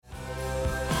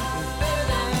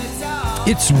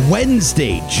It's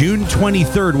Wednesday, June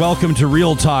 23rd. Welcome to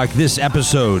Real Talk. This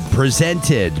episode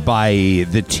presented by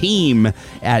the team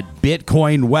at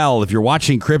Bitcoin Well. If you're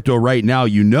watching crypto right now,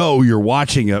 you know you're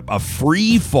watching a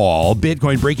free fall.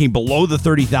 Bitcoin breaking below the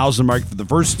 30,000 mark for the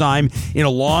first time in a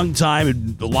long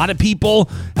time. A lot of people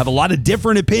have a lot of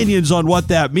different opinions on what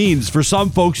that means. For some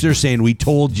folks, they're saying, we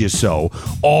told you so.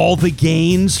 All the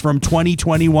gains from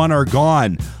 2021 are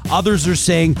gone. Others are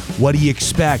saying, what do you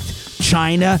expect?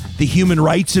 China, the human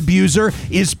rights abuser,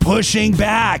 is pushing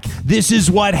back. This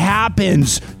is what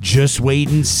happens. Just wait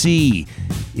and see.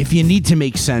 If you need to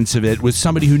make sense of it with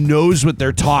somebody who knows what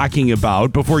they're talking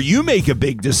about before you make a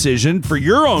big decision for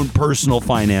your own personal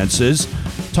finances,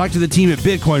 talk to the team at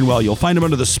Bitcoin Well. You'll find them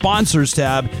under the sponsors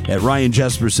tab at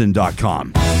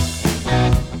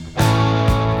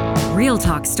ryanjesperson.com. Real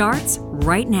Talk starts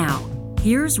right now.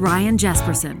 Here's Ryan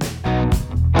Jesperson.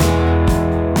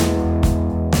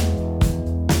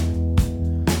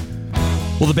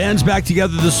 Well, the band's back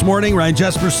together this morning. Ryan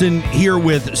Jesperson here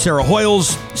with Sarah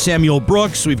Hoyles, Samuel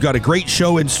Brooks. We've got a great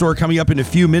show in store coming up in a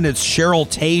few minutes. Cheryl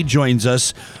Tay joins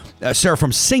us. Sarah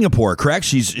from Singapore, correct?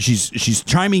 She's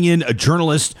chiming in, a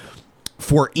journalist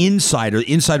for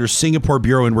Insider Singapore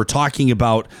Bureau, and we're talking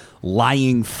about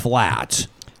lying flat.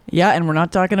 Yeah, and we're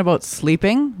not talking about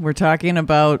sleeping. We're talking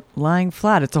about lying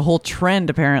flat. It's a whole trend,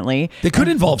 apparently. It could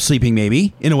involve sleeping,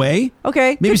 maybe, in a way.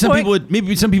 Okay, maybe some people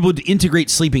would integrate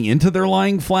sleeping into their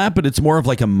lying flat, but it's more of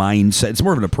like a mindset. It's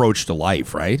more of an approach to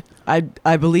life, right?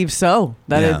 I believe so.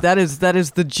 That is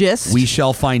the gist. We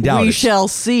shall find out. We shall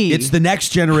see. It's the next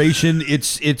generation.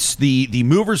 It's the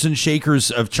movers and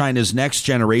shakers of China's next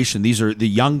generation. These are the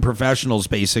young professionals,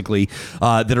 basically,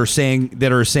 that are saying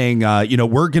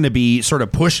we're going to be sort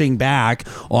of pushing back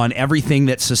on everything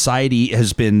that society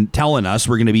has been telling us.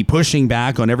 We're going to be pushing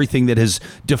back on everything that has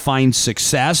defined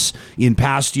success in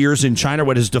past years in China,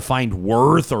 what has defined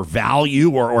worth or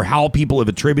value or how people have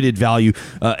attributed value,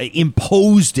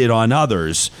 imposed it on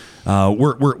others.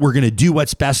 We're going to do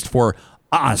what's best for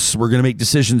us. We're going to make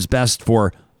decisions best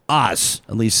for us.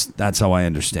 At least that's how I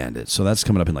understand it. So that's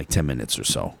coming up in like 10 minutes or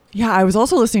so. Yeah, I was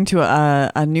also listening to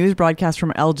a news broadcast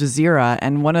from Al Jazeera,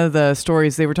 and one of the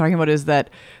stories they were talking about is that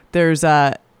there's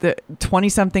the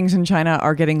 20-somethings in China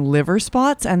are getting liver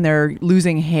spots and they're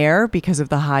losing hair because of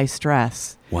the high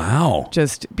stress. Wow.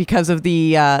 Just because of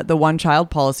the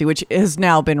one-child policy, which has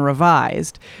now been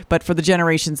revised. But for the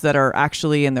generations that are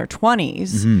actually in their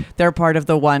 20s, they're part of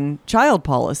the one-child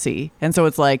policy. And so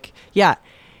it's like, yeah,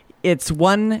 it's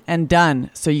one and done.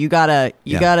 So you gotta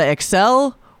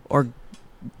excel or...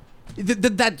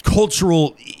 That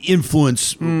cultural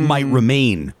influence might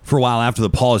remain for a while after the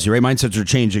policy, right? Mindsets are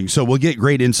changing. So we'll get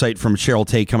great insight from Cheryl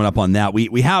Tay coming up on that.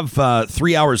 We have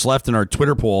 3 hours left in our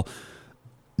Twitter poll.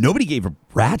 Nobody gave a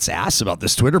rat's ass about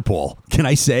this Twitter poll. Can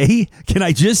I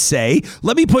just say?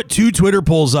 Let me put 2 Twitter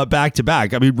polls up back to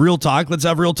back. I mean, real talk. Let's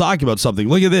have real talk about something.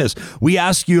 Look at this. We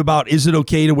asked you about, is it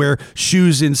okay to wear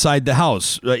shoes inside the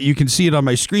house? You can see it on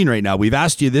my screen right now. We've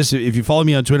asked you this. If you follow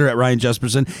me on Twitter at Ryan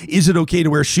Jesperson, is it okay to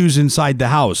wear shoes inside the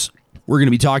house? We're going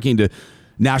to be talking to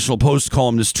National Post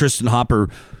columnist Tristin Hopper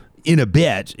in a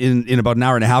bit, in about an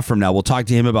hour and a half from now. We'll talk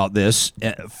to him about this.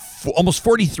 Almost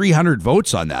 4,300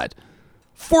 votes on that.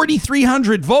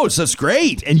 4,300 votes. That's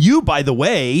great. And you, by the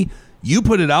way, you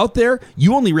put it out there.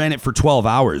 You only ran it for 12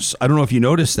 hours. I don't know if you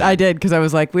noticed that. I did, because I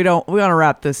was like, we want to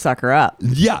wrap this sucker up.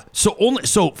 Yeah. So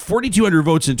 4,200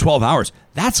 votes in 12 hours.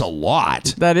 That's a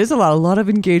lot. That is a lot. A lot of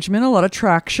engagement, a lot of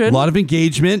traction. A lot of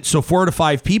engagement. So 4 to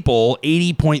 5 people,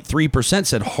 80.3%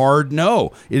 said hard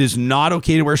no. It is not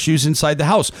okay to wear shoes inside the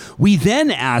house. We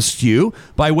then asked you,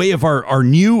 by way of our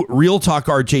new Real Talk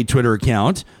RJ Twitter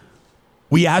account,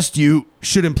 we asked you,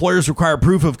 should employers require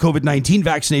proof of COVID-19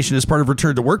 vaccination as part of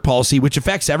return to work policy, which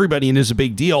affects everybody and is a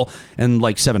big deal? And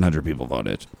like 700 people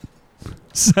voted.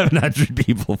 700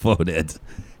 people voted.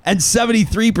 And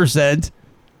 73%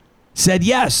 said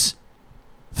yes.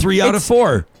 3 out of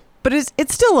 4. But it's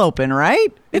still open, right?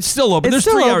 It's still open. There's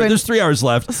 3 hours. There's 3 hours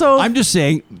left. So I'm just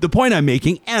saying, the point I'm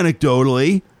making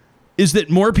anecdotally is that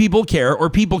more people care, or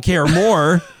people care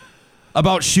more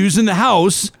about shoes in the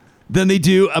house than they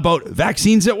do about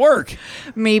vaccines at work.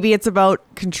 Maybe it's about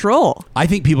control. I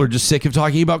think people are just sick of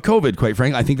talking about COVID, quite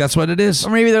frankly. I think that's what it is. Or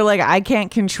maybe they're like, I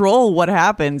can't control what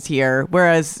happens here.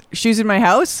 Whereas shoes in my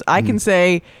house, I can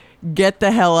say, get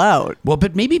the hell out. Well,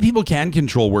 but maybe people can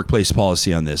control workplace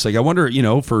policy on this. Like, I wonder,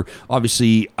 for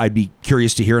obviously, I'd be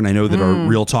curious to hear, and I know that our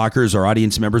Real Talkers, our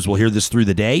audience members will hear this through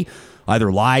the day, either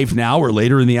live now or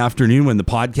later in the afternoon when the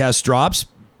podcast drops.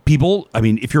 People, I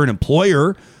mean, if you're an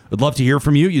employer, I'd love to hear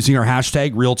from you using our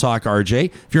hashtag RealTalkRJ.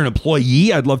 If you're an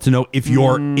employee, I'd love to know if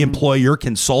your employer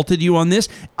consulted you on this.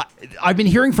 I've been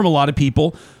hearing from a lot of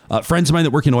people, friends of mine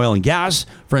that work in oil and gas,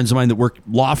 friends of mine that work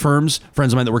law firms,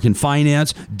 friends of mine that work in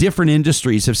finance, different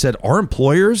industries have said our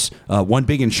employers, one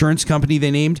big insurance company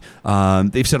they named,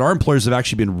 they've said our employers have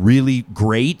actually been really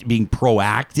great, being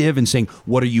proactive and saying,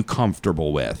 what are you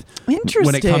comfortable with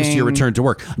when it comes to your return to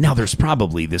work? Now, there's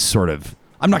probably this sort of,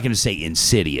 I'm not going to say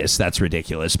insidious, that's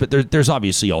ridiculous, but there's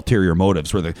obviously ulterior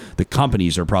motives where the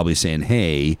companies are probably saying,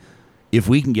 hey, if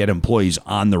we can get employees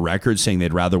on the record saying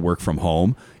they'd rather work from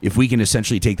home, if we can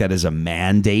essentially take that as a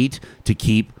mandate to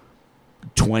keep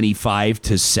 25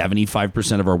 to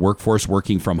 75% of our workforce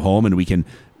working from home, and we can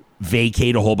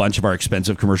vacate a whole bunch of our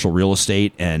expensive commercial real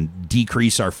estate and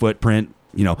decrease our footprint,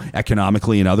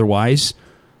 economically and otherwise,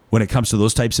 when it comes to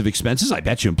those types of expenses, I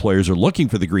bet you employers are looking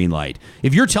for the green light.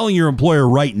 If you're telling your employer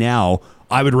right now,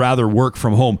 I would rather work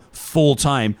from home full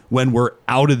time when we're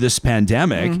out of this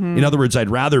pandemic. In other words, I'd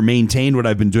rather maintain what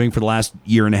I've been doing for the last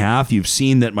year and a half. You've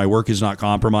seen that my work is not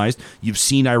compromised. You've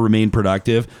seen I remain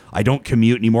productive. I don't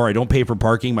commute anymore. I don't pay for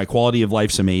parking. My quality of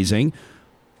life's amazing.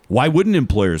 Why wouldn't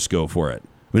employers go for it?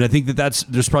 I mean, I think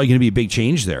there's probably going to be a big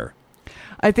change there.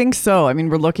 I think so. I mean,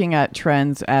 we're looking at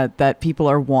trends that people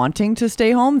are wanting to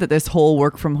stay home, that this whole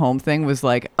work from home thing was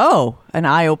like, an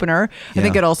eye opener. Yeah. I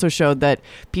think it also showed that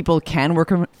people can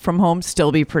work from home,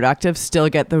 still be productive, still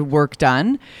get the work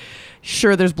done.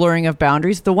 Sure, there's blurring of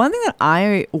boundaries. The one thing that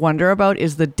I wonder about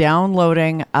is the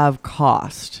downloading of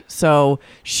cost. So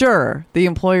sure, the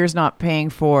employer's not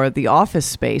paying for the office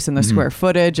space and the square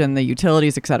footage and the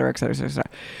utilities, et cetera, et cetera, et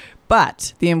cetera.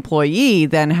 But the employee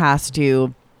then has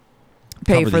to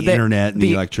pay for the internet and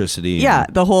the electricity. Yeah,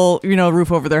 the whole,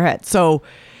 roof over their head. So,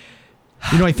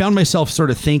 I found myself sort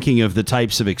of thinking of the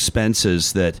types of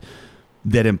expenses that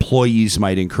employees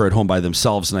might incur at home by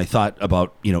themselves. And I thought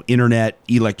about, internet,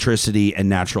 electricity, and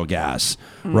natural gas,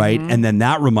 right? And then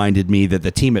that reminded me that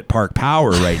the team at Park Power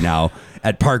right now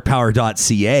at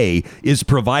parkpower.ca is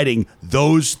providing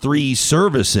those three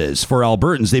services for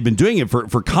Albertans. They've been doing it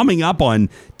for coming up on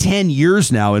 10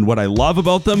 years now. And what I love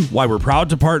about them, why we're proud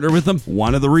to partner with them,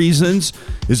 one of the reasons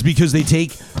is because they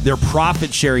take their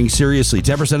profit sharing seriously.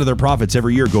 10% of their profits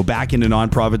every year go back into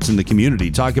nonprofits in the community.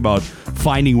 Talk about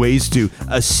finding ways to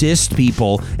assist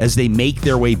people as they make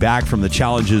their way back from the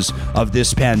challenges of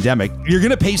this pandemic. You're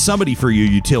going to pay somebody for your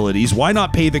utilities. Why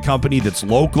not pay the company that's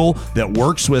local, that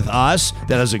works with us,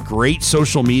 that has a great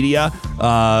social media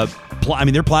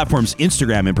their platforms,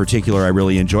 Instagram in particular, I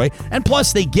really enjoy. And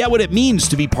plus, they get what it means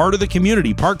to be part of the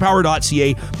community.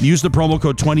 Parkpower.ca. Use the promo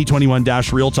code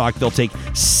 2021-RealTalk. They'll take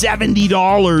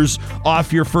 $70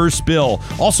 off your first bill.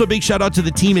 Also, a big shout out to the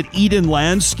team at Eden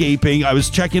Landscaping. I was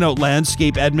checking out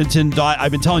Landscape Edmonton.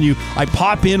 I've been telling you, I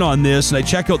pop in on this and I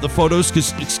check out the photos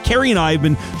because Carrie and I have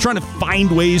been trying to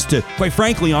find ways to, quite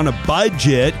frankly, on a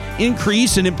budget,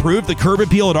 increase and improve the curb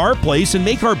appeal at our place and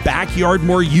make our backyard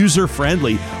more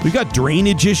user-friendly. We've got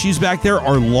drainage issues back there.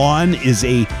 Our lawn is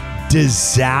a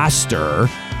disaster.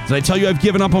 Did I tell you I've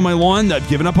given up on my lawn? I've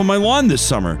given up on my lawn this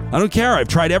summer. I don't care. I've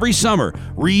tried every summer.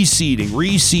 Reseeding,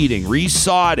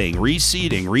 resodding,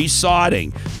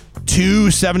 reseeding. 2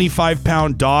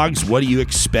 75-pound dogs. What do you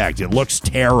expect? It looks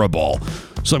terrible.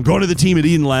 So I'm going to the team at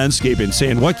Eden Landscape and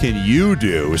saying, what can you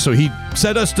do? So he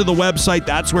sent us to the website.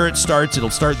 That's where it starts. It'll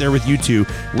start there with you too.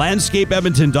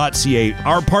 Landscapeedmonton.ca,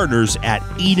 our partners at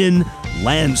Eden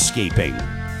Landscaping.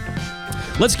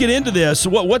 Let's get into this.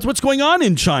 What's going on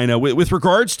in China with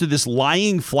regards to this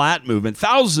lying flat movement?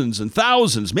 Thousands and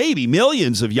thousands, maybe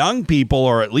millions of young people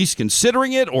are at least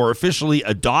considering it or officially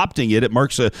adopting it. It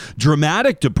marks a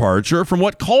dramatic departure from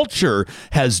what culture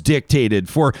has dictated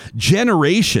for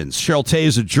generations. Cheryl Tay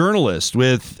is a journalist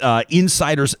with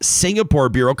Insider's Singapore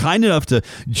Bureau, kind enough to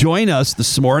join us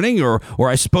this morning, or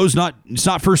I suppose not. It's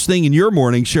not first thing in your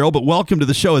morning, Cheryl, but welcome to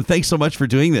the show, and thanks so much for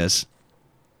doing this.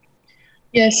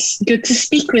 Yes, good to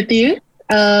speak with you.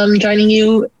 Joining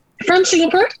you from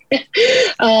Singapore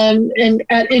and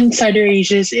at Insider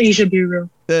Asia's Asia Bureau.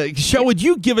 Cheryl, would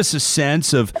you give us a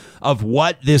sense of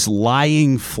what this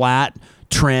lying flat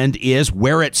trend is,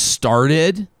 where it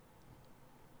started?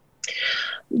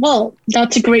 Well,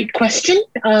 that's a great question.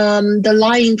 The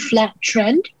lying flat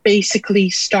trend basically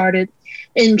started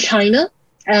in China,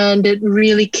 and it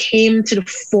really came to the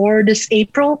fore this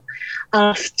April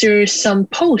after some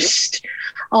post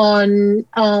on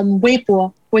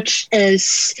Weibo, which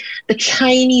is the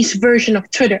Chinese version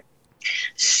of Twitter.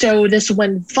 So this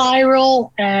went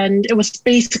viral, and it was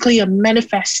basically a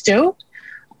manifesto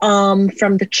from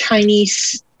the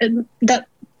Chinese that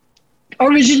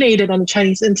originated on the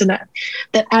Chinese internet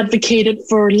that advocated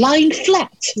for lying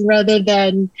flat rather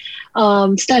than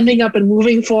standing up and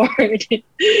moving forward.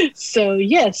 So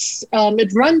yes,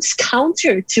 it runs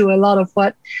counter to a lot of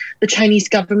what the Chinese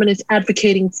government is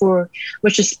advocating for,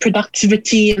 which is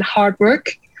productivity and hard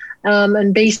work.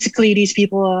 And basically these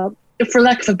people are, for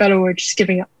lack of a better word, just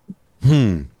giving up.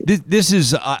 This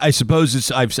is, I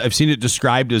suppose, I've seen it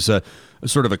described as a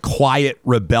sort of a quiet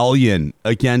rebellion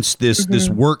against this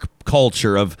work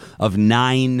culture of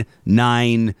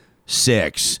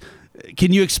 996.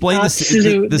 Can you explain the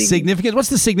significance? What's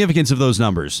the significance of those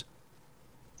numbers?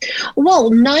 Well,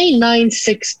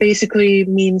 996 basically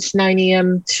means 9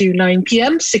 a.m. to 9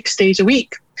 p.m., 6 days a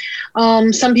week.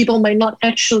 Some people might not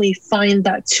actually find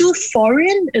that too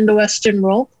foreign in the Western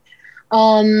world.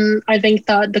 I think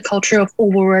that the culture of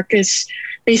overwork is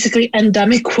basically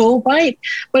endemic worldwide,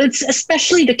 but it's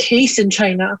especially the case in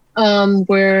China,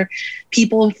 where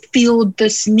people feel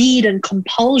this need and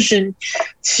compulsion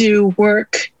to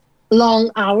work long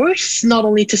hours, not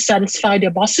only to satisfy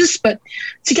their bosses, but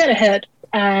to get ahead.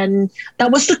 And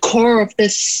that was the core of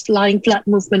this lying flat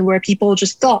movement, where people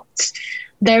just thought,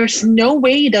 there's no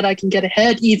way that I can get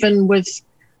ahead, even with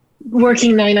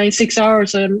working 996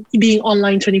 hours and being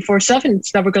online 24/7.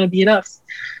 It's never going to be enough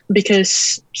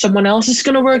because someone else is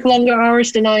going to work longer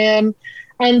hours than I am.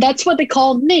 And that's what they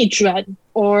call 内卷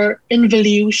or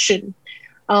involution,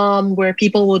 where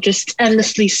people will just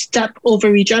endlessly step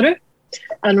over each other.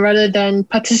 And rather than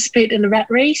participate in the rat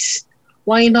race,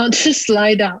 why not just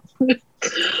lie down?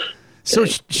 So,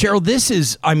 Cheryl, this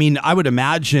is, I mean, I would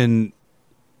imagine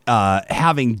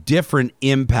having different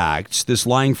impacts, this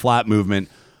lying flat movement,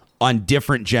 on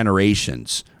different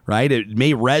generations, right? It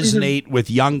may resonate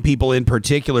with young people in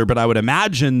particular, but I would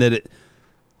imagine that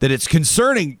it's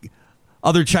concerning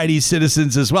other Chinese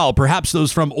citizens as well, perhaps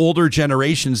those from older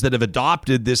generations that have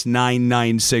adopted this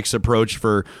 996 approach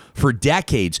for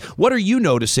decades. What are you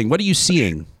noticing? What are you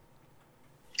seeing?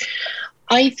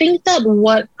 I think that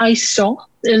what I saw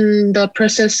in the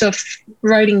process of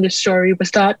writing this story was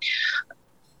that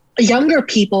younger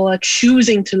people are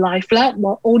choosing to lie flat,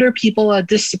 while older people are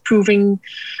disapproving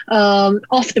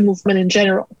of the movement in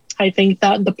general. I think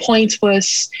that the point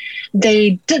was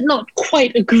they did not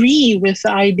quite agree with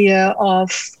the idea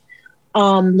of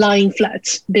lying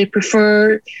flat. They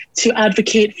prefer to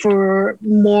advocate for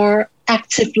more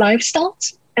active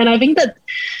lifestyles. And I think that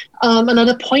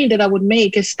another point that I would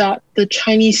make is that the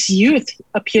Chinese youth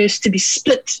appears to be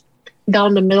split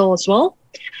down the middle as well,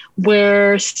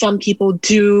 where some people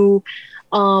do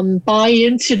buy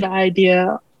into the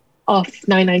idea of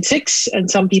 996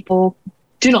 and some people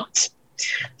do not.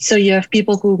 So you have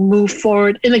people who move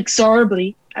forward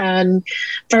inexorably and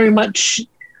very much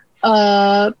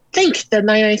think that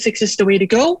 996 is the way to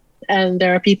go, and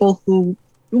there are people who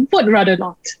would rather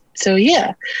not. So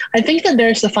yeah, I think that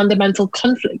there's a fundamental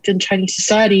conflict in Chinese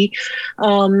society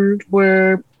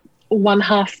where one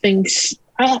half thinks,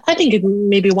 I think it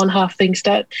maybe one half thinks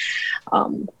that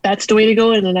that's the way to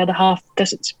go, and another half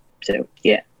doesn't. So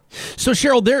yeah. So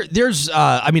Cheryl, there's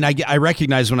I mean, I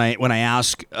recognize when I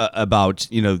ask about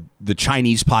the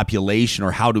Chinese population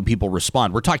or how do people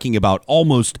respond, we're talking about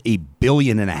almost 1.5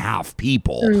 billion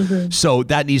people. So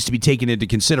that needs to be taken into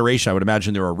consideration. I would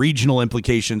imagine there are regional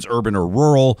implications, urban or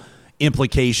rural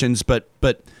implications, but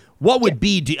what would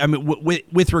be? I mean,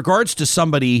 with regards to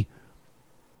somebody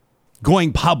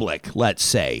going public, let's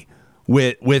say,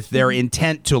 with their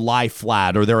intent to lie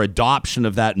flat or their adoption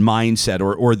of that mindset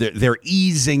or their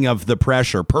easing of the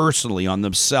pressure personally on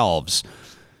themselves,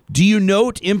 do you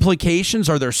note implications?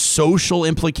 Are there social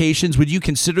implications? Would you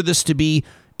consider this to be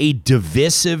a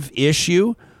divisive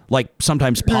issue, like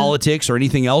sometimes politics or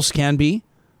anything else can be?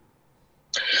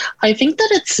 I think that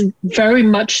it's very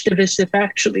much divisive,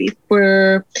 actually,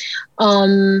 where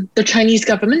the Chinese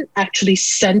government actually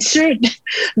censored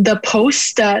the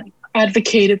posts that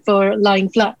advocated for lying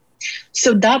flat.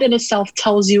 So that in itself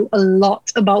tells you a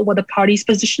lot about what the party's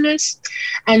position is.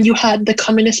 And you had the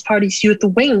Communist Party's youth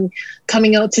wing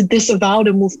coming out to disavow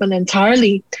the movement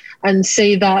entirely and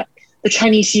say that the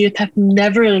Chinese youth have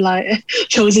never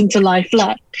chosen to lie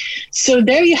flat. So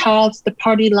there you have the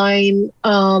party line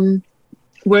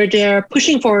where they're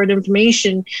pushing forward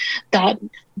information that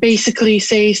basically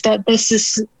says that this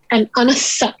is an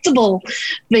unacceptable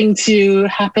thing to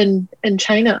happen in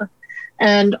China.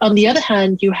 And on the other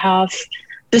hand, you have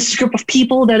this group of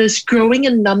people that is growing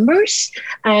in numbers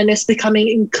and is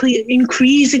becoming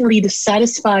increasingly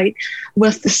dissatisfied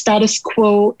with the status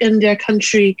quo in their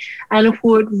country and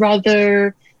who would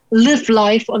rather live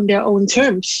life on their own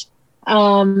terms.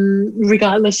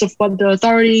 regardless of what the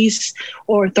authorities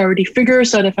or authority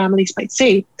figures or the families might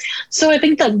say. So I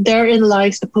think that therein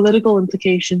lies the political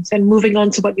implications. And moving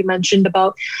on to what you mentioned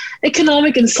about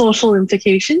economic and social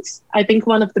implications, I think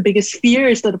one of the biggest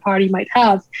fears that the party might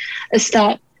have is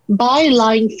that by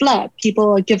lying flat, people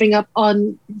are giving up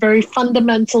on very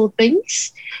fundamental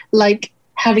things like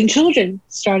having children,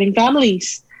 starting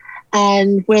families.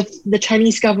 And with the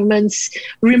Chinese government's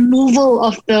removal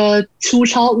of the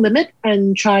 2-child limit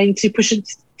and trying to push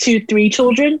it to 3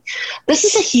 children, this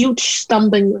is a huge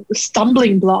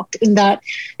stumbling block in that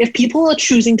if people are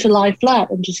choosing to lie flat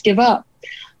and just give up,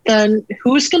 then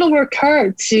who's going to work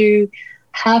hard to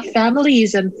have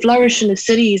families and flourish in the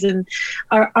cities? And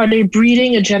are they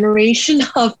breeding a generation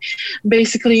of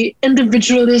basically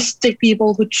individualistic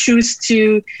people who choose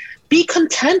to be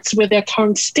content with their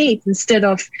current state instead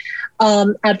of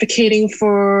advocating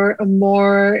for a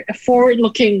more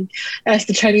forward-looking, as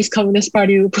the Chinese Communist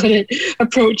Party would put it,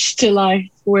 approach to life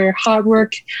where hard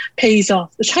work pays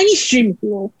off? The Chinese dream, if you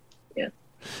will. Yeah.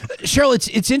 Cheryl,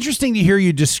 it's interesting to hear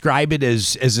you describe it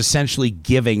as essentially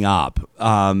giving up.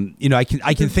 I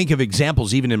can think of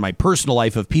examples even in my personal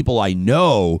life of people I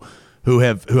know who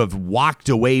have walked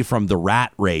away from the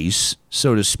rat race,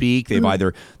 so to speak.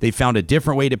 They've found a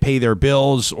different way to pay their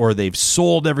bills, or they've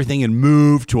sold everything and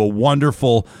moved to a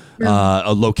wonderful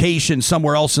a location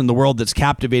somewhere else in the world that's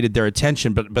captivated their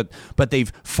attention. But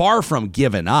they've far from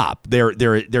given up.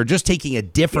 They're just taking a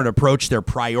different approach. They're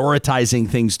prioritizing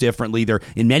things differently. They're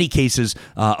in many cases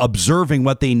observing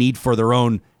what they need for their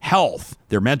own health,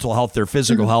 their mental health, their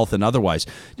physical health, and otherwise.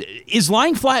 Is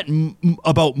lying flat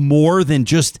about more than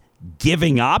just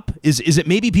giving up? Is it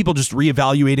maybe people just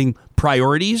reevaluating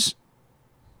priorities?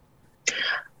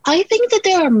 I think that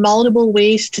there are multiple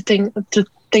ways to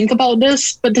think about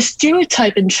this, but the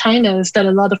stereotype in China is that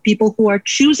a lot of people who are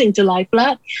choosing to lie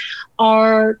flat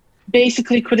are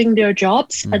basically quitting their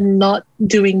jobs and not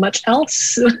doing much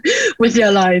else with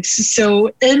their lives.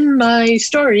 So in my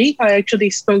story, I actually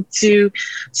spoke to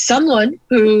someone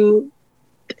who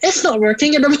is not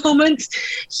working at the moment.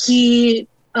 He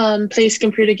plays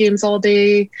computer games all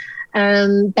day,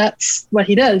 and that's what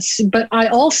he does. But I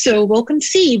also will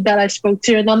concede that I spoke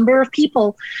to a number of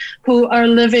people who are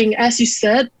living, as you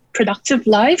said, productive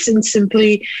lives and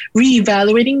simply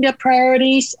reevaluating their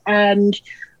priorities and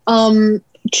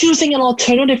choosing an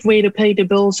alternative way to pay the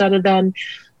bills other than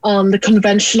the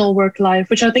conventional work life,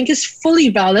 which I think is fully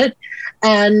valid.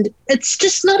 And it's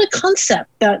just not a concept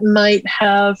that might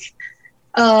have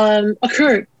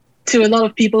occurred to a lot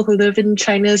of people who live in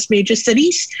China's major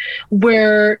cities,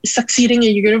 where succeeding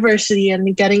in university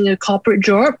and getting a corporate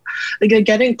job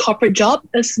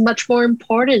is much more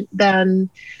important than,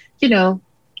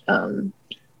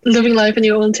 living life on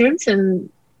your own terms and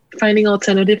finding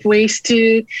alternative ways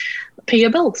to pay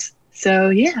your bills. So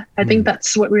yeah, I think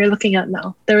that's what we're looking at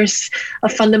now. There is a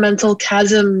fundamental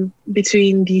chasm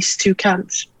between these two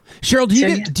camps. Cheryl,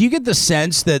 do you get the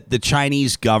sense that the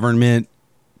Chinese government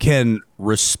can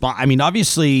respond? I mean,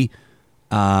 obviously,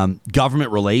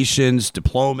 government relations,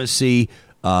 diplomacy,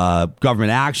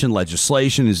 government action,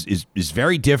 legislation is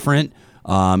very different.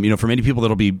 For many people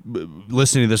that'll be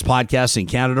listening to this podcast in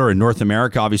Canada or in North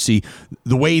America, obviously,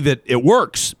 the way that it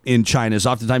works in China is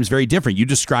oftentimes very different. You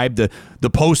described the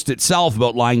post itself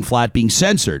about lying flat being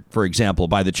censored, for example,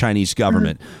 by the Chinese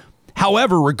government.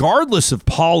 However, regardless of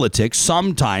politics,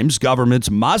 sometimes governments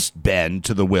must bend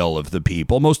to the will of the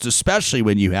people, most especially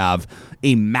when you have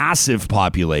a massive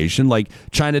population like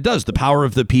China does. The power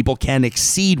of the people can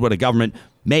exceed what a government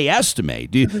may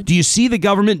estimate. Do you see the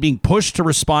government being pushed to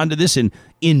respond to this in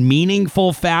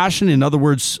meaningful fashion? In other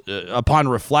words, upon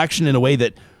reflection, in a way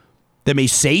that may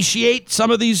satiate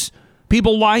some of these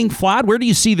people lying flat? Where do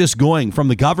you see this going from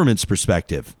the government's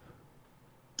perspective?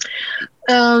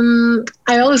 I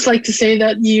always like to say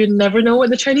that you never know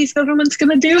what the Chinese government's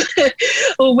going to do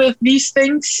with these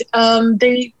things.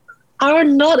 They are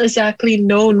not exactly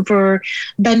known for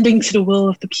bending to the will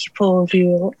of the people, if you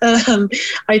will.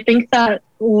 I think that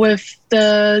with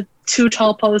the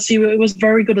 2-child policy, it was a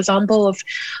very good example of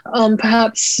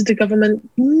perhaps the government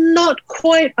not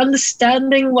quite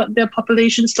understanding what their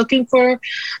population is looking for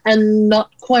and not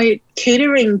quite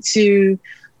catering to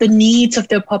the needs of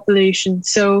their population.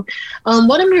 So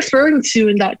what I'm referring to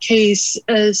in that case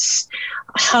is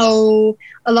how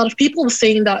a lot of people were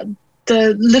saying that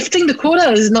the lifting the quota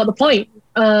is not the point.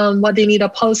 What they need are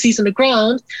policies on the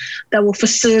ground that will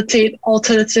facilitate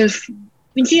alternative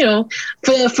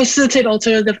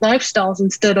lifestyles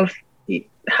instead of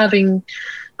having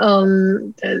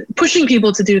pushing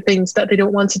people to do things that they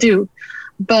don't want to do.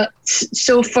 But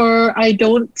so far, I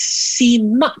don't see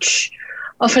much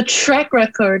of a track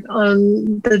record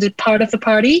on the part of the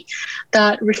party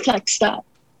that reflects that.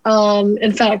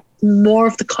 In fact, more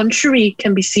of the contrary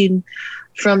can be seen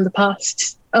from the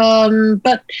past.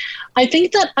 But I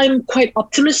think that I'm quite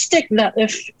optimistic that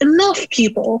if enough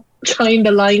people join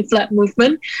the lying flat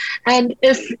movement, and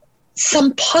if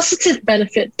some positive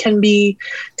benefit can be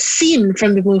seen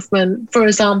from the movement, for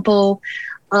example,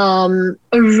 a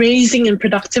raising in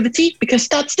productivity, because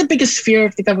that's the biggest fear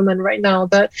of the government right now,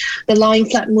 that the lying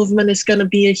flat movement is going to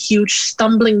be a huge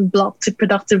stumbling block to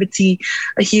productivity,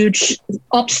 a huge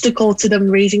obstacle to them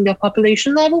raising their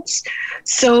population levels.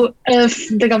 So if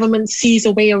the government sees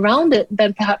a way around it,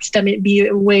 then perhaps there may be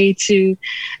a way to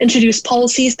introduce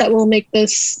policies that will make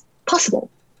this possible.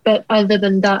 But other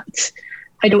than that,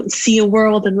 I don't see a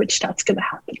world in which that's going to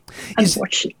happen,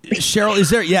 unfortunately. Cheryl,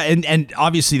 is there? Yeah, and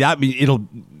obviously that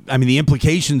the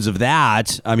implications of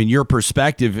that. I mean, your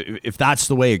perspective, if that's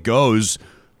the way it goes,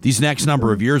 these next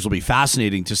number of years will be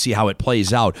fascinating to see how it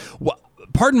plays out.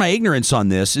 Pardon my ignorance on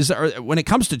this. When it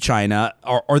comes to China,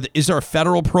 is there a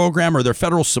federal program? Are there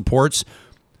federal supports,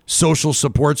 social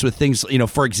supports with things?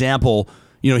 For example,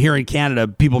 here in Canada,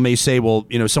 people may say, well,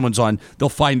 they'll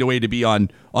find a way to be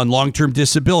on long-term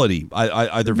disability,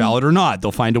 either valid or not.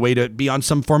 They'll find a way to be on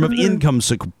some form of income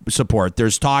support.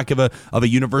 There's talk of a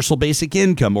universal basic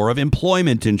income or of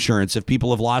employment insurance if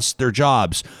people have lost their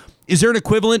jobs. Is there an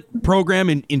equivalent program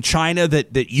in China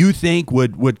that you think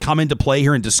would come into play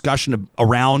here in discussion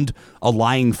around a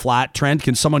lying flat trend?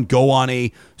 Can someone go on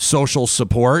a social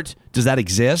support? Does that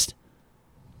exist?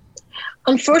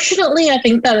 Unfortunately, I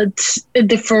think that it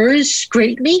differs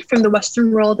greatly from the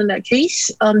Western world in that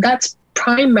case. That's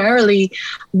primarily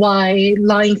why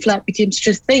lying flat became such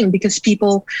a thing, because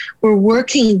people were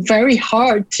working very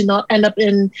hard to not end up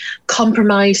in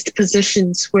compromised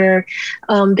positions where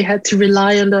they had to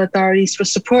rely on the authorities for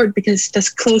support, because there's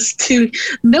close to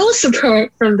no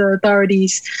support from the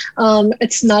authorities.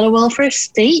 It's not a welfare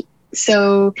state,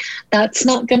 so that's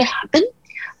not going to happen.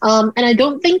 And I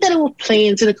don't think that it will play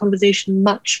into the conversation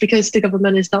much, because the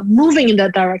government is not moving in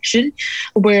that direction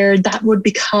where that would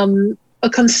become a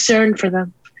concern for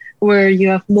them, where you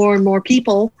have more and more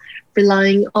people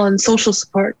relying on social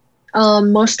support.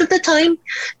 Most of the time,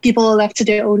 people are left to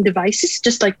their own devices,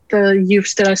 just like the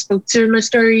youths that I spoke to in my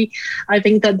story. I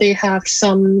think that they have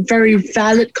some very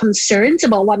valid concerns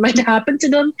about what might happen to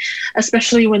them,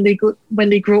 especially when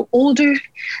they grow older,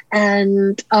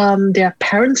 and their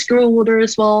parents grow older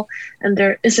as well, and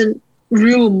there isn't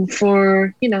room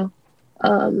for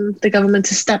the government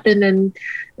to step in and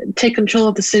take control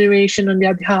of the situation on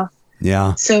their behalf.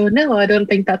 Yeah. So no, I don't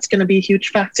think that's going to be a huge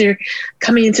factor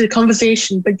coming into the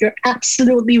conversation. But you're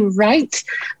absolutely right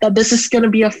that this is going to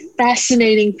be a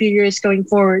fascinating few years going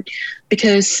forward,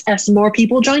 because as more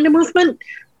people join the movement,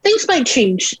 things might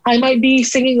change. I might be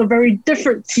singing a very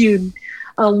different tune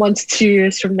 1 to 2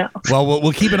 years from now. Well,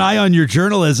 we'll keep an eye on your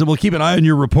journalism. We'll keep an eye on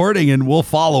your reporting, and we'll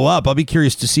follow up. I'll be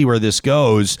curious to see where this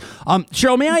goes.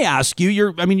 Cheryl, may I ask you?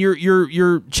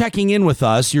 You're checking in with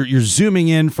us. You're zooming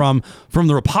in from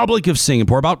the Republic of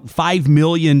Singapore. About 5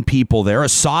 million people there, a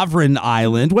sovereign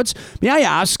island. May I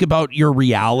ask about your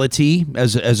reality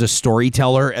as a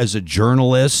storyteller, as a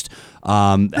journalist?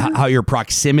 How your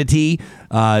proximity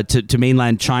to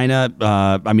mainland China,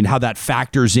 how that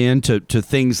factors into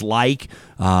things like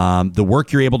the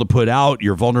work you're able to put out,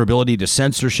 your vulnerability to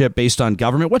censorship based on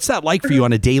government. What's that like for you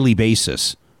on a daily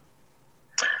basis?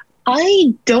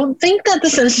 I don't think that the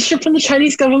censorship from the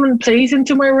Chinese government plays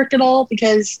into my work at all,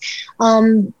 because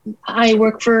I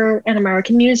work for an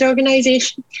American news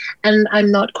organization, and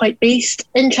I'm not quite based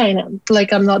in China.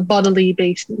 Like, I'm not bodily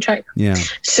based in China. Yeah.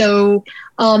 So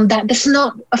that does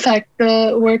not affect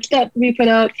the work that we put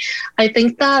out. I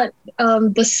think that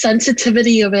the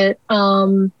sensitivity of it,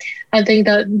 I think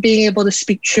that being able to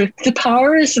speak truth to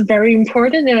power is very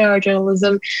important in our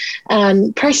journalism.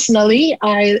 And personally,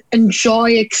 I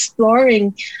enjoy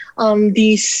exploring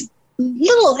these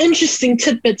little interesting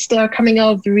tidbits that are coming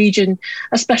out of the region,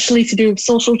 especially to do with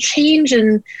social change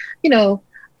and,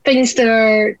 things that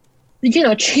are,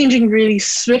 changing really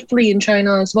swiftly in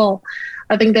China as well.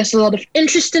 I think there's a lot of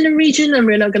interest in the region, and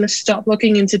we're not going to stop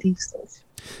looking into these things.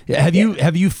 Have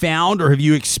you found, or have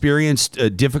you experienced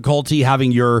difficulty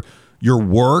having your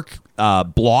work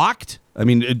blocked? I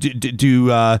mean,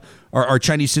 are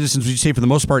Chinese citizens, would you say, for the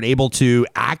most part, able to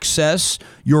access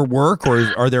your work,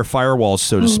 or are there firewalls,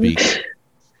 so to speak?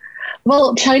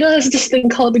 Well, China has this thing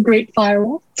called the Great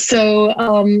Firewall. So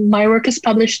my work is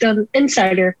published on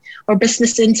Insider, or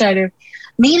Business Insider,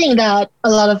 meaning that a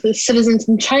lot of the citizens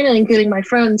in China, including my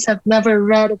friends, have never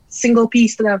read a single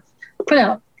piece that I've put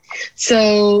out.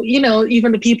 So,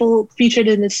 even the people featured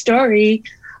in the story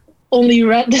only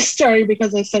read the story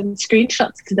because I sent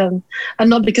screenshots to them and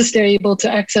not because they're able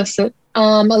to access it.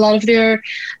 A lot of their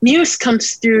news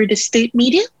comes through the state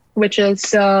media, which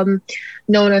is known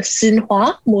as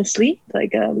Xinhua mostly.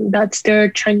 That's their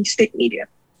Chinese state media.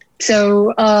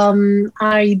 So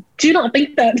I do not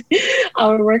think that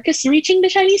our work is reaching the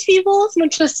Chinese people as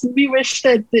much as we wish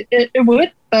that it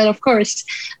would. But of course,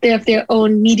 they have their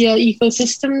own media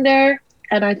ecosystem there.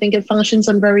 And I think it functions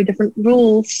on very different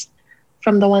rules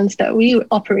from the ones that we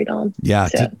operate on. Yeah,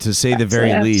 so to say the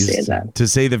very least. To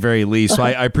say the very least. So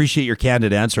I appreciate your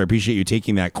candid answer. I appreciate you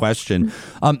taking that question.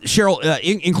 Cheryl,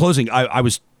 in closing, I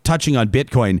was touching on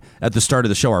Bitcoin at the start of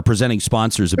the show. Our presenting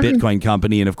sponsor is a Bitcoin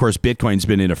company, and of course, Bitcoin's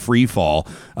been in a free fall,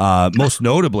 most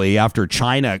notably after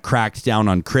China cracked down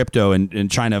on crypto, and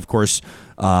China, of course,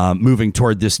 moving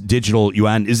toward this digital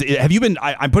yuan. Have you been?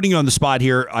 I'm putting you on the spot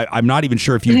here. I'm not even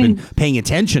sure if you've been paying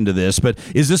attention to this, but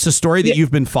is this a story that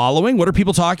you've been following? What are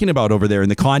people talking about over there in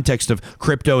the context of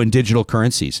crypto and digital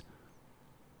currencies?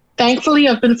 Thankfully,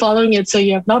 I've been following it, so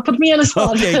you have not put me on the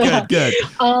spot. Okay, good.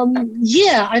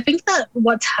 I think that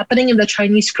what's happening in the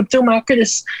Chinese crypto market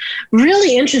is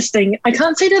really interesting. I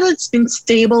can't say that it's been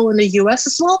stable in the US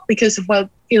as well because of what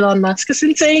Elon Musk has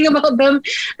been saying about them.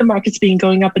 The market's been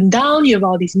going up and down. You have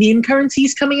all these meme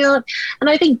currencies coming out. And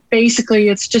I think basically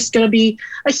it's just going to be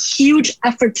a huge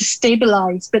effort to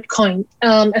stabilize Bitcoin,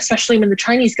 especially when the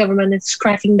Chinese government is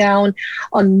cracking down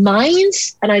on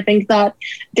mines. And I think that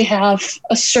they have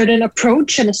a certain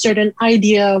approach and a certain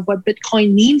idea of what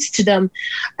Bitcoin means to them.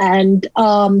 And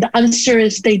the answer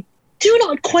is they do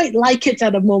not quite like it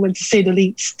at the moment, to say the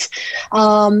least.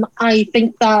 I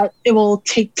think that it will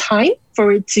take time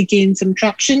for it to gain some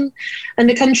traction in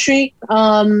the country.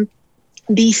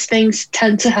 These things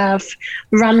tend to have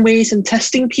runways and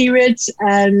testing periods.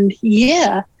 And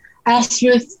as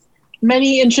with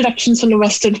many introductions from the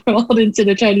Western world into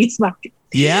the Chinese market.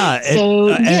 Yeah.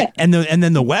 And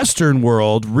then the Western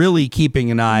world really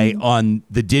keeping an eye on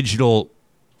the digital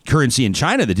currency in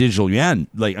China, the digital yuan.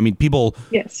 People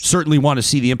certainly want to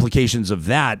see the implications of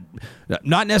that.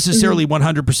 Not necessarily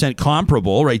 100%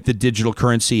 comparable, right? The digital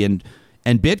currency and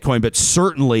Bitcoin, but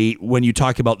certainly when you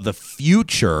talk about the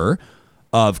future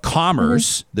of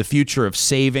commerce, the future of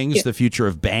savings, the future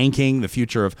of banking, the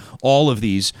future of all of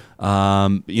these,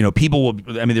 people will,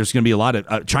 there's going to be a lot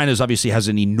of, China's obviously has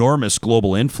an enormous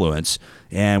global influence,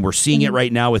 and we're seeing it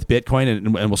right now with Bitcoin,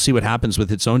 and we'll see what happens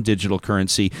with its own digital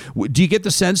currency. Do you get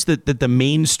the sense that the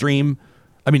mainstream,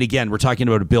 again, we're talking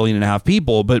about 1.5 billion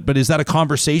people, but is that a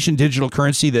conversation, digital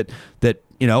currency that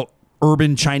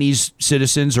urban Chinese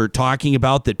citizens are talking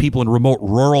about, that people in remote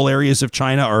rural areas of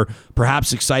China are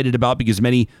perhaps excited about because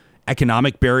many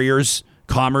economic barriers,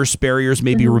 commerce barriers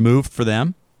may be removed for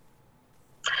them?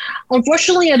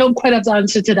 Unfortunately, I don't quite have the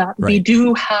answer to that. Right. We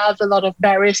do have a lot of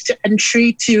barriers to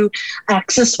entry to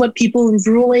access what people in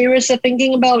rural areas are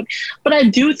thinking about. But I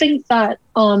do think that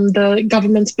the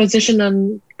government's position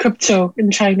on crypto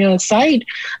in China aside,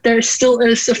 there still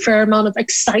is a fair amount of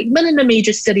excitement in the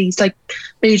major cities like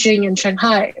Beijing and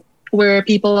Shanghai, where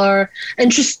people are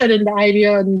interested in the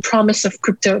idea and promise of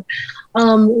crypto.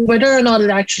 Whether or not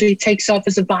it actually takes off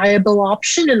as a viable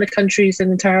option in the country is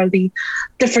an entirely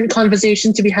different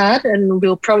conversation to be had, and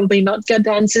we'll probably not get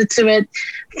the answer to it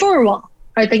for a while.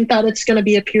 I think that it's going to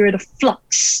be a period of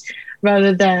flux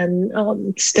rather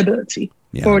than stability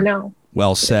for now.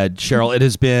 Well said, Cheryl. It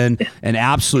has been an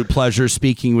absolute pleasure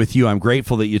speaking with you. I'm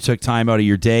grateful that you took time out of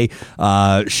your day.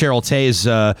 Cheryl Tay is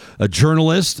a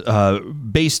journalist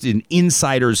based in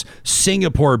Insider's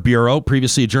Singapore Bureau,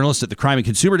 previously a journalist at the Crime and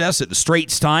Consumer Desk at the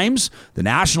Straits Times, the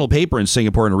national paper in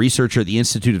Singapore, and a researcher at the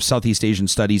Institute of Southeast Asian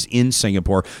Studies in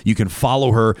Singapore. You can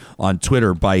follow her on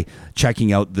Twitter by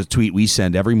checking out the tweet we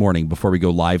send every morning before we go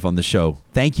live on the show.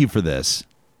 Thank you for this.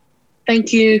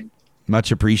 Thank you. Much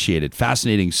appreciated.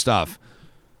 Fascinating stuff.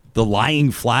 The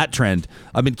lying flat trend.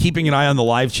 I've been keeping an eye on the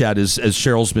live chat as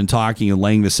Cheryl's been talking and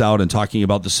laying this out and talking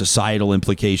about the societal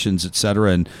implications, et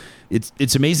cetera. And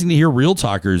it's amazing to hear real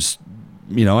talkers,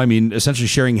 essentially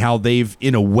sharing how they've,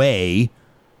 in a way,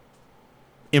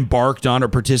 embarked on or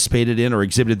participated in or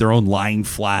exhibited their own lying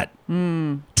flat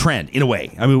trend, in a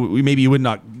way. Maybe you would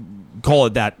not call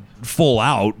it that full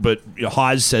out, but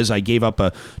Haas says, I gave up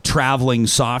a traveling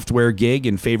software gig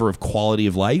in favor of quality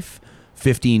of life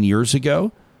 15 years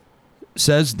ago.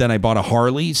 Says, then I bought a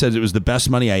Harley. Says it was the best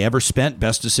money I ever spent,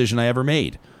 best decision I ever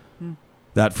made.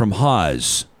 That from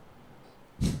Haas.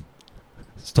 I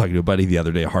was talking to a buddy the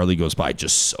other day. Harley goes by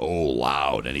just so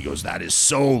loud. And he goes, that is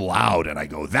so loud. And I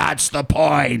go, that's the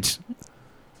point.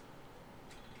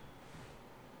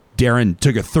 Darren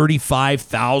took a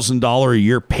 $35,000 a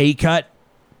year pay cut,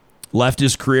 left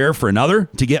his career for another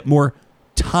to get more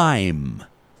time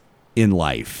in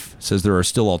life. Says there are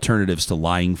still alternatives to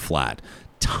lying flat.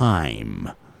 Time.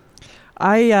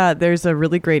 There's a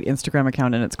really great Instagram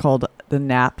account, and it's called the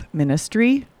Nap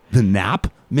Ministry. The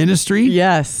Nap Ministry?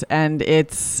 Yes, and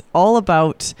it's all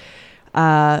about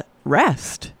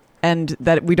rest, and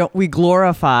that we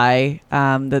glorify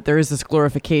that there is this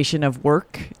glorification of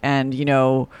work, and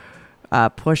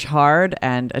push hard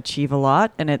and achieve a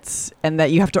lot, and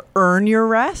that you have to earn your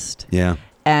rest. Yeah.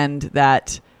 And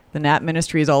that the Nap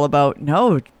Ministry is all about,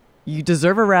 no, you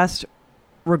deserve a rest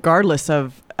regardless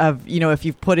of if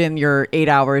you've put in your 8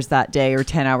 hours that day or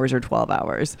 10 hours or 12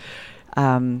 hours.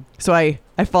 So I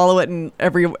follow it, and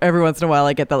every once in a while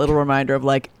I get that little reminder of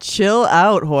like, chill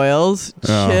out, Hoyles,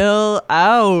 chill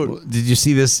out. Did you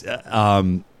see this?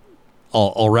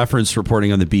 I'll reference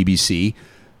reporting on the BBC,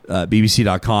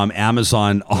 BBC.com.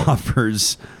 Amazon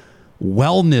offers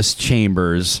wellness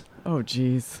chambers. Oh,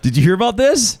 geez. Did you hear about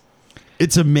this?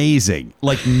 It's amazing.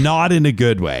 Like, not in a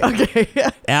good way. Okay.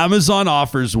 Amazon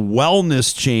offers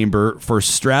wellness chamber for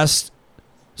stressed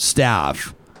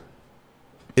staff.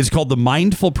 It's called the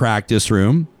Mindful Practice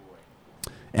Room.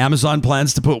 Amazon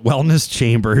plans to put wellness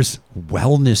chambers.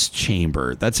 Wellness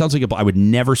chamber. That sounds like I would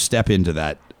never step into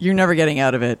that. You're never getting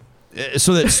out of it.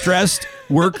 So that stressed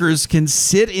workers can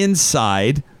sit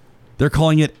inside. They're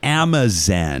calling it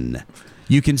Amazon.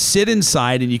 You can sit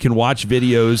inside and you can watch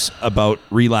videos about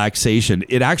relaxation.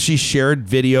 It actually shared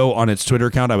video on its Twitter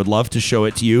account. I would love to show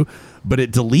it to you, but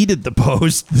it deleted the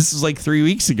post. This is like 3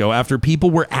 weeks ago after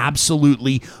people were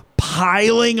absolutely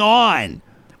piling on.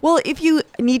 Well, if you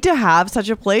need to have such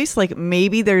a place, like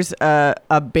maybe there's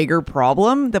a bigger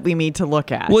problem that we need to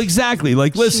look at. Well, exactly.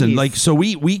 Like, listen, Jeez. like, so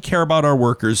we care about our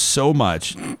workers so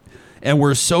much, and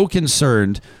we're so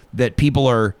concerned that people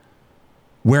are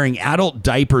wearing adult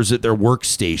diapers at their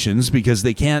workstations because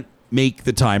they can't make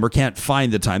the time or can't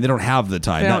find the time. They don't have the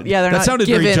time. They're that not sounded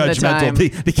very given the judgmental.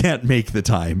 time. They can't make the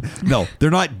time. No,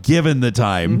 they're not given the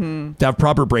time to have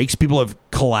proper breaks. People have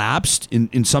collapsed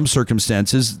in some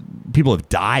circumstances. People have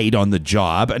died on the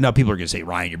job. And now people are going to say,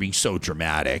 Ryan, you're being so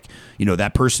dramatic.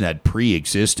 That person had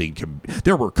pre-existing.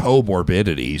 There were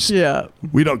comorbidities. Yeah.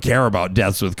 We don't care about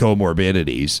deaths with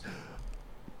comorbidities.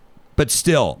 But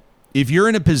still, if you're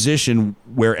in a position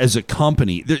where as a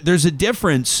company, there's a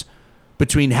difference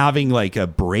between having like a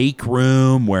break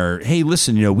room where, hey,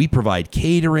 listen, we provide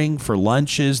catering for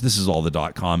lunches. This is all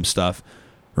the .com stuff,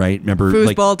 right? Remember,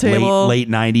 foosball table. late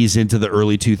 90s into the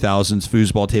early 2000s,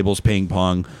 foosball tables, ping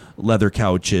pong, leather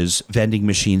couches, vending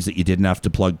machines that you didn't have to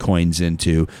plug coins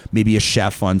into, maybe a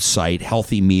chef on site,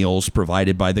 healthy meals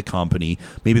provided by the company,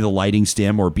 maybe the lighting's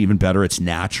dim, or even better, it's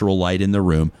natural light in the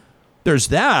room. There's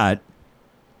that.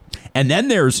 And then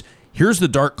here's the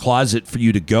dark closet for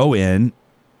you to go in.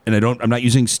 And I'm not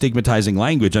using stigmatizing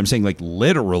language. I'm saying, like,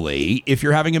 literally, if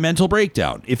you're having a mental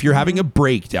breakdown, if you're having a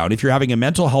breakdown, if you're having a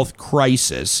mental health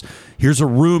crisis, here's a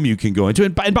room you can go into.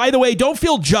 And by the way, don't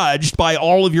feel judged by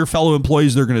all of your fellow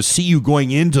employees. They're going to see you going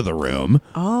into the room.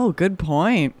 Oh, good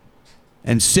point.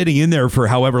 And sitting in there for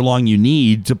however long you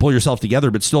need to pull yourself together,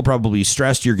 but still probably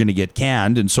stressed you're going to get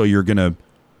canned. And so you're going to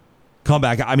come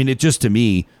back. I mean, it just, to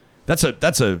me, that's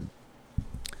a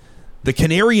the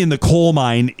canary in the coal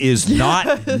mine is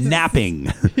not napping.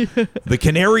 The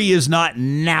canary is not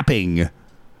napping.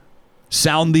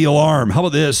 Sound the alarm. How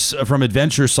about this from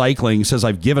Adventure Cycling? Says,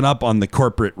 I've given up on the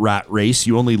corporate rat race.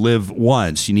 You only live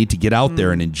once. You need to get out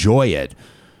there and enjoy it.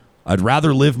 I'd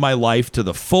rather live my life to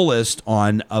the fullest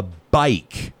on a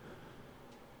bike.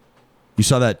 You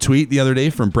saw that tweet the other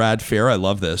day from Brad Fair. I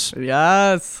love this.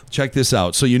 Yes. Check this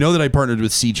out. So you know that I partnered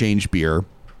with Sea Change Beer,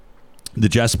 the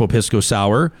Jespo Pisco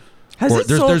Sour.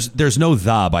 There's no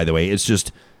the, by the way. It's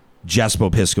just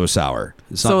Jespo Pisco Sour.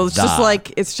 It's so not it's the. just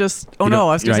like, it's just, oh no,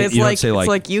 I was going to say it's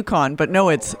like Yukon, but no,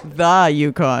 it's the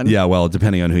Yukon. Yeah, well,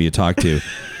 depending on who you talk to.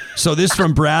 So this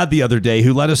from Brad the other day,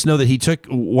 who let us know that he took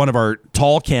one of our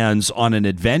tall cans on an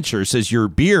adventure. Says, your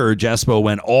beer, Jespo,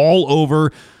 went all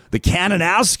over the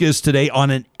Kananaskis today on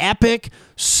an epic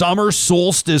summer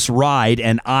solstice ride,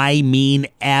 and I mean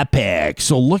epic.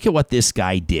 So look at what this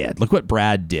guy did. Look what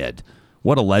Brad did.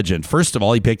 What a legend. First of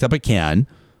all, he picked up a can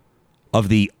of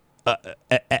the,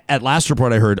 at last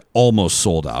report I heard, almost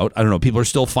sold out. I don't know. People are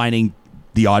still finding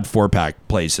the odd 4-pack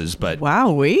places, but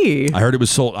Wowee. I heard it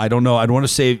was sold. I don't know. I don't want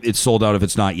to say it's sold out if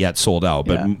it's not yet sold out,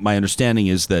 but my understanding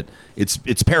is that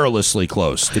it's perilously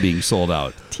close to being sold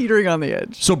out. Teetering on the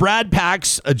edge. So Brad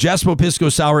packs a Jespo Pisco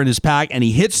Sour in his pack, and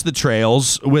he hits the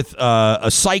trails with a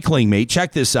cycling mate.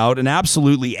 Check this out. An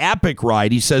absolutely epic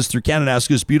ride, he says, through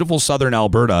Kananaskis, beautiful southern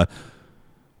Alberta.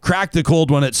 cracked the cold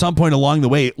one at some point along the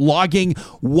way, logging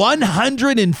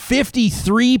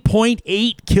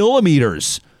 153.8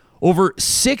 kilometers over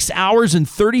 6 hours and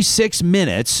 36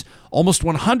 minutes, almost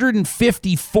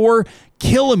 154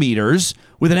 kilometers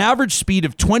with an average speed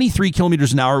of 23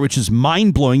 kilometers an hour, which is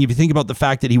mind-blowing if you think about the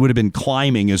fact that he would have been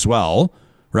climbing as well,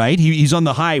 right? He's on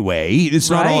the highway. It's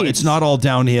not all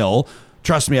downhill.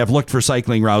 Trust me, I've looked for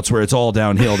cycling routes where it's all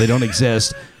downhill. They don't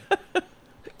exist.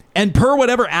 And per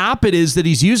whatever app it is that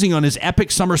he's using on his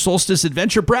epic summer solstice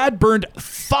adventure, Brad burned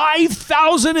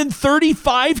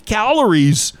 5,035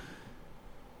 calories.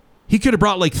 He could have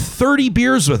brought like 30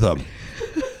 beers with him.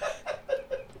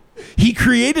 He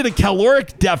created a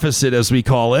caloric deficit, as we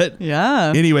call it.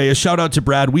 Yeah. Anyway, a shout out to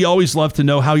Brad. We always love to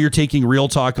know how you're taking Real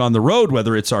Talk on the road,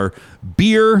 whether it's our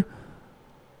beer,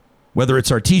 whether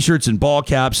it's our t-shirts and ball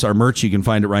caps, our merch you can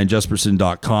find at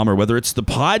ryanjesperson.com, or whether it's the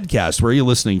podcast. Where are you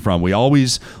listening from? We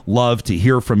always love to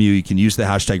hear from you. You can use the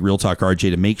hashtag RealTalkRJ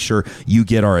to make sure you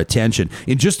get our attention.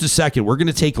 In just a second, we're going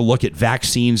to take a look at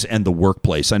vaccines and the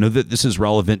workplace. I know that this is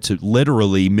relevant to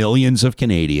literally millions of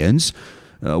Canadians.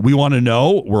 We want to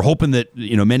know. We're hoping that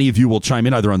many of you will chime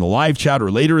in either on the live chat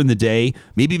or later in the day.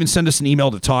 Maybe even send us an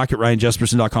email to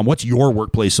talk@ryanjesperson.com. What's your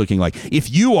workplace looking like? If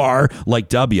you are, like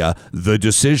W, the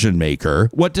decision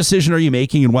maker, what decision are you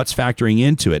making and what's factoring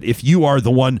into it? If you are the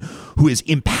one who is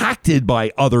impacted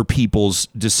by other people's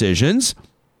decisions,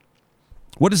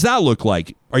 what does that look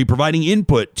like? Are you providing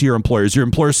input to your employers? Your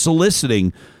employer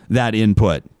soliciting that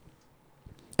input?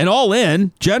 And all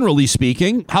in, generally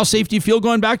speaking, how safe do you feel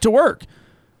going back to work?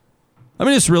 I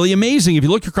mean, it's really amazing. If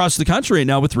you look across the country right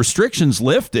now with restrictions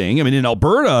lifting, I mean, in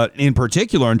Alberta in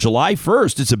particular, on July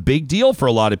 1st, it's a big deal for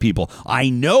a lot of people. I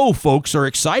know folks are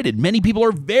excited. Many people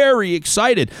are very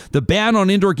excited. The ban on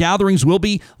indoor gatherings will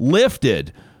be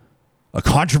lifted. A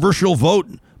controversial vote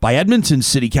by Edmonton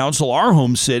City Council, our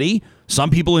home city.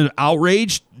 Some people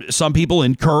outraged, some people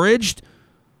encouraged.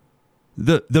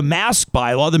 The mask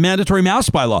bylaw, the mandatory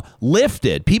mask bylaw,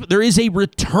 lifted. There is a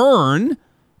return,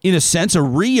 in a sense, a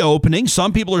reopening.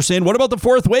 Some people are saying, what about the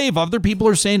fourth wave? Other people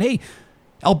are saying, hey,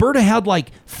 Alberta had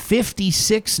like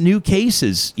 56 new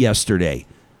cases yesterday.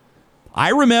 I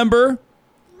remember,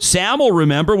 Sam will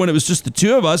remember when it was just the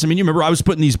two of us. I mean, you remember I was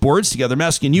putting these boards together. I'm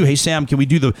asking you, hey, Sam, can we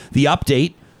do the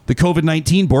update, the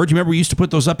COVID-19 board? You remember we used to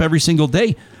put those up every single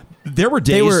day? There were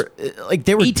days.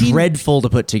 They were dreadful to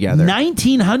put together.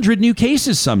 1,900 new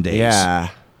cases some days. Yeah.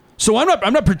 So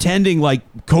I'm not pretending like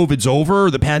COVID's over or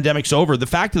the pandemic's over. The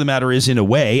fact of the matter is, in a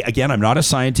way, again, I'm not a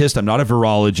scientist. I'm not a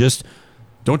virologist.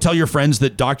 Don't tell your friends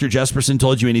that Dr. Jesperson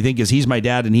told you anything because he's my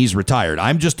dad and he's retired.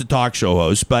 I'm just a talk show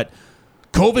host, but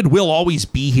COVID will always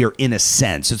be here in a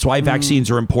sense. It's why vaccines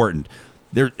are important.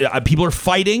 People are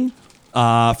fighting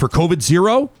for COVID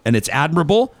zero, and it's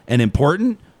admirable and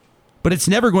important, but it's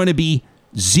never going to be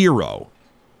zero.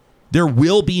 There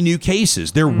will be new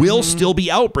cases. There will still be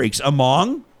outbreaks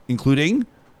including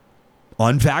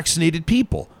unvaccinated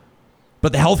people.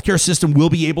 But the healthcare system will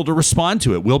be able to respond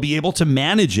to it. We'll be able to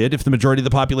manage it if the majority of the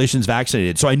population is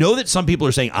vaccinated. So I know that some people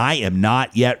are saying, I am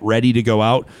not yet ready to go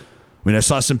out. I mean, I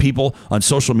saw some people on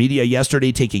social media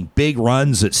yesterday taking big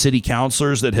runs at city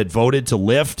councilors that had voted to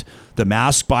lift the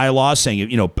mask bylaw, saying,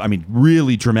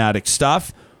 really dramatic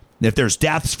stuff. If there's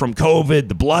deaths from COVID,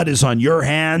 the blood is on your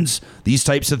hands, these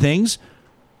types of things.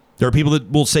 There are people that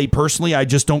will say, personally, I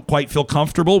just don't quite feel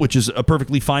comfortable, which is a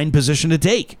perfectly fine position to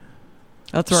take.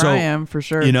 That's where I am, for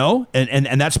sure.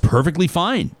 And that's perfectly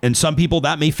fine. And some people,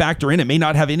 that may factor in. It may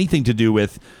not have anything to do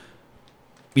with,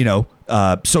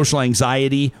 social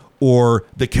anxiety or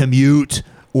the commute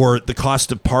or the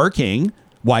cost of parking,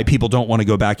 why people don't want to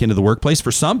go back into the workplace.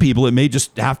 For some people, it may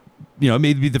just have, it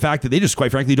may be the fact that they just,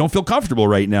 quite frankly, don't feel comfortable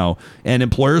right now. And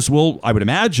employers will, I would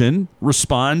imagine,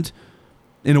 respond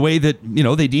in a way that,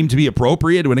 they deem to be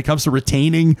appropriate when it comes to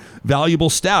retaining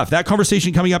valuable staff. That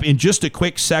conversation coming up in just a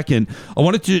quick second. I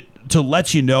wanted to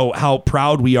let you know how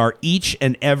proud we are each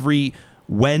and every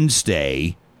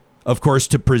Wednesday, of course,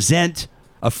 to present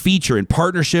a feature in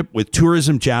partnership with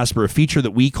Tourism Jasper, a feature that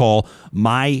we call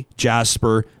My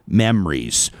Jasper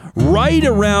Memories. Right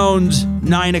around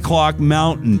 9 o'clock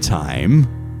Mountain Time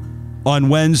on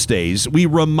Wednesdays, we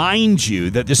remind you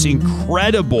that this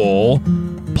incredible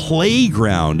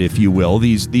playground, if you will,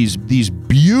 these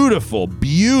beautiful,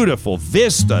 beautiful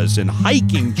vistas and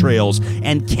hiking trails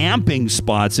and camping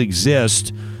spots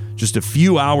exist just a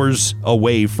few hours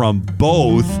away from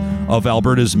both of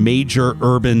Alberta's major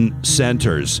urban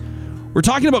centers. We're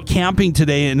talking about camping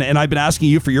today, and I've been asking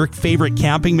you for your favorite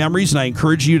camping memories, and I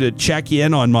encourage you to check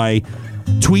in on my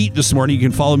tweet this morning. You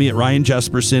can follow me at Ryan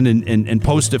Jesperson and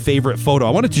post a favorite photo.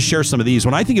 I wanted to share some of these.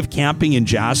 When I think of camping in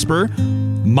Jasper,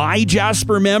 My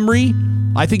Jasper memory,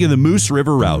 I think of the Moose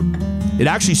River route. It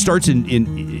actually starts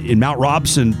in Mount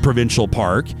Robson Provincial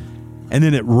Park, and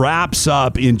then it wraps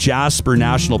up in Jasper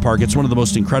National Park. It's one of the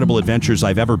most incredible adventures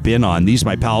I've ever been on. These are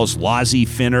my pals Lozzie,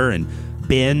 Finner, and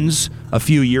Benz a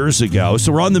few years ago.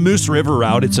 So we're on the Moose River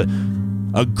route. It's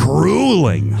a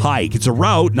grueling hike. It's a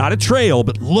route, not a trail,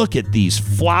 but look at these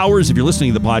flowers. If you're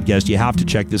listening to the podcast, you have to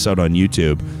check this out on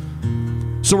YouTube.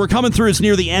 So we're coming through. It's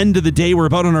near the end of the day. We're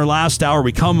about on our last hour.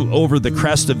 We come over the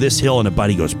crest of this hill, and a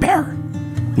buddy goes, "Bear."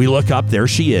 We look up. There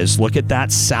she is. Look at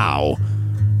that sow.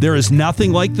 There is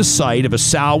nothing like the sight of a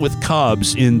sow with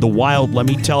cubs in the wild. Let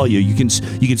me tell you, you can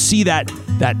see that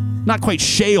not quite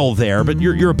shale there, but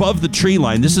you're above the tree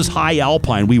line. This is high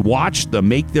alpine. We watched them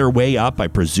make their way up, I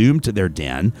presume, to their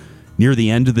den near the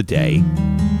end of the day.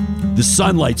 The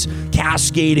sunlight's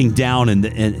cascading down,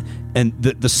 and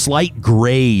the slight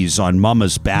grays on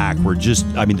Mama's back were just,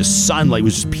 the sunlight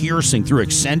was just piercing through,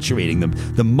 accentuating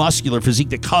the muscular physique.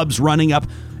 The cubs running up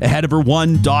ahead of her,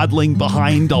 one dawdling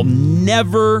behind. I'll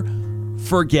never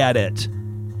forget it.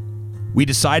 We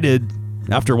decided,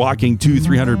 after walking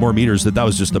 200-300 more meters, that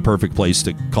was just the perfect place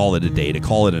to call it a day, to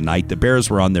call it a night. The bears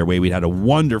were on their way. We'd had a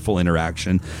wonderful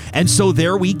interaction. And so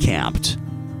there we camped.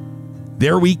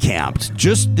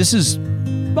 This is,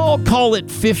 I'll call it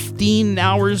 15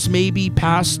 hours maybe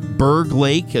past Berg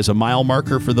Lake as a mile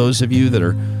marker for those of you that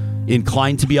are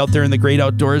inclined to be out there in the great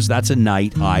outdoors. That's a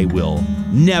night I will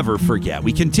never forget.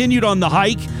 We continued on the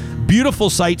hike. Beautiful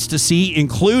sights to see,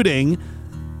 including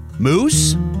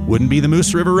moose. Wouldn't be the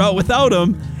Moose River route without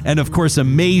them. And of course,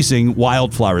 amazing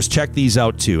wildflowers. Check these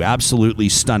out too. Absolutely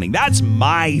stunning. That's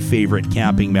my favorite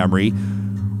camping memory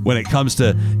when it comes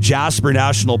to Jasper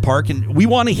National Park. And we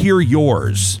want to hear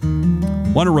yours.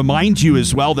 Want to remind you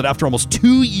as well that after almost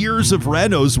 2 years of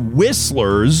renos,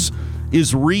 Whistler's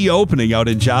is reopening out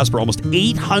in Jasper. Almost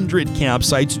 800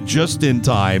 campsites just in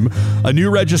time. A new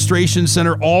registration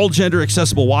center, all gender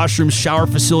accessible washrooms, shower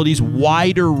facilities,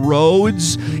 wider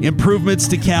roads, improvements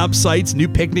to campsites, new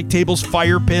picnic tables,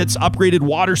 fire pits, upgraded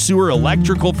water, sewer,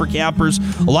 electrical for campers.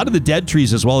 A lot of the dead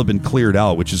trees as well have been cleared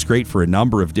out, which is great for a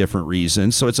number of different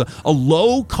reasons. So it's a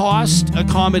low-cost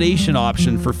accommodation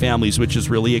option for families, which is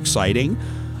really exciting.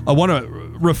 I want to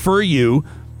refer you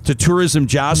to Tourism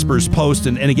Jasper's post.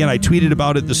 And again, I tweeted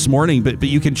about it this morning, but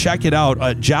you can check it out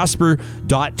at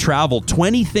jasper.travel.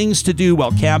 20 things to do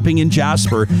while camping in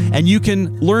Jasper. And you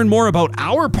can learn more about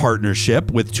our partnership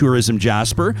with Tourism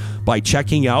Jasper by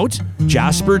checking out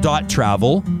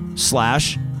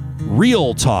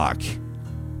jasper.travel/real talk.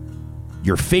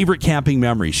 Your favorite camping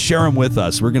memories, share them with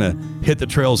us. We're going to hit the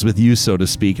trails with you, so to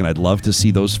speak, and I'd love to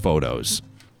see those photos.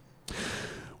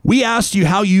 We asked you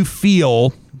how you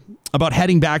feel about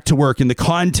heading back to work in the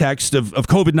context of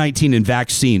COVID-19 and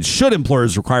vaccines. Should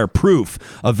employers require proof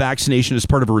of vaccination as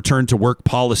part of a return to work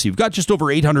policy? We've got just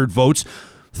over 800 votes.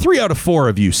 3 out of 4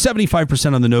 of you,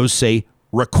 75% on the nose, say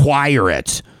require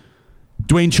it.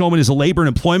 Dwayne Choman is a labor and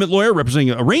employment lawyer representing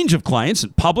a range of clients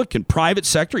in public and private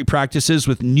sector. He practices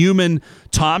with Newman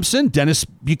Thompson. Dennis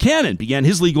Buchanan began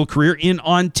his legal career in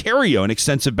Ontario, an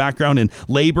extensive background in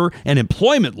labor and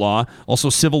employment law,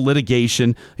 also civil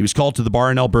litigation. He was called to the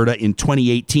bar in Alberta in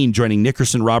 2018, joining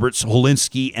Nickerson, Roberts,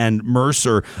 Holinski, and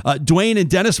Mercer. Dwayne and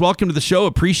Dennis, welcome to the show.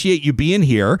 Appreciate you being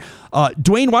here.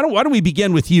 Dwayne, why don't we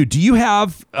begin with you? Do you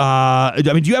have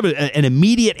an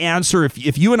immediate answer?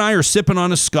 If you and I are sipping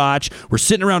on a scotch, we're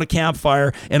sitting around a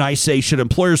campfire, and I say, should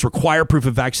employers require proof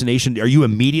of vaccination? Are you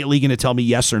immediately going to tell me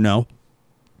yes or no?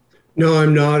 No,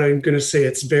 I'm not. I'm going to say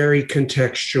it's very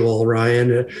contextual,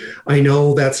 Ryan. I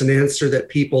know that's an answer that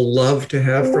people love to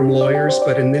have from lawyers,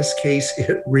 but in this case,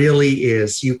 it really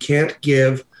is. You can't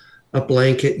give a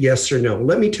blanket yes or no.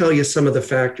 Let me tell you some of the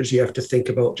factors you have to think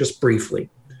about just briefly.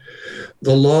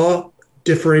 The law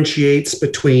differentiates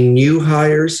between new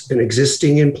hires and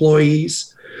existing employees.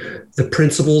 The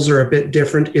principles are a bit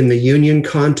different in the union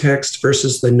context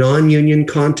versus the non-union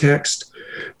context.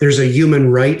 There's a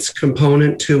human rights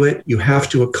component to it. You have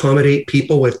to accommodate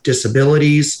people with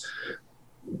disabilities,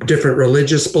 different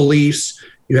religious beliefs.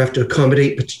 You have to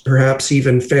accommodate perhaps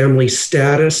even family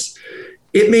status.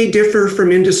 It may differ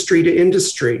from industry to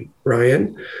industry,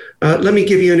 Ryan. Let me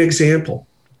give you an example.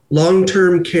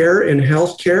 Long-term care and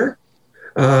healthcare,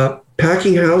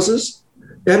 packing houses,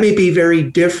 that may be very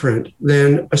different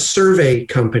than a survey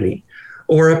company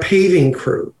or a paving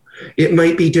crew. It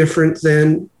might be different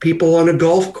than people on a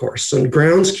golf course and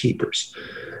groundskeepers.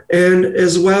 And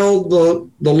as well, the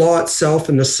law itself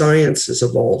and the science is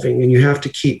evolving, and you have to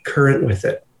keep current with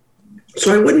it.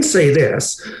 So I wouldn't say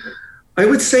this. I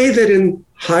would say that in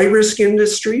high-risk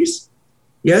industries,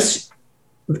 yes,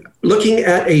 looking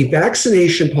at a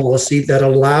vaccination policy that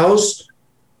allows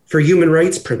for human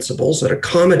rights principles, that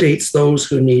accommodates those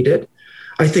who need it,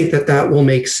 I think that that will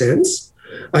make sense.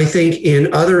 I think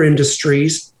in other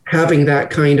industries, having that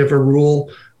kind of a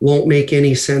rule won't make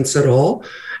any sense at all.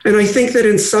 And I think that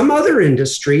in some other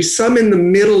industries, some in the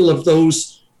middle of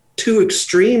those two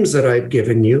extremes that I've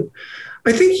given you,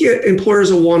 I think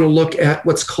employers will want to look at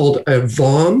what's called a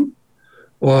VOM,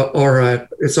 or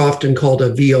it's often called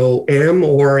a VOM,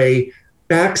 or a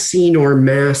vaccine or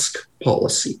mask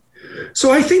policy.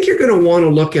 So I think you're going to want to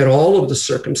look at all of the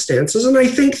circumstances, and I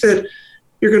think that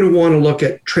you're going to want to look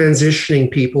at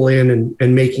transitioning people in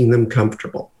and making them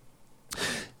comfortable.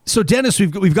 So, Dennis,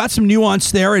 we've got some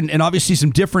nuance there, and obviously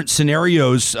some different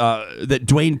scenarios that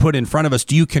Dwayne put in front of us.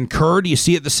 Do you concur? Do you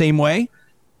see it the same way?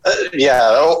 Yeah,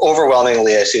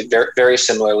 overwhelmingly, I see it very, very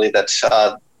similarly, that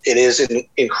it is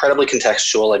incredibly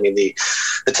contextual. I mean, the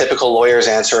typical lawyer's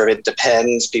answer of it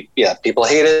depends. People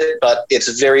hate it, but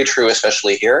it's very true,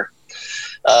 especially here.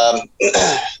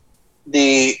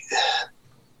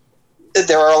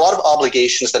 There are a lot of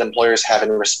obligations that employers have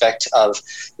in respect of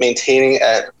maintaining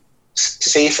a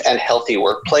safe and healthy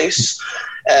workplace.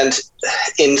 And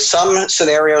in some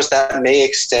scenarios, that may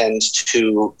extend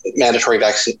to mandatory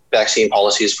vaccine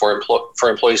policies for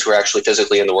employees who are actually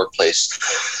physically in the workplace.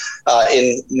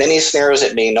 In many scenarios,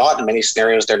 it may not. In many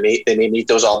scenarios, they may meet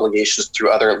those obligations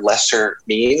through other lesser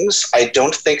means. I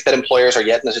don't think that employers are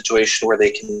yet in a situation where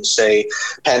they can say,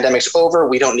 pandemic's over,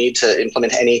 we don't need to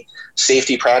implement any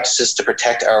safety practices to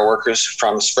protect our workers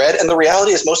from spread. And the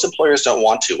reality is most employers don't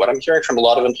want to. What I'm hearing from a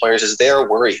lot of employers is they're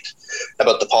worried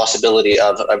about the possibility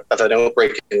of an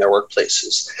outbreak in their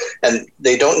workplaces. And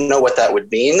they don't know what that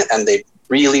would mean, and they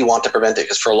really want to prevent it,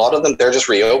 because for a lot of them, they're just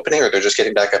reopening or they're just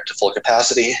getting back up to full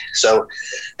capacity. So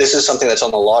this is something that's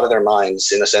on a lot of their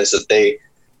minds, in a sense that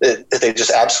they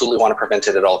just absolutely want to prevent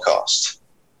it at all costs.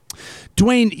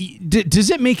 Dwayne, does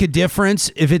it make a difference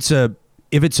if it's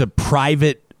a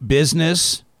private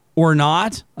business or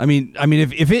not? I mean,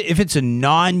 if it's a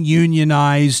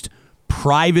non-unionized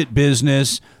private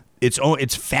business,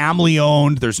 it's family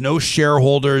owned, there's no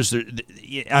shareholders.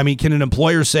 I mean, can an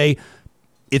employer say,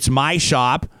 it's my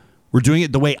shop, we're doing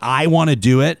it the way I want to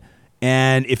do it,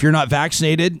 and if you're not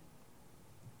vaccinated,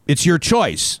 it's your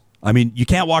choice? I mean, you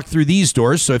can't walk through these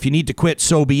doors, so if you need to quit,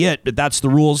 so be it, but that's the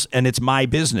rules, and it's my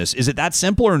business. Is it that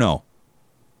simple or no?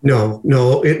 No,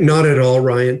 not at all,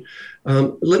 Ryan.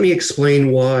 Let me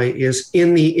explain why. Is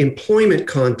in the employment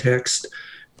context,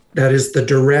 that is the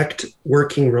direct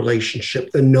working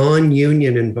relationship, the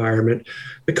non-union environment,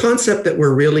 the concept that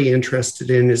we're really interested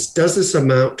in is, does this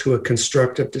amount to a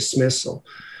constructive dismissal?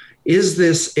 Is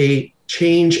this a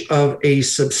change of a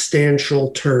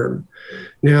substantial term?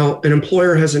 Now, an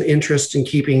employer has an interest in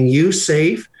keeping you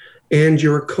safe and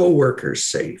your coworkers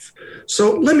safe.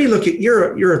 So let me look at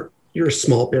you're a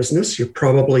small business. You're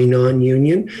probably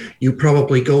non-union. You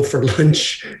probably go for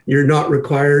lunch. You're not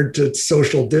required to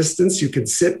social distance. You can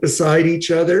sit beside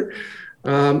each other.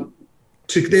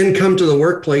 To then come to the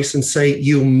workplace and say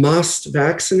you must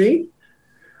vaccinate,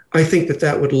 I think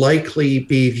that would likely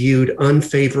be viewed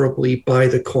unfavorably by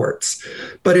the courts.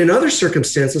 But in other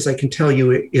circumstances, I can tell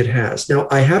you it has. Now,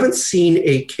 I haven't seen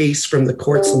a case from the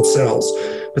courts themselves,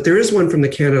 but there is one from the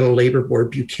Canada Labour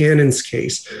Board, Buchanan's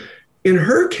case. In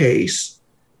her case,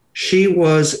 she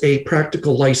was a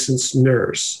practical licensed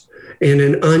nurse in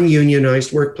an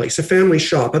ununionized workplace, a family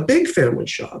shop, a big family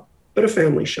shop, but a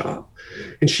family shop.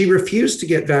 And she refused to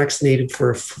get vaccinated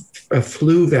for a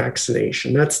flu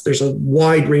vaccination. There's a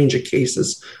wide range of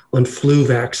cases on flu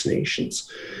vaccinations.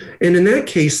 And in that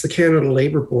case, the Canada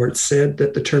Labour Board said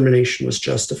that the termination was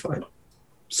justified.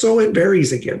 So it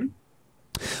varies again.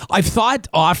 I've thought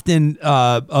often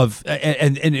of,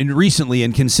 and recently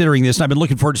in considering this, and I've been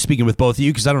looking forward to speaking with both of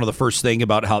you because I don't know the first thing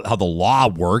about how the law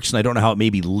works, and I don't know how it may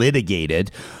be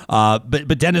litigated.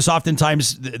 But Dennis,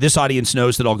 oftentimes this audience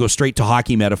knows that I'll go straight to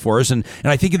hockey metaphors, and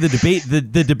I think of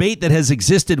the debate that has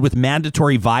existed with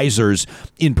mandatory visors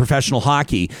in professional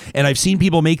hockey, and I've seen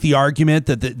people make the argument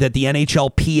that the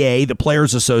NHLPA, the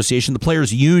Players Association, the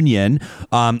Players Union,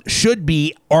 should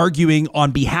be arguing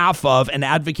on behalf of and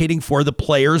advocating for the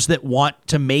players that want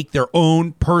to make their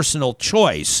own personal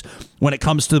choice when it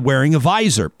comes to wearing a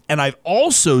visor. And I've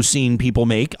also seen people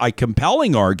make a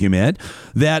compelling argument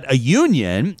that a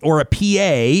union or a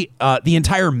PA, the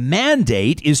entire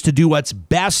mandate is to do what's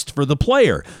best for the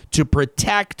player, to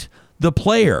protect the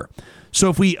player. So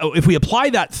if we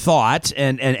apply that thought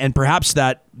and perhaps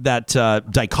that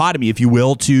dichotomy, if you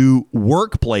will, to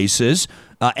workplaces,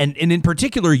 and in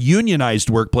particular unionized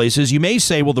workplaces, you may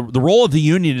say, well, the role of the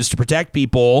union is to protect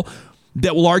people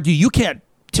that will argue you can't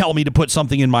tell me to put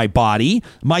something in my body.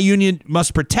 My union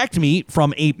must protect me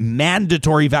from a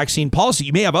mandatory vaccine policy.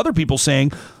 You may have other people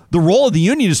saying the role of the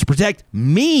union is to protect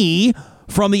me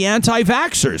from the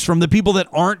anti-vaxxers, from the people that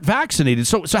aren't vaccinated.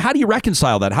 So how do you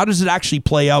reconcile that? How does it actually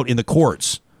play out in the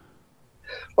courts?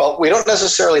 Well, we don't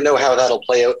necessarily know how that'll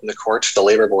play out in the courts, the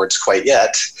labor boards quite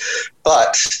yet,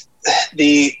 but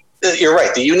you're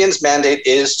right. The union's mandate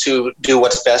is to do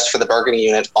what's best for the bargaining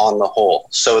unit on the whole.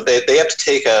 So they have to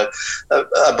take a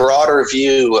broader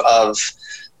view of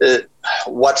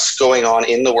what's going on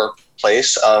in the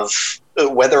workplace, of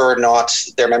whether or not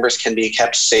their members can be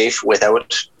kept safe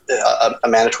without a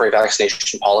mandatory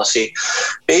vaccination policy.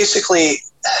 Basically,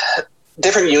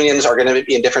 different unions are going to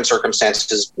be in different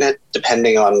circumstances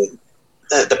depending on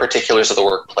the particulars of the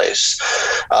workplace.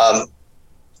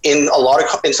 In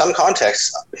some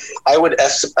contexts, I would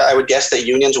guess that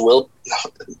unions will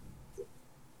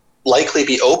likely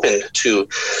be open to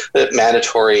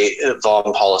mandatory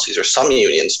VOM policies, or some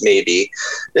unions maybe,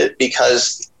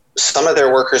 because some of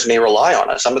their workers may rely on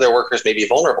it. Some of their workers may be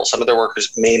vulnerable. Some of their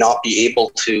workers may not be able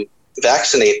to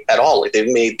vaccinate at all. Like, they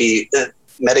may be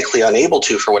medically unable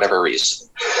to for whatever reason.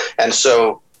 And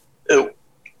so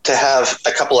to have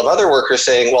a couple of other workers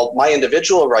saying, well, my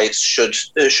individual rights should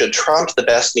trump the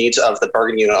best needs of the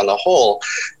bargaining unit on the whole,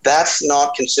 that's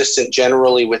not consistent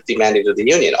generally with the mandate of the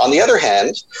union. On the other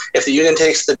hand, if the union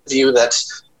takes the view that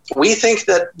we think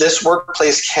that this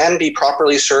workplace can be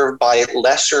properly served by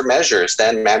lesser measures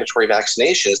than mandatory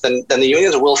vaccinations, then the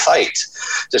unions will fight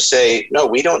to say, no,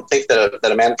 we don't think that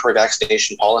a mandatory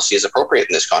vaccination policy is appropriate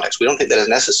in this context. We don't think that is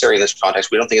necessary in this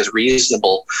context. We don't think it's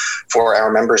reasonable for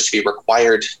our members to be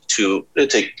required to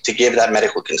give that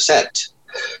medical consent.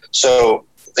 So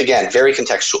again, very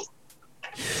contextual.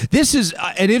 This is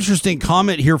an interesting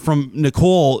comment here from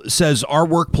Nicole. Says our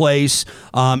workplace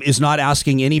is not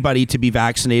asking anybody to be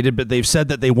vaccinated, but they've said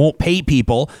that they won't pay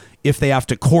people if they have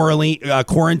to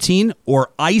quarantine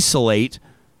or isolate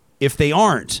if they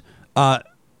aren't. And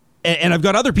I've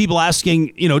got other people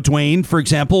asking, Dwayne, for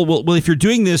example, well, if you're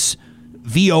doing this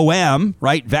VOM,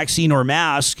 right, vaccine or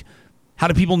mask, how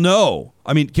do people know?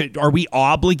 I mean, are we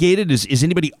obligated? Is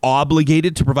anybody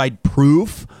obligated to provide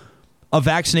proof of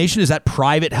vaccination? Is that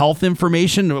private health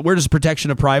information? Where does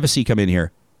protection of privacy come in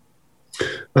here?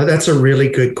 That's a really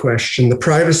good question. The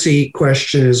privacy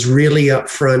question is really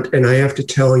upfront, and I have to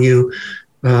tell you,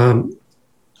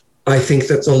 I think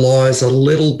that the law is a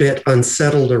little bit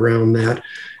unsettled around that.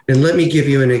 And let me give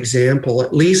you an example.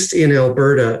 At least in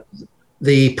Alberta,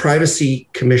 the Privacy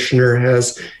Commissioner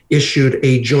has issued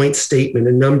a joint statement.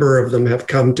 A number of them have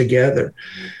come together.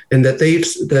 And that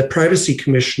the Privacy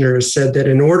Commissioner has said that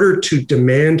in order to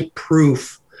demand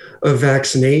proof of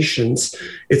vaccinations,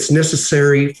 it's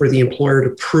necessary for the employer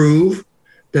to prove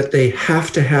that they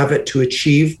have to have it to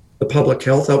achieve the public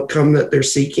health outcome that they're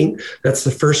seeking. That's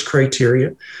the first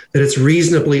criteria, that it's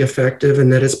reasonably effective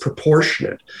and that it's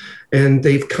proportionate. And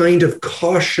they've kind of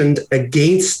cautioned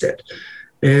against it.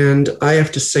 And I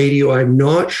have to say to you, I'm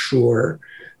not sure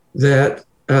that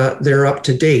they're up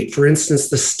to date. For instance,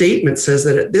 the statement says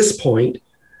that at this point,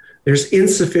 there's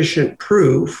insufficient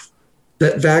proof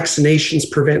that vaccinations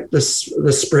prevent the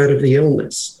spread of the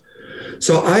illness.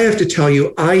 So I have to tell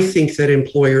you, I think that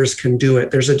employers can do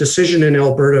it. There's a decision in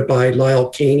Alberta by Lyle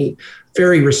Caney,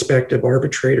 very respected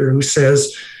arbitrator, who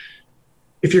says,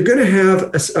 if you're going to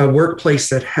have a workplace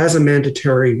that has a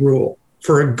mandatory rule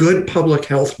for a good public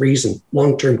health reason,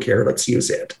 long-term care, let's use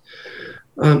it,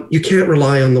 you can't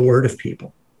rely on the word of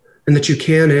people, and that you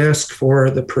can ask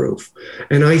for the proof.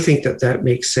 And I think that that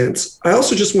makes sense. I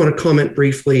also just want to comment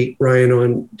briefly, Ryan,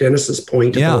 on Dennis's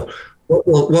point about what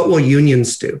will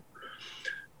unions do?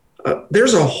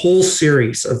 There's a whole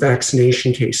series of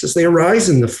vaccination cases. They arise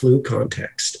in the flu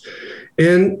context.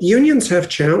 And unions have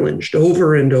challenged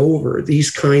over and over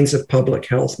these kinds of public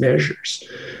health measures.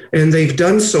 And they've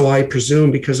done so, I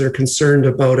presume, because they're concerned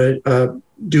about a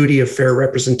duty of fair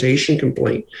representation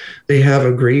complaint. They have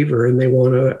a griever and they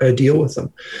want to deal with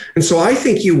them. And so I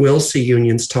think you will see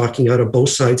unions talking out of both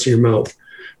sides of your mouth,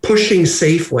 pushing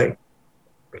Safeway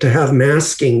to have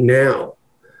masking now.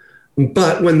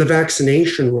 But when the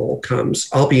vaccination roll comes,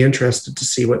 I'll be interested to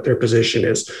see what their position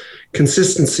is.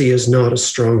 Consistency is not a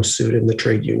strong suit in the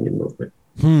trade union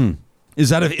movement. Is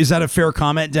that a fair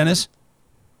comment, Dennis?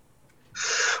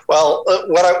 Well,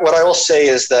 what I will say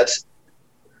is that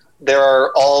there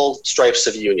are all stripes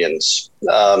of unions.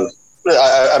 I'm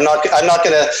not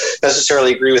going to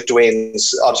necessarily agree with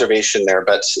Dwayne's observation there,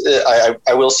 but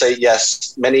I will say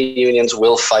yes, many unions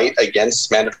will fight against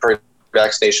mandatory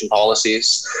vaccination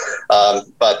policies.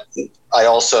 But I'm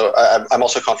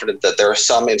also confident that there are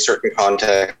some in certain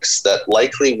contexts that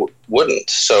likely wouldn't.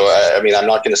 So, I mean, I'm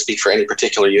not going to speak for any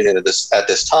particular union at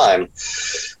this time,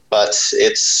 but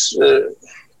it's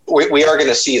we are going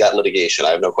to see that litigation. I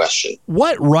have no question.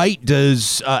 What right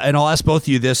does, and I'll ask both of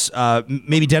you this,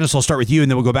 maybe Dennis, I'll start with you and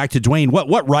then we'll go back to Dwayne.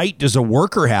 What right does a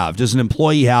worker have? Does an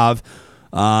employee have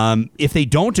if they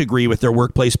don't agree with their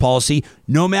workplace policy,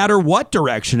 no matter what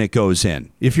direction it goes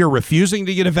in? If you're refusing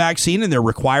to get a vaccine and they're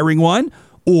requiring one,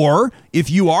 or if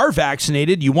you are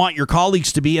vaccinated, you want your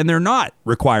colleagues to be and they're not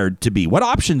required to be. What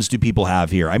options do people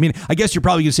have here? I mean, I guess you're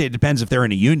probably going to say it depends if they're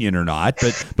in a union or not,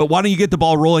 but why don't you get the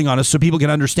ball rolling on us so people can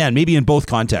understand, maybe in both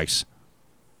contexts?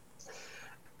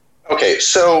 Okay,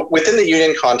 so within the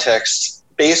union context,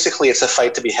 basically it's a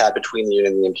fight to be had between the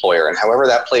union and the employer. And however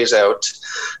that plays out,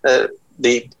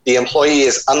 the employee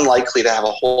is unlikely to have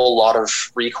a whole lot of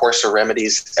recourse or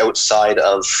remedies outside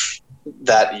of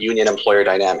that union-employer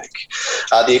dynamic.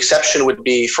 The exception would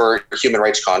be for human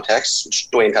rights contexts, which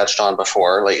Dwayne touched on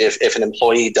before. Like if an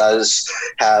employee does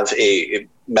have a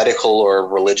medical or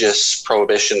religious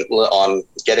prohibition on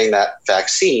getting that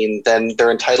vaccine, then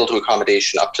they're entitled to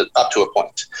accommodation up to a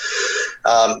point.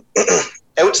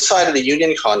 Outside of the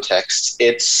union context,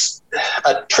 it's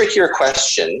a trickier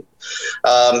question.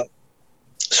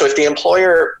 So if the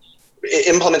employer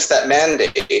implements that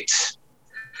mandate,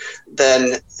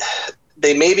 then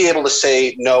they may be able to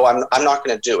say, no, I'm not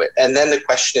going to do it. And then the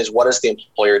question is, what does the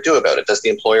employer do about it? Does the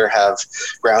employer have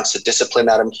grounds to discipline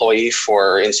that employee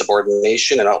for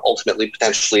insubordination and ultimately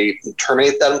potentially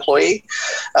terminate that employee?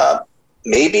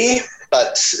 Maybe.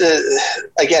 But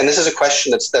again, this is a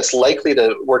question that's likely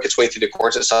to work its way through the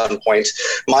courts at some point.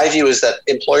 My view is that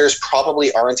employers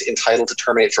probably aren't entitled to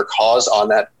terminate for cause on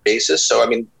that basis. So, I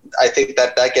mean, I think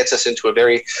that gets us into a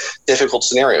very difficult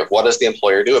scenario of what does the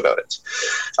employer do about it.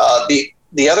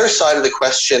 The other side of the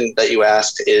question that you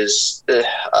asked is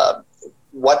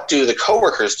what do the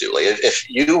coworkers do? Like if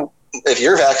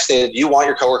you're vaccinated, you want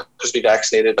your coworkers to be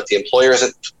vaccinated, but the employer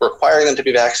isn't requiring them to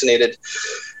be vaccinated.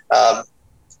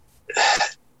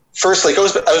 First, I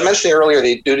was mentioning earlier,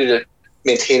 the duty to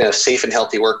maintain a safe and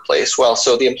healthy workplace. Well,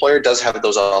 so the employer does have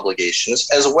those obligations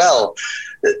as well.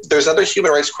 There's another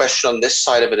human rights question on this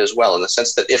side of it as well, in the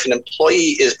sense that if an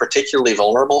employee is particularly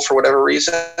vulnerable for whatever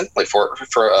reason, like for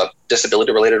a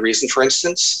disability-related reason, for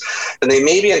instance, then they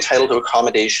may be entitled to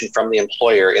accommodation from the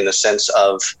employer in the sense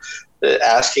of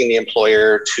asking the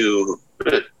employer to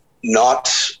not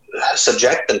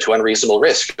subject them to unreasonable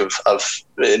risk of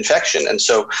infection. And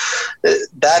so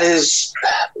that's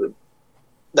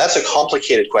a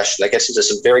complicated question that gets into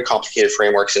some very complicated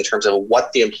frameworks in terms of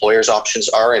what the employer's options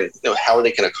are and how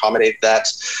they can accommodate that,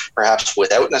 perhaps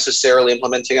without necessarily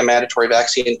implementing a mandatory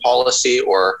vaccine policy,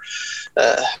 or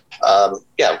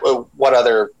what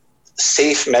other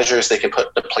safe measures they can put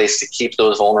into place to keep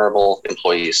those vulnerable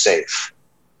employees safe.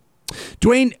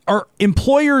 Dwayne, are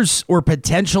employers or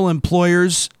potential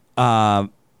employers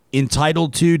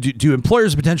entitled to, do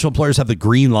employers and potential employers have the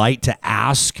green light to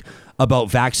ask about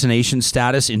vaccination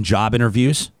status in job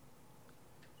interviews?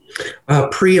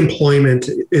 Pre-employment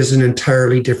is an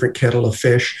entirely different kettle of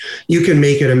fish. You can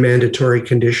make it a mandatory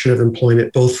condition of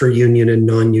employment, both for union and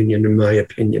non-union, in my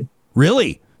opinion.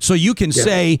 Really? So you can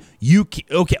say,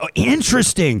 okay,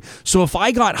 interesting. So if I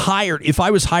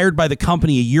was hired by the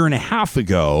company a year and a half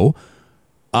ago,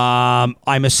 I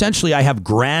have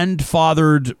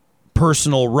grandfathered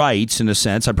personal rights, in a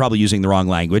sense. I'm probably using the wrong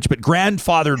language, but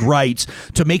grandfathered rights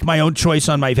to make my own choice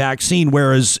on my vaccine.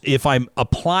 Whereas if I'm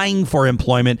applying for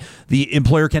employment, the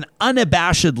employer can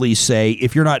unabashedly say,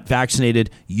 if you're not vaccinated,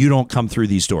 you don't come through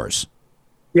these doors.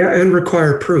 Yeah, and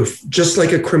require proof, just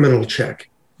like a criminal check,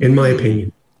 in my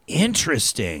opinion.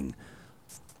 Interesting.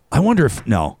 I'm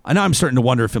starting to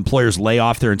wonder if employers lay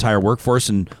off their entire workforce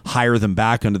and hire them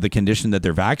back under the condition that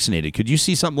they're vaccinated. Could you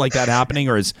see something like that happening,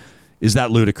 or is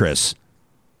that ludicrous?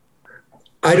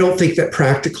 I don't think that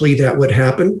practically that would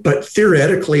happen, but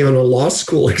theoretically on a law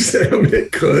school exam,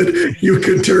 it could. You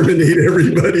could terminate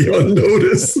everybody on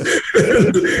notice and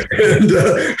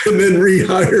then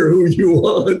rehire who you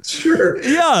want. Sure.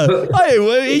 Yeah.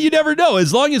 You never know.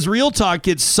 As long as Real Talk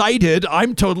gets cited,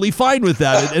 I'm totally fine with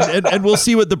that. And we'll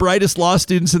see what the brightest law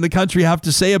students in the country have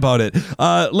to say about it.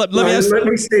 Let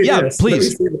me say this.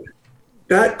 Please.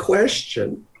 That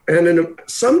question. And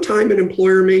sometime an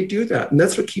employer may do that. And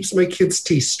that's what keeps my kids'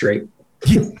 teeth straight.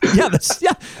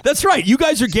 That's right. You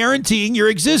guys are guaranteeing your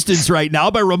existence right now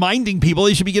by reminding people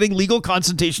they should be getting legal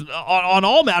consultation on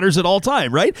all matters at all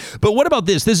time, right? But what about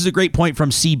this? This is a great point from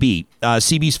CB.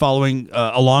 CB's following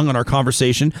along on our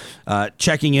conversation,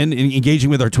 checking in,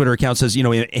 engaging with our Twitter account, says,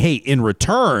 hey, in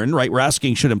return, right, we're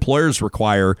asking, should employers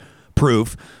require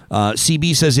proof?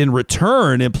 CB says in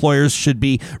return, employers should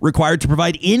be required to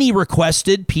provide any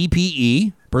requested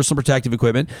PPE, personal protective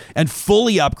equipment, and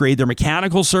fully upgrade their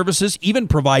mechanical services, even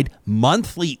provide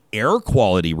monthly air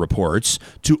quality reports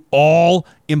to all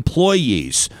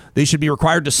employees. They should be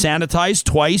required to sanitize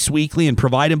twice weekly and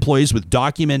provide employees with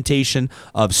documentation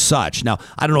of such. Now,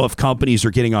 I don't know if companies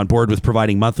are getting on board with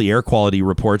providing monthly air quality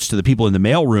reports to the people in the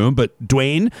mailroom, but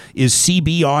Dwayne, is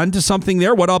CB on to something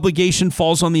there? What obligation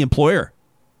falls on the employer?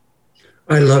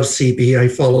 I love CB. I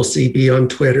follow CB on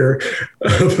Twitter,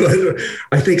 but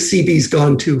I think CB's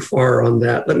gone too far on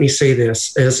that. Let me say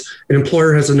this, as an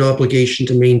employer has an obligation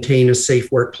to maintain a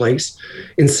safe workplace.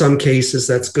 In some cases,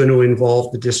 that's going to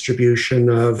involve the distribution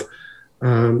of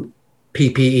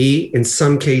PPE. In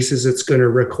some cases, it's going to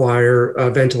require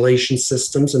ventilation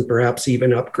systems and perhaps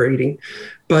even upgrading.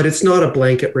 But it's not a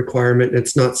blanket requirement.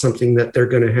 It's not something that they're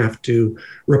going to have to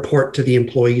report to the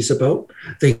employees about.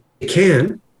 They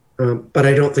can. But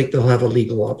I don't think they'll have a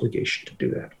legal obligation to do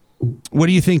that. What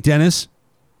do you think, Dennis?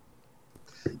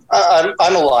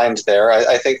 I'm aligned there.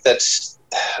 I think that,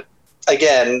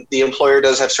 again, the employer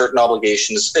does have certain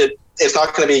obligations. It's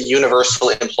not going to be universal.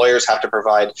 Employers have to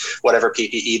provide whatever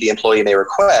PPE the employee may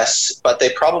request, but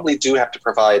they probably do have to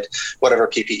provide whatever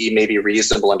PPE may be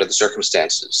reasonable under the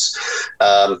circumstances.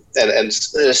 And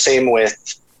same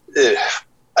with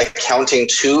accounting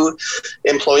to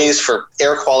employees for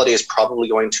air quality is probably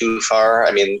going too far.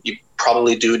 I mean, you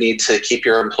probably do need to keep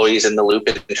your employees in the loop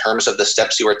in terms of the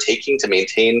steps you are taking to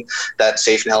maintain that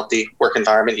safe and healthy work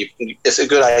environment. It's a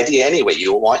good idea anyway.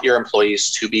 You want your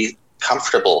employees to be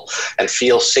comfortable and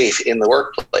feel safe in the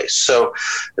workplace. So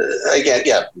again,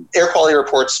 air quality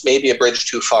reports may be a bridge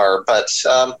too far, but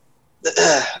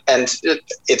and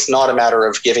it's not a matter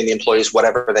of giving the employees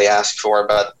whatever they ask for,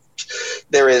 but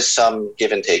there is some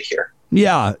give and take here.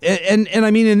 Yeah, and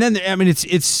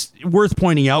it's worth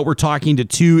pointing out we're talking to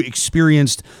two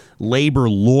experienced labor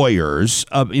lawyers.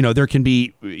 There can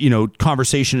be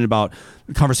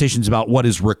conversations about what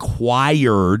is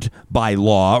required by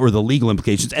law or the legal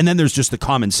implications, and then there's just the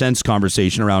common sense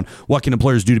conversation around what can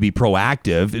employers do to be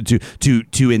proactive,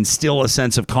 to instill a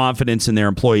sense of confidence in their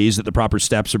employees that the proper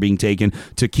steps are being taken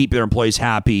to keep their employees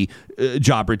happy,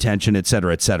 job retention, et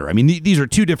cetera, et cetera. I mean, these are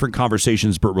two different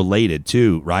conversations, but related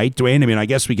too, right, Dwayne? I mean, I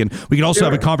guess we can also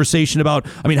have a conversation about,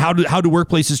 how do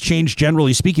workplaces change,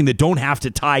 generally speaking, that don't have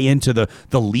to tie into the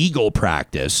legal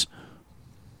practice?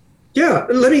 Yeah,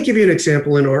 let me give you an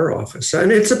example in our office,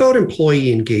 and it's about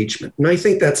employee engagement, and I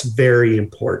think that's very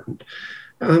important.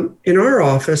 In our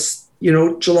office,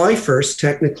 July 1st,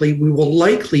 technically, we will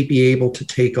likely be able to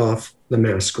take off the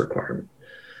mask requirement.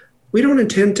 We don't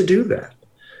intend to do that.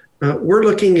 We're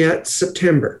looking at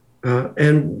September,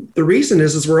 and the reason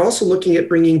is we're also looking at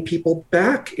bringing people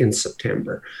back in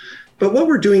September. But what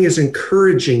we're doing is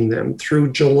encouraging them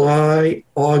through July,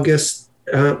 August,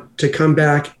 to come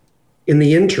back in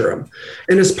the interim.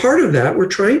 And as part of that, we're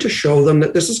trying to show them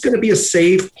that this is going to be a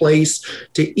safe place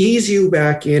to ease you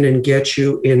back in and get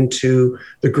you into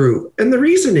the groove. And the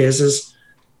reason is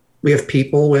we have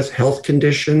people with health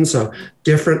conditions,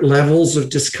 different levels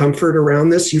of discomfort around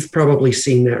this. You've probably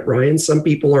seen that, Ryan. Some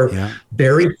people are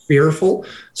very fearful.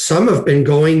 Some have been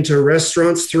going to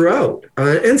restaurants throughout,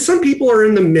 and some people are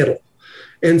in the middle.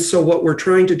 And so what we're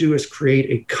trying to do is create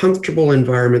a comfortable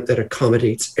environment that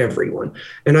accommodates everyone.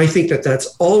 And I think that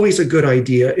that's always a good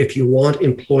idea if you want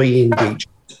employee engagement.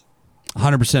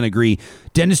 100% agree.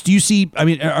 Dennis, do you see, are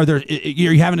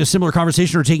you having a similar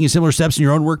conversation or taking similar steps in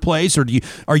your own workplace? Or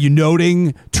are you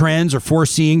noting trends or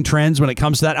foreseeing trends when it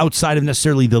comes to that outside of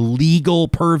necessarily the legal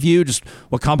purview, just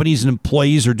what companies and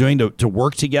employees are doing to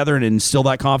work together and instill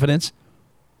that confidence?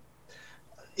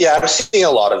 Yeah, I'm seeing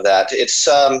a lot of that. It's,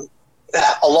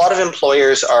 a lot of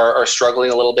employers are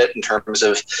struggling a little bit in terms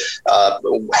of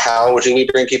how do we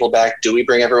bring people back? Do we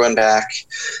bring everyone back?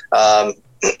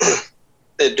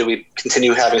 Do we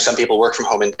continue having some people work from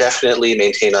home indefinitely,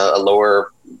 maintain a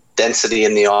lower density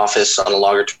in the office on a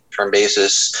longer term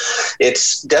basis?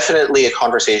 It's definitely a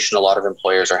conversation a lot of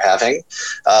employers are having.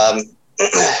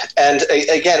 And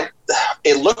again,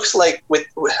 it looks like with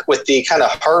the kind of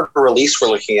hard release we're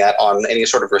looking at on any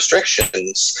sort of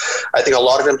restrictions, I think a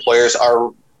lot of employers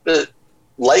are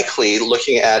likely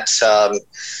looking at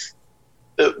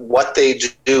what they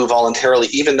do voluntarily,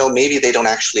 even though maybe they don't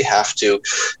actually have to.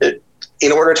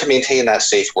 in order to maintain that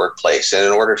safe workplace and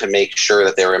in order to make sure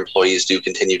that their employees do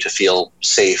continue to feel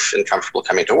safe and comfortable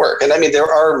coming to work. And I mean, there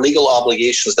are legal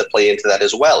obligations that play into that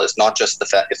as well. It's not just the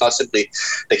fact, it's not simply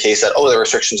the case that, the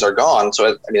restrictions are gone. So,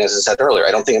 I mean, as I said earlier,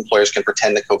 I don't think employers can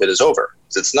pretend that COVID is over.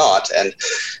 It's not. And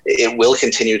it will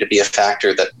continue to be a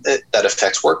factor that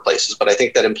affects workplaces. But I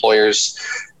think that employers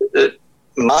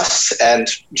must and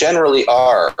generally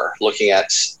are looking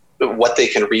at what they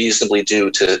can reasonably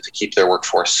do to keep their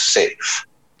workforce safe.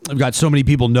 I've got so many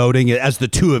people noting, as the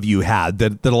two of you had,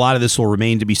 that a lot of this will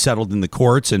remain to be settled in the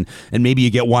courts, and maybe you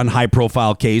get one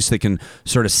high-profile case that can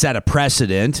sort of set a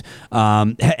precedent.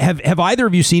 Have either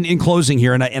of you seen, in closing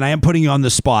here, and I am putting you on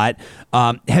the spot,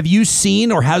 have you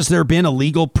seen or has there been a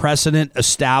legal precedent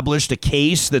established, a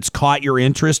case that's caught your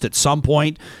interest at some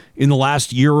point in the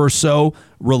last year or so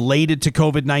related to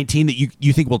COVID-19 that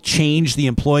you think will change the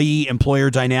employee-employer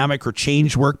dynamic or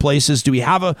change workplaces? Do we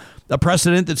have a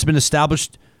precedent that's been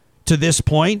established to this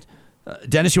point?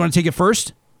 Dennis, you want to take it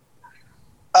first?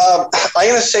 I'm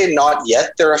going to say not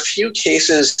yet. There are a few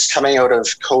cases coming out of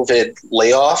COVID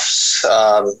layoffs,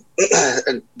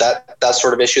 that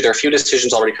sort of issue. There are a few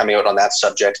decisions already coming out on that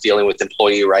subject dealing with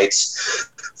employee rights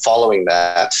following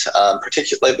that.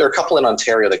 Particularly, there are a couple in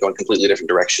Ontario that go in completely different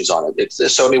directions on it.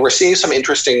 We're seeing some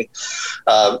interesting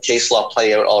case law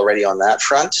play out already on that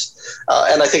front.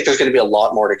 And I think there's going to be a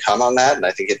lot more to come on that. And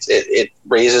I think it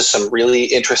raises some really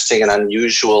interesting and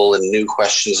unusual and new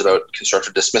questions about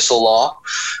constructive dismissal law.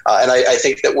 And I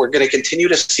think that we're going to continue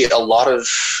to see a lot of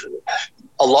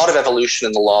evolution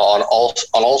in the law on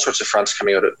all sorts of fronts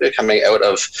coming out of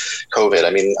COVID.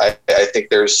 I mean, I think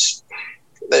there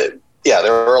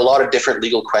are a lot of different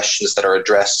legal questions that are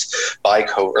addressed by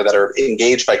COVID, or that are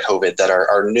engaged by COVID, that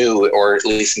are new, or at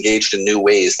least engaged in new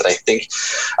ways that I think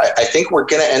we're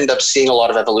going to end up seeing a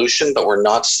lot of evolution, but we're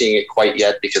not seeing it quite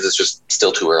yet because it's just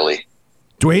still too early.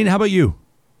 Dwayne, how about you?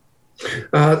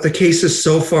 The cases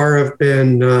so far have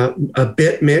been a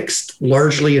bit mixed,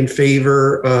 largely in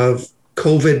favor of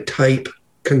COVID-type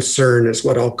concern is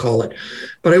what I'll call it.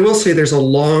 But I will say there's a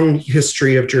long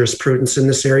history of jurisprudence in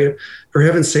this area. For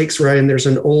heaven's sakes, Ryan, there's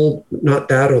an old, not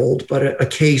that old, but a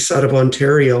case out of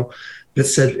Ontario that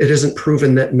said it isn't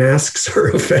proven that masks are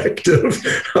effective.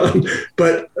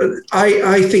 But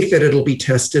I think that it'll be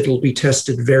tested. It'll be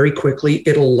tested very quickly.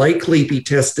 It'll likely be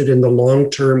tested in the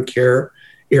long-term care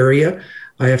area.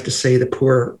 I have to say, the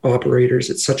poor operators,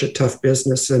 it's such a tough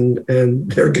business, and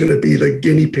they're going to be the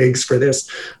guinea pigs for this.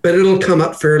 But it'll come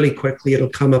up fairly quickly. It'll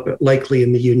come up likely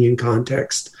in the union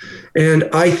context. And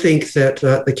I think that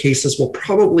the cases will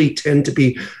probably tend to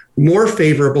be more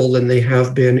favorable than they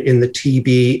have been in the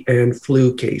TB and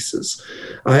flu cases.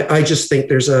 I just think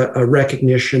there's a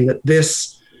recognition that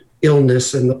this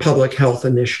illness and the public health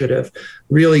initiative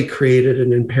really created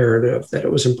an imperative that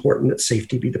it was important that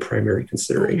safety be the primary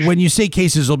consideration. When you say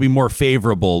cases will be more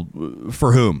favorable,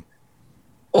 for whom?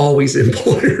 Always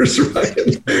employers,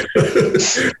 Ryan.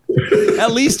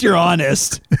 At least you're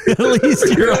honest. At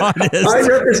least you're honest. I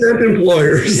represent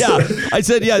employers. Yeah, I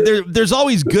said, there's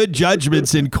always good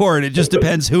judgments in court. It just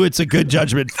depends who it's a good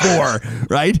judgment for,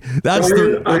 right?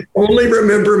 I only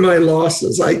remember my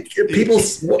losses. People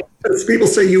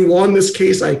say you won this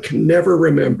case, I can never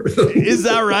remember them. Is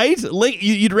that right?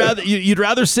 You'd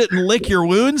rather sit and lick your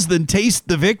wounds than taste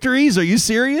the victories? Are you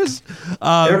serious?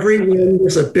 Every win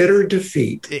was a bitter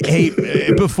defeat. Hey,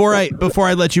 before I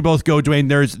let you both go, Dwayne,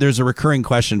 there's a recurring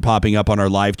question popping up on our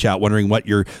live chat, wondering what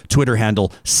your Twitter handle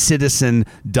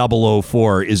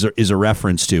Citizen004 is a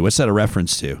reference to. What's that a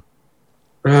reference to?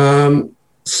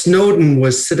 Snowden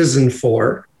was Citizen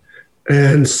 4.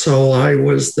 And so I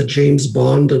was the James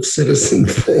Bond of Citizen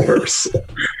Force.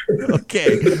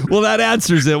 Okay. Well, that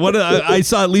answers it. I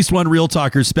saw at least one Real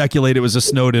Talker speculate it was a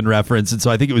Snowden reference. And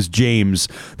so I think it was James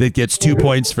that gets 2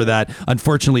 points for that.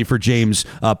 Unfortunately for James,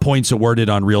 points awarded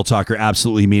on Real Talker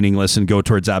absolutely meaningless and go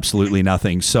towards absolutely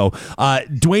nothing. So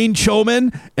Dwayne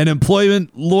Choman, an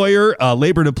employment lawyer,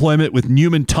 labor and employment with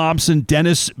Newman Thompson,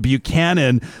 Dennis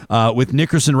Buchanan with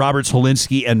Nickerson, Roberts,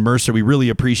 Holinsky, and Mercer. We really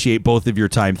appreciate both of your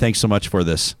time. Thanks so much for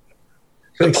this.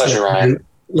 Thanks, pleasure, Ryan.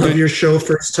 Love your show.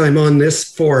 First time on this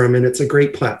forum, and it's a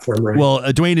great platform, Ryan. Well,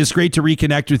 Dwayne, it's great to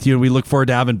reconnect with you, and we look forward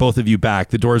to having both of you back.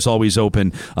 The door is always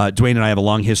open. Dwayne and I have a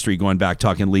long history going back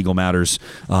talking legal matters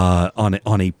on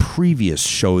a previous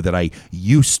show that I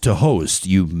used to host.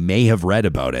 You may have read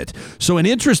about it. So an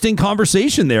interesting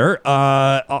conversation there.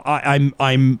 I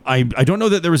don't know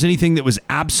that there was anything that was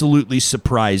absolutely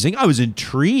surprising. I was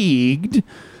intrigued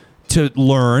to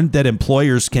learn that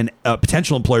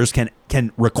potential employers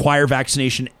can require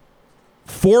vaccination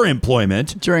for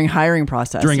employment during hiring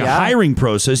process. A hiring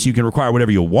process, you can require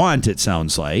whatever you want. It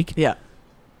sounds like. Yeah.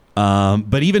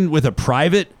 But even with a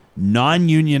private,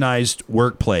 non-unionized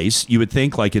workplace, you would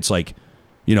think like it's like,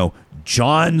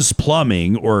 John's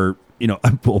Plumbing or,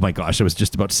 oh my gosh, I was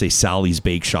just about to say Sally's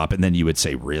Bake Shop. And then you would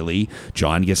say, really?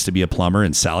 John gets to be a plumber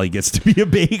and Sally gets to be a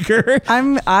baker?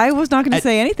 I was not going to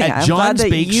say anything. I'm glad that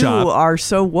you are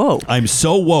so woke. I'm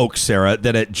so woke, Sarah,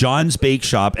 that at John's Bake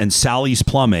Shop and Sally's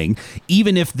Plumbing,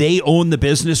 even if they own the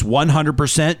business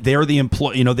 100%, they're the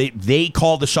employee, they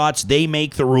call the shots, they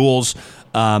make the rules.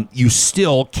 You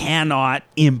still cannot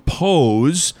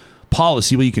impose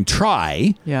policy. Well, you can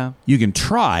try. Yeah. You can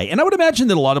try. And I would imagine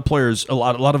that a lot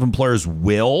of employers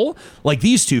will. Like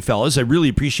these two fellas, I really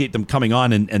appreciate them coming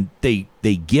on and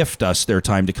they gift us their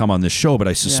time to come on this show, but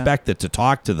I suspect that to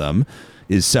talk to them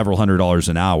is several $100s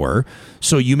an hour.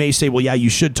 So you may say, well, yeah, you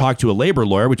should talk to a labor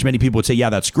lawyer, which many people would say, yeah,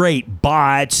 that's great,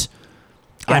 but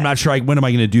I'm not sure. When am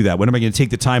I going to do that? When am I going to take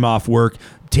the time off work,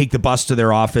 take the bus to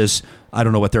their office? I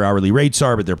don't know what their hourly rates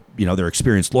are, but they're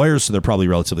experienced lawyers, so they're probably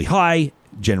relatively high,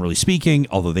 generally speaking,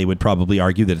 although they would probably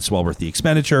argue that it's well worth the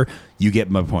expenditure. You get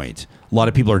my point. A lot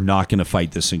of people are not going to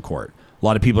fight this in court. A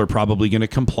lot of people are probably going to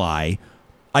comply.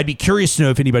 I'd be curious to know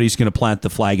if anybody's going to plant the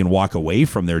flag and walk away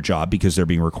from their job because they're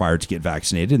being required to get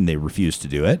vaccinated and they refuse to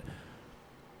do it.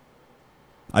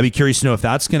 I'd be curious to know if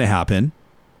that's going to happen.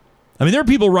 I mean, there are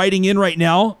people writing in right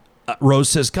now. Rose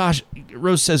says, gosh,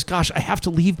 I have to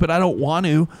leave, but I don't want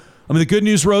to. I mean, the good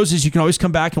news, Rose, is you can always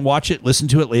come back and watch it, listen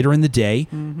to it later in the day.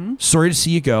 Mm-hmm. Sorry to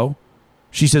see you go.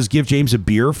 She says, give James a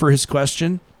beer for his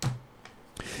question.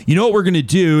 You know what we're going to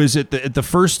do is at the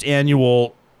first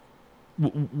annual,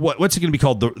 what's it going to be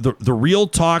called? The Real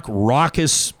Talk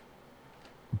Raucous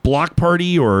Block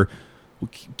Party or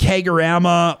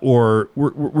Kegorama, or we're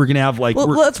going to have like... Well,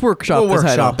 let's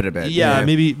workshop it a bit. Yeah,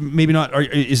 maybe not.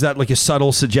 Is that like a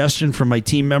subtle suggestion from my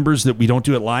team members that we don't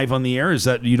do it live on the air? Is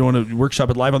that you don't want to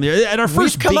workshop it live on the air? At our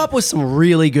first, we've come up with some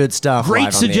really good stuff.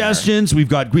 Great suggestions. We've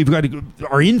got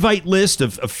our invite list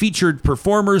of featured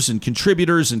performers and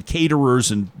contributors and caterers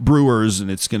and brewers,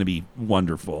 and it's going to be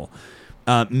wonderful.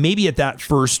 Maybe at that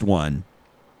first one,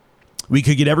 we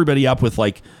could get everybody up with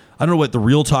like, I don't know what the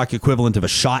Real Talk equivalent of a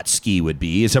shot ski would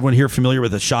be. Is everyone here familiar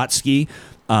with a shot ski?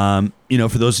 For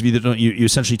those of you that don't, you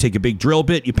essentially take a big drill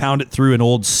bit, you pound it through an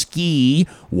old ski,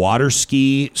 water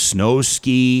ski, snow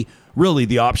ski. Really,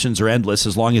 the options are endless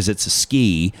as long as it's a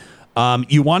ski.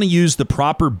 You want to use the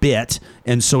proper bit,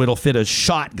 and so it'll fit a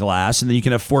shot glass, and then you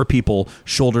can have 4 people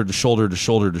shoulder to shoulder to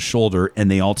shoulder to shoulder, and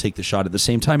they all take the shot at the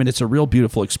same time, and it's a real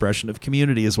beautiful expression of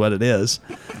community is what it is.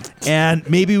 And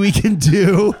maybe we can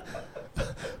do...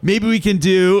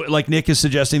 like Nick is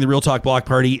suggesting, the Real Talk Block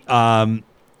Party,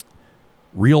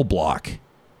 Real Block.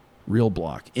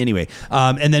 Anyway,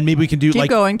 and then maybe we can do keep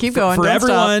going.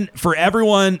 For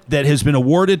everyone that has been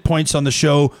awarded points on the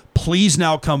show, please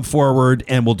now come forward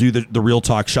and we'll do the Real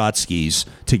Talk shot skis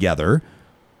together.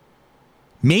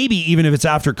 Maybe even if it's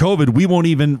after COVID, we won't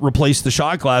even replace the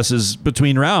shot glasses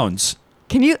between rounds.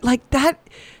 Can you like that?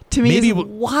 To me, is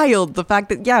wild. The fact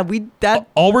that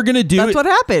all we're gonna do. That's what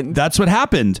happened. That's what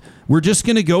happened. We're just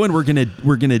gonna go and we're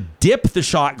gonna dip the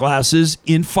shot glasses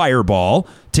in Fireball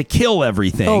to kill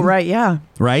everything. Oh right, yeah.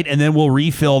 Right, and then we'll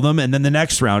refill them, and then the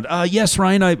next round. Yes,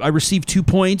 Ryan, I received 2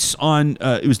 points on.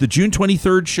 It was the June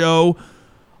 23rd show.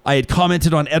 I had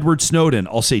commented on Edward Snowden.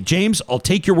 I'll say, James, I'll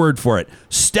take your word for it.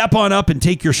 Step on up and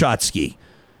take your shot ski.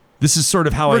 This is sort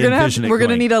of how I envision it. We're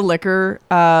going to need a liquor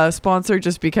sponsor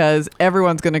just because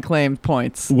everyone's going to claim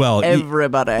points. Well,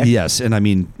 everybody. Yes, and I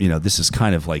mean, this is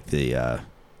kind of like the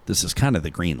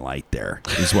green light there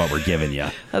is what we're giving you.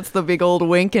 That's the big old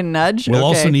wink and nudge. We'll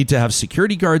also need to have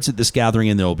security guards at this gathering,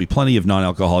 and there will be plenty of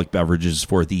non-alcoholic beverages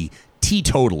for the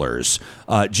teetotalers.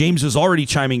 James is already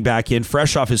chiming back in,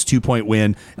 fresh off his 2-point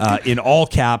win, in all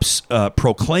caps,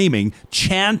 proclaiming,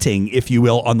 chanting, if you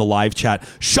will, on the live chat,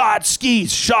 shot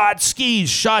skis, shot.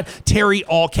 Terry,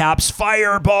 all caps,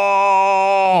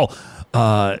 Fireball.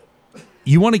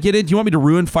 You want to get in? Do you want me to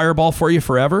ruin Fireball for you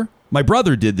forever? My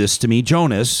brother did this to me,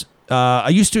 Jonas. I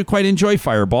used to quite enjoy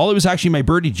Fireball. It was actually my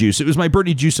birdie juice. It was my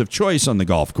birdie juice of choice on the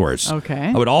golf course.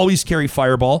 Okay. I would always carry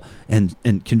Fireball and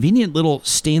convenient little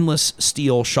stainless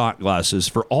steel shot glasses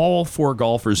for all 4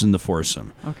 golfers in the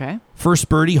foursome. Okay. First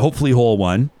birdie, hopefully hole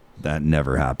 1. That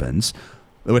never happens.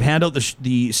 I would hand out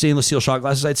the stainless steel shot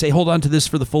glasses. I'd say, hold on to this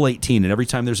for the full 18. And every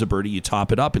time there's a birdie, you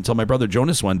top it up until my brother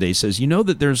Jonas one day says, you know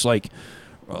that there's like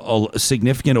a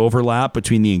significant overlap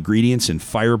between the ingredients in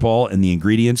Fireball and the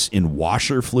ingredients in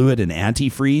washer fluid and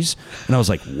antifreeze. And I was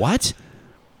like, what?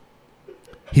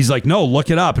 He's like, no, look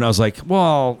it up. And I was like,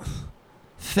 well,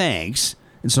 thanks.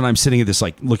 And so I'm sitting at this,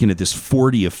 like looking at this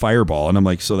 40 of Fireball. And I'm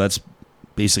like, so that's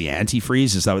basically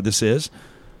antifreeze. Is that what this is?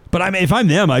 But I mean, if I'm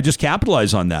them, I just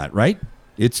capitalize on that, right?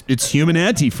 It's human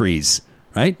antifreeze,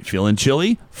 right? Feeling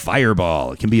chilly?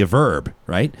 Fireball. It can be a verb,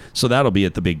 right? So that'll be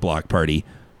at the big block party.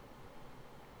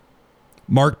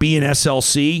 Mark B in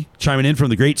SLC chiming in from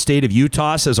the great state of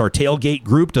Utah says our tailgate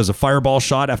group does a fireball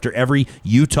shot after every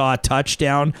Utah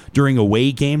touchdown during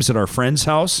away games at our friend's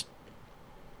house.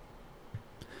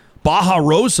 Baja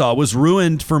Rosa was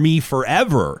ruined for me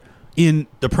forever in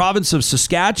the province of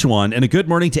Saskatchewan. And a good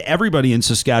morning to everybody in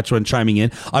Saskatchewan chiming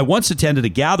in. I once attended a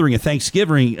gathering, a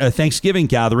Thanksgiving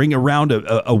gathering around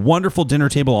a wonderful dinner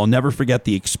table. I'll never forget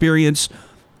the experience.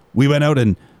 We went out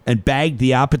and bagged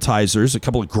the appetizers, a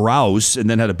couple of grouse, and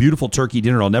then had a beautiful turkey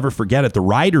dinner. I'll never forget it. The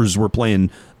Riders were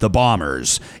playing the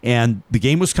Bombers, and the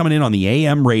game was coming in on the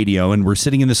AM radio, and we're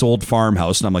sitting in this old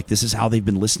farmhouse, and I'm like, this is how they've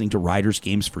been listening to Riders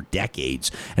games for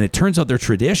decades. And it turns out their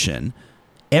tradition,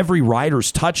 every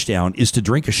Riders touchdown is to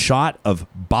drink a shot of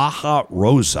Baja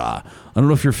Rosa. I don't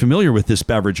know if you're familiar with this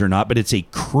beverage or not, but it's a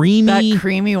creamy... That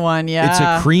creamy one, yeah. It's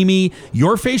a creamy...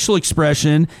 Your facial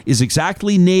expression is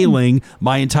exactly nailing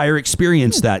my entire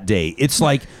experience that day. It's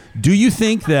like, do you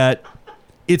think that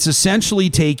it's essentially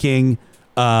taking...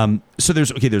 so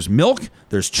there's milk,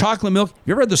 there's chocolate milk. Have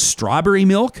you ever had the strawberry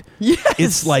milk? Yes.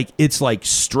 It's like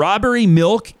strawberry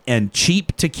milk and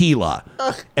cheap tequila.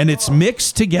 And it's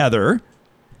mixed together.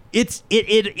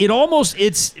 It almost,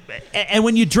 and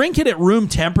when you drink it at room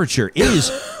temperature, it is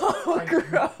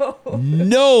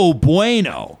no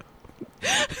bueno.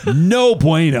 No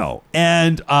bueno.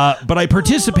 And, but I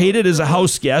participated as a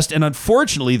house guest, and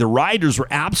unfortunately the Riders were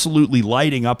absolutely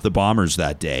lighting up the Bombers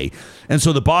that day. And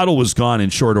so the bottle was gone in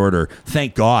short order.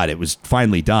 Thank God it was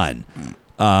finally done.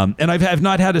 And I've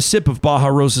not had a sip of Baja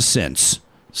Rosa since.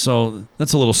 So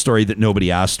that's a little story that nobody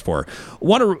asked for.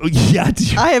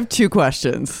 I have two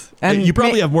questions. And you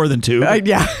probably have more than two.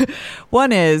 Yeah.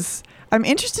 One is, I'm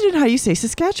interested in how you say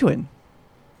Saskatchewan.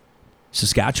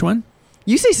 Saskatchewan?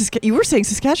 You were saying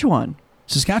Saskatchewan.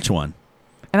 Saskatchewan.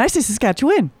 And I say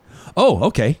Saskatchewan. Oh,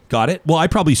 okay. Got it. Well, I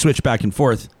probably switch back and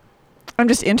forth. I'm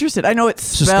just interested. I know it's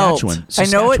spelled. Saskatchewan.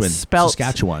 I know it's spelled.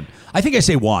 Saskatchewan. I think I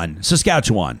say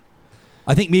Saskatchewan.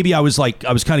 I think maybe I was kind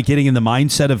of getting in the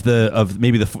mindset of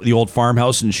maybe the old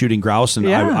farmhouse and shooting grouse, and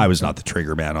yeah. I was not the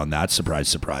trigger man on that. Surprise,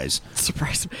 surprise.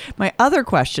 Surprise. My other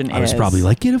question is... I was probably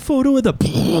like, get a photo of the...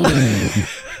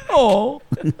 Oh.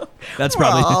 That's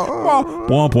probably...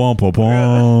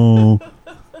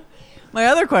 My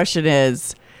other question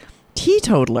is,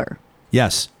 teetotaler.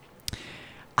 Yes.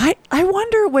 I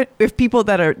wonder if people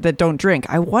that don't drink,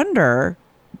 I wonder,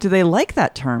 do they like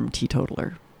that term,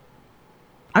 teetotaler?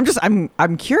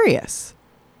 I'm curious.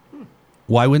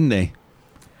 Why wouldn't they?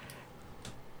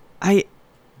 I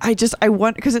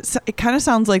want, because it kind of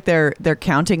sounds like they're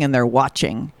counting and they're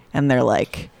watching and they're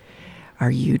like, are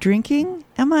you drinking?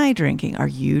 Am I drinking? Are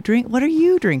you drink? What are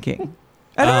you drinking?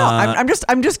 I don't know.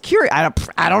 I'm just curious.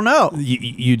 I don't know.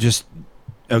 You just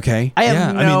okay. I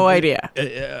have no idea.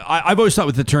 I've always thought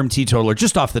with the term teetotaler,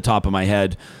 just off the top of my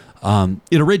head,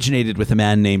 it originated with a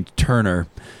man named Turner.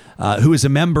 Who is a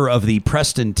member of the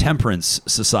Preston Temperance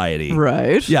Society.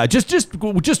 Right. Yeah, just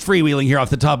freewheeling here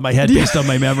off the top of my head based on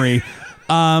my memory.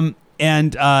 And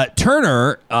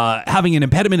Turner, having an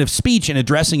impediment of speech and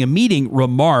addressing a meeting,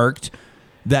 remarked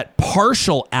that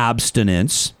partial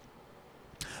abstinence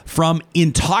from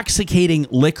intoxicating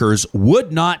liquors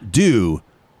would not do.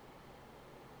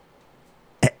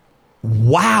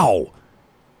 Wow.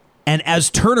 And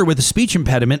as Turner with a speech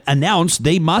impediment announced,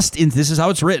 they must, this is how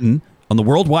it's written, on the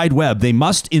World Wide Web, they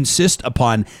must insist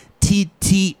upon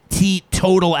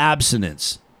total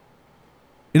abstinence.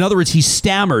 In other words, he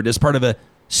stammered as part of a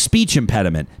speech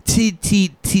impediment.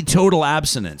 Total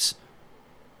abstinence.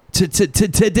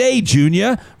 Today,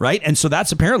 Junior, right? And so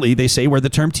that's apparently, they say, where the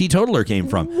term teetotaler came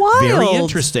from. Wild. Very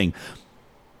interesting.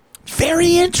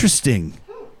 Very interesting.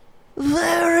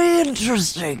 Very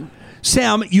interesting.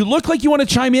 Sam, you look like you want to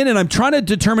chime in, and I'm trying to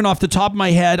determine off the top of my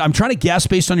head, I'm trying to guess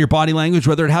based on your body language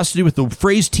whether it has to do with the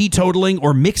phrase teetotaling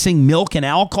or mixing milk and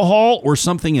alcohol or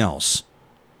something else.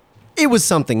 It was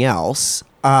something else.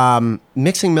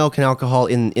 Mixing milk and alcohol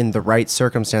in the right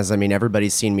circumstances. I mean,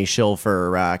 everybody's seen me shill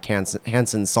for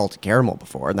Hansen's salted caramel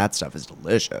before, and that stuff is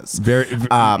delicious.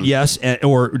 Yes,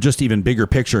 or just even bigger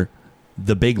picture,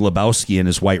 the Big Lebowski and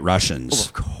his White Russians. Well,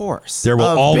 of course. There will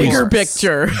always bigger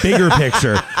picture.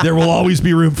 There will always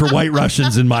be room for White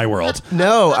Russians in my world.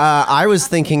 No, I was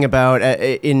thinking about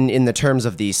in the terms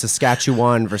of the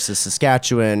Saskatchewan versus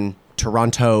Saskatchewan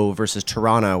Toronto versus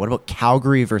Toronto. What about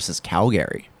Calgary versus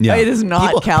Calgary? Yeah. It is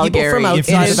not Calgary. People from It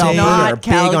outside is of Alberta not are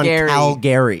big on Calgary.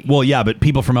 Calgary. Well, yeah, but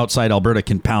people from outside Alberta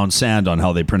can pound sand on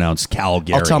how they pronounce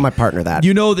Calgary. I'll tell my partner that.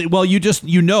 You know that. Well,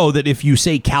 you know that if you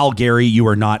say Calgary, you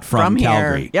are not from Here.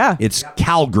 Calgary. Yeah. It's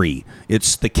Calgary.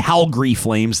 It's the Calgary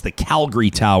Flames, the Calgary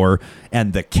Tower,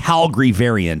 and the Calgary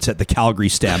variant at the Calgary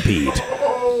Stampede.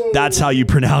 That's how you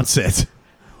pronounce it.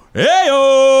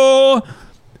 Heyo!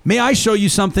 May I show you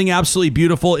something absolutely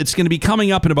beautiful? It's going to be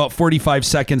coming up in about 45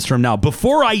 seconds from now.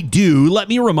 Before I do, let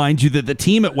me remind you that the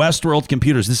team at Westworld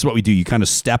Computers, this is what we do. You kind of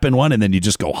step in one and then you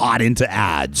just go hot into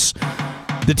ads.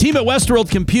 The team at Westworld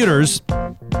Computers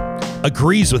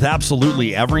agrees with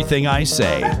absolutely everything I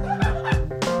say.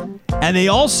 And they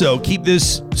also keep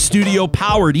this studio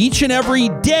powered each and every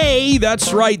day.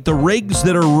 That's right. The rigs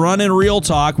that are running Real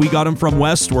Talk, we got them from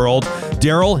Westworld.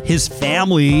 Daryl, his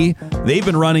family, they've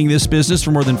been running this business for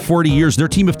more than 40 years. Their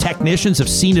team of technicians have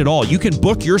seen it all. You can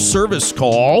book your service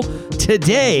call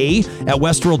today at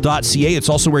westworld.ca. It's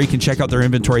also where you can check out their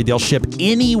inventory. They'll ship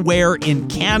anywhere in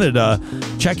Canada.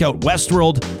 Check out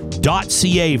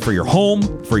westworld.ca for your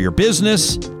home, for your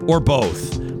business, or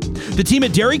both. The team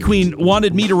at Dairy Queen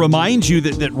wanted me to remind you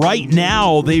that right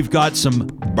now they've got some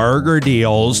burger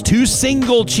deals. 2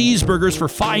 single cheeseburgers for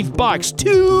 $5,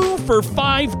 2 for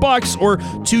 $5, or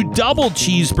 2 double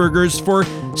cheeseburgers for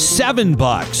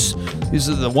 $7. These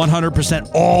are the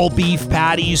 100% all beef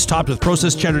patties topped with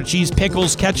processed cheddar cheese,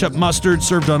 pickles, ketchup, mustard,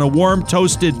 served on a warm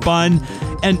toasted bun.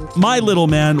 And my little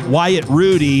man, Wyatt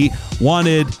Rudy,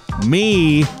 wanted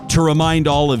me to remind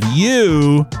all of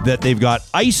you that they've got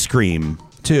ice cream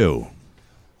too.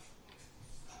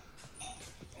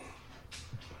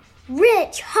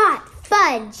 Rich, hot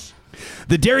fudge.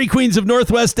 The Dairy Queens of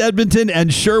Northwest Edmonton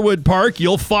and Sherwood Park,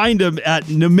 you'll find them at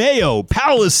Nemeo,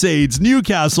 Palisades,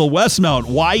 Newcastle, Westmount,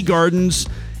 Y Gardens,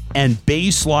 and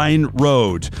Baseline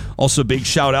Road. Also, big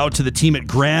shout out to the team at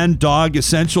Grand Dog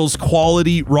Essentials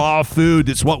Quality Raw Food.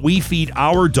 It's what we feed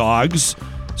our dogs.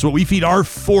 It's what we feed our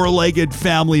 4-legged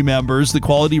family members, the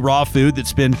quality raw food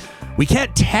that's been, we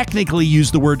can't technically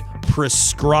use the word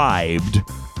prescribed,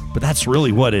 but that's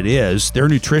really what it is. They're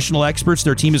nutritional experts.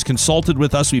 Their team has consulted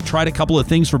with us. We've tried a couple of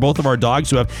things for both of our dogs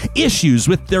who have issues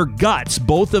with their guts.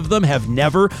 Both of them have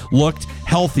never looked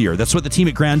healthier. That's what the team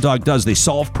at Grand Dog does. They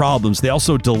solve problems. They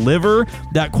also deliver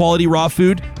that quality raw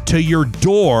food to your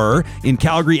door in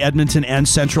Calgary, Edmonton, and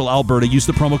Central Alberta. Use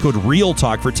the promo code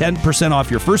REALTALK for 10%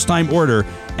 off your first-time order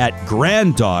at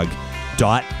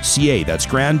granddog.ca. That's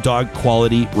Grand Dog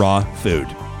Quality Raw Food.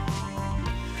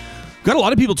 Got a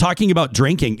lot of people talking about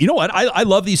drinking. You know what? I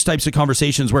love these types of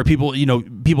conversations where people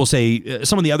say,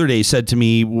 someone the other day said to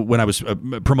me when I was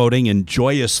promoting and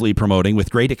joyously promoting with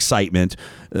great excitement,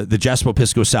 the Jespo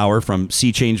Pisco Sour from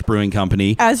Sea Change Brewing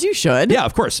Company. As you should. Yeah,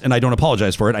 of course. And I don't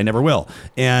apologize for it. I never will.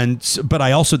 But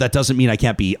I also, that doesn't mean I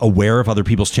can't be aware of other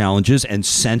people's challenges and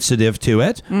sensitive to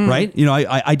it, right? You know,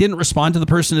 I didn't respond to the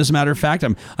person, as a matter of fact.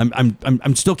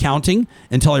 I'm still counting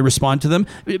until I respond to them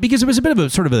because it was a bit of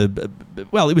a sort of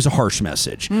it was a harsh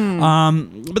message.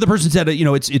 But the person said,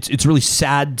 it's really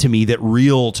sad to me that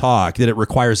it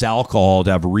requires alcohol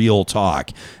to have real talk.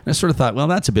 And I sort of thought, well,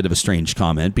 that's a bit of a strange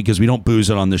comment because we don't booze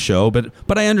it on the show.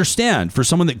 But I understand for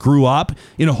someone that grew up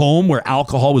in a home where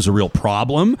alcohol was a real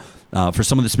problem, for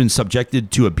someone that's been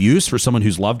subjected to abuse, for someone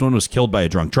whose loved one was killed by a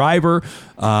drunk driver.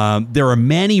 There are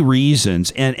many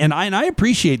reasons. And I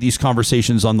appreciate these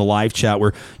conversations on the live chat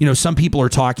where, some people are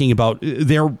talking about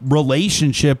their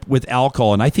relationship with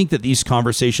alcohol. And I think that these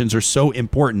conversations are so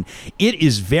important. It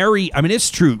is it's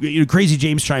true. Crazy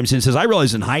James chimes in and says, I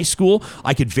realized in high school,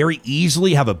 I could very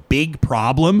easily have a big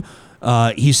problem.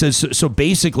 He says, so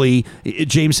basically,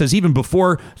 James says, even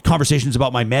before conversations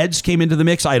about my meds came into the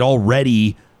mix, I'd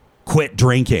already quit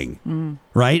drinking,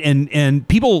 right? And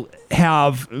people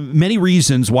have many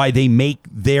reasons why they make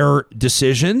their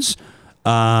decisions.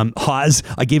 Haas,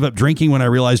 I gave up drinking when I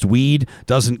realized weed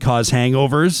doesn't cause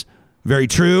hangovers. Very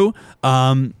true.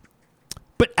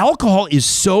 But alcohol is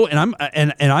so,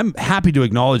 and I'm happy to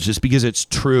acknowledge this because it's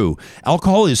true.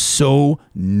 Alcohol is so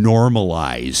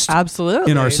normalized,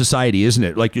 absolutely, in our society, isn't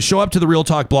it? Like you show up to the Real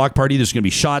Talk block party, there's going to be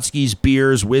shot skis,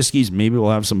 beers, whiskeys. Maybe we'll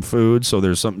have some food, so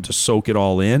there's something to soak it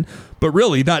all in. But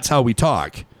really, that's how we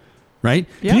talk, right?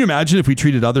 Yeah. Can you imagine if we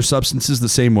treated other substances the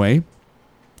same way?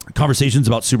 Conversations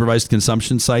about supervised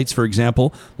consumption sites, for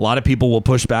example. A lot of people will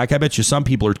push back. I bet you some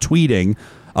people are tweeting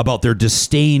about their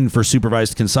disdain for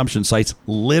supervised consumption sites,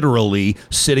 literally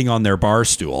sitting on their bar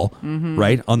stool,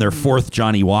 right? On their fourth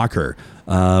Johnny Walker.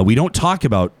 We don't talk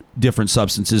about different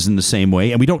substances in the same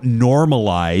way, and we don't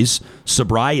normalize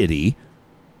sobriety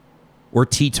or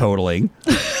teetotaling.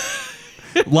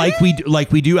 like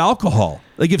we do alcohol.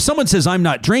 Like if someone says I'm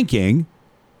not drinking,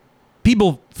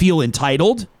 people feel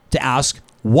entitled to ask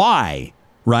why,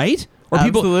 right? Or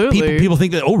Absolutely. people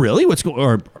think that, oh really? What's going?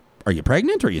 Or are you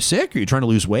pregnant? Are you sick? Are you trying to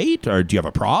lose weight? Or do you have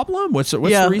a problem? What's the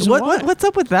reason why? What's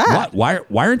up with that? Why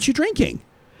aren't you drinking?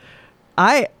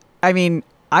 I mean,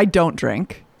 I don't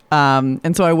drink.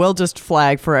 And so I will just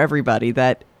flag for everybody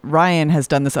that Ryan has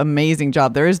done this amazing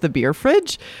job. There is the beer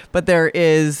fridge, but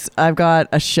I've got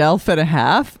a shelf and a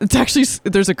half. It's actually,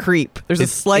 there's a creep.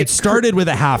 It started with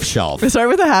a half shelf. It started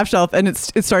with a half shelf and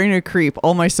it's starting to creep.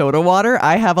 All my soda water,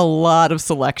 I have a lot of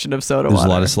selection of soda water. There's a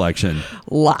lot of selection.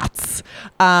 Lots.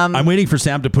 I'm waiting for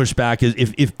Sam to push back.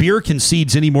 If beer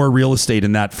concedes any more real estate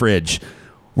in that fridge,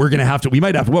 what we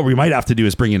might have to do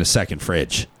is bring in a second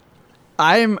fridge.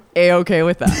 I'm A-okay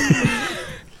with that.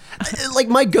 Like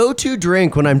my go-to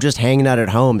drink when I'm just hanging out at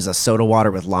home is a soda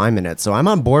water with lime in it. So I'm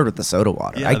on board with the soda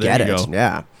water. Yeah, I get it. go.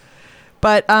 Yeah.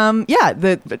 But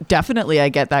definitely I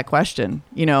get that question,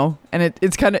 and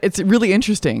it's really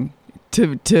interesting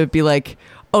to be like,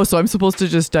 oh, so I'm supposed to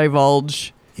just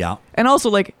divulge. Yeah. And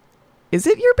also like, is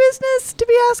it your business to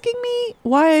be asking me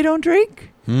why I don't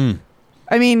drink?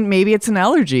 I mean, maybe it's an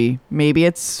allergy. Maybe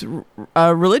it's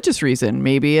a religious reason.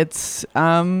 Maybe it's,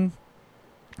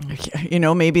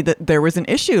 maybe that there was an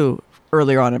issue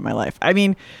earlier on in my life. I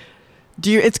mean,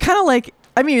 it's kind of like,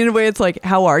 in a way it's like,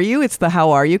 how are you? It's the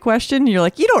how are you question. You're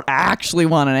like, you don't actually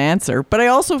want an answer. But I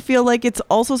also feel like it's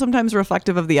also sometimes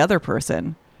reflective of the other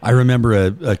person. I remember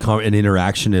an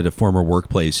interaction at a former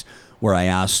workplace where I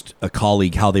asked a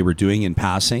colleague how they were doing in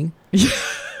passing.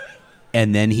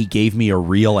 And then he gave me a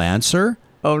real answer.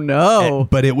 Oh, no.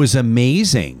 But it was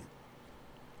amazing.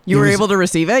 You were able to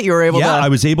receive it? You were able to? Yeah, I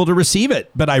was able to receive it.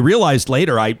 But I realized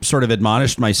later, I sort of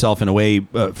admonished myself in a way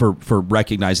for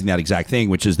recognizing that exact thing,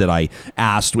 which is that I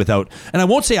asked without, and I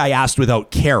won't say I asked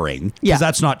without caring, because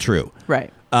that's not true.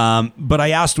 Right. But I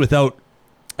asked without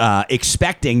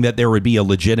expecting that there would be a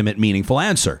legitimate, meaningful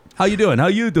answer. How you doing? How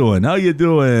you doing? How you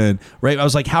doing? Right. I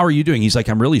was like, how are you doing? He's like,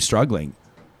 I'm really struggling.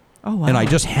 Oh, wow. And I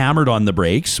just hammered on the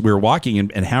brakes. We were walking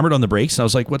and hammered on the brakes. And I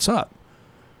was like, what's up?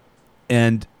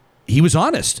 And he was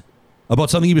honest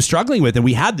about something he was struggling with. And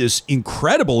we had this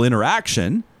incredible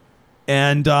interaction.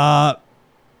 And, I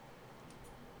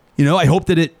hope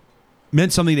that it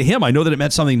meant something to him. I know that it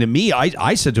meant something to me.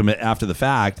 I said to him after the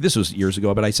fact, this was years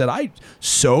ago, but I said, I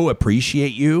so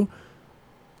appreciate you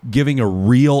giving a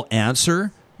real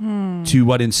answer to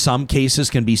what in some cases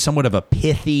can be somewhat of a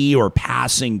pithy or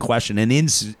passing question, an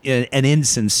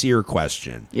insincere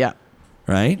question. Yeah.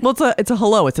 Right? Well, it's a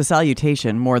hello. It's a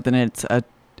salutation more than it's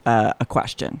a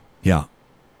question. Yeah.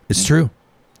 It's true.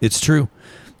 It's true.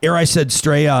 I said,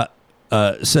 Straya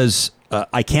says,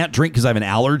 I can't drink because I have an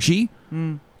allergy.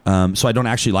 So I don't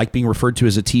actually like being referred to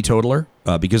as a teetotaler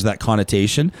because of that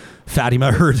connotation.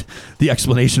 Fatima heard the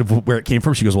explanation of where it came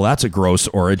from. She goes, well, that's a gross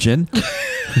origin.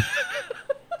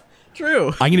 True.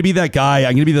 I'm going to be that guy.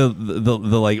 I'm going to be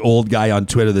the like old guy on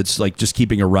Twitter that's like just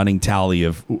keeping a running tally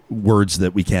of words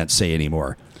that we can't say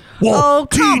anymore. Well,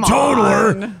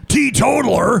 teetotaler.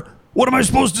 What am I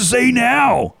supposed to say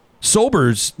now?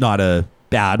 Sober's not a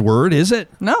bad word, is it?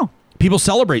 No. People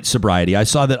celebrate sobriety. I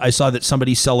saw that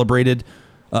somebody celebrated.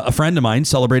 A friend of mine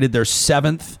celebrated their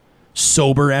 7th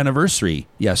sober anniversary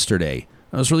yesterday.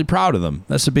 I was really proud of them.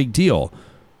 That's a big deal.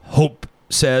 Hope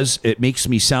says, it makes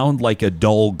me sound like a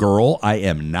dull girl. I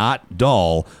am not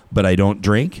dull, but I don't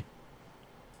drink.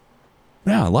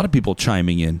 Yeah, a lot of people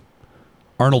chiming in.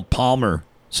 Arnold Palmer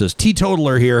says,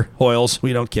 teetotaler here, Hoyles.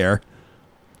 We don't care.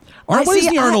 What is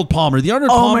the Arnold Palmer? The Arnold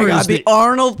Palmer is the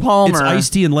Arnold Palmer. It's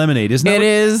iced tea and lemonade, isn't it? It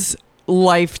is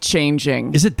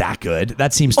life-changing. Is it that good?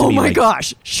 That seems to me. Oh my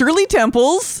gosh. Shirley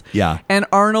Temples. Yeah. And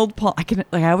Arnold Palmer.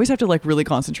 I always have to really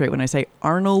concentrate when I say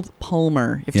Arnold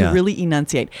Palmer. You have to really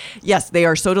enunciate. Yes, they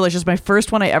are so delicious. My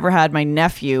first one I ever had, my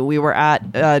nephew, we were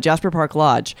at Jasper Park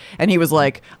Lodge, and he was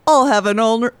like, I'll have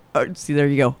an see, there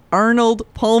you go. Arnold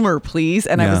Palmer, please.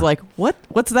 And I was like,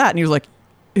 what's that? And he was like,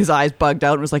 his eyes bugged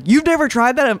out and was like, you've never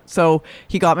tried that? So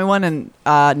he got me one, and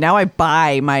now I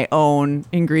buy my own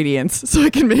ingredients so I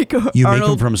can make You make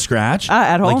them from scratch?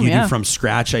 At home, like you do from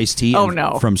scratch iced tea? Oh,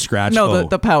 no. From scratch? No,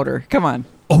 the powder. Come on.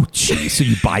 Oh, geez. So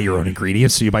you buy your own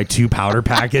ingredients? So you buy 2 powder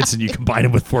packets and you combine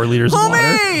them with 4 liters of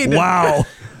Homemade! water? Wow.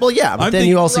 Well, yeah, but then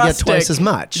you also get twice as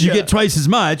much. You get twice as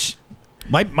much.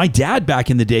 My dad back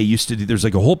in the day used to do, there's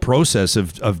like a whole process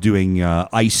of doing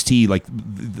iced tea, like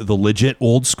the legit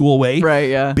old school way. Right,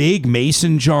 yeah. Big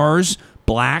mason jars,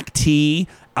 black tea,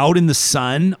 out in the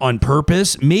sun on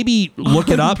purpose. Maybe look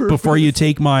it up before you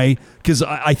take because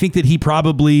I think that he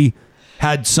probably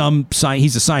had some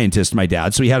he's a scientist, my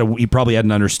dad, so he probably had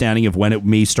an understanding of when it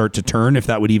may start to turn, if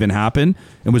that would even happen,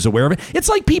 and was aware of it. It's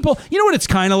like people, you know what it's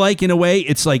kind of like in a way?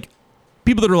 It's like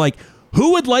people that are like,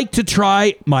 who would like to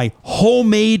try my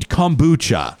homemade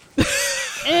kombucha?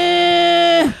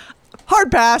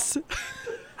 Hard pass.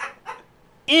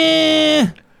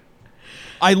 I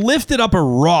lifted up a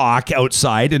rock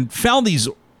outside and found these,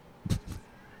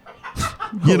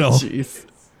 Jeez.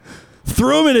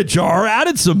 threw them in a jar,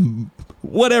 added some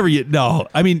whatever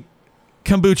I mean,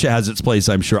 kombucha has its place,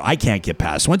 I'm sure. I can't get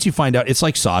past. Once you find out, it's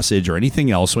like sausage or anything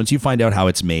else. Once you find out how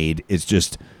it's made, it's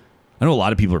just, I know a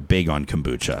lot of people are big on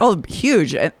kombucha. Oh,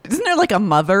 huge. Isn't there like a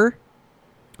mother?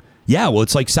 Yeah, well,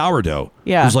 it's like sourdough.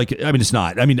 Yeah. It's like, I mean, it's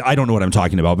not. I mean, I don't know what I'm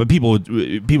talking about, but people,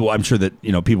 I'm sure that,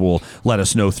 people will let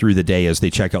us know through the day as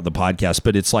they check out the podcast,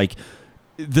 but it's like,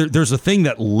 there's a thing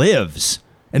that lives.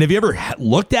 And have you ever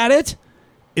looked at it?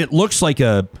 It looks like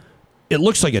a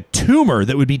tumor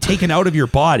that would be taken out of your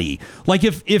body. Like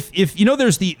if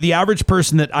there's the average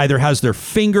person that either has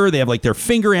they have like their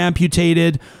finger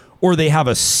amputated, or they have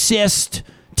a cyst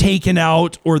taken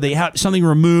out, or they have something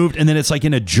removed, and then it's like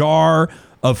in a jar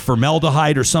of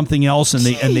formaldehyde or something else, and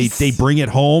they bring it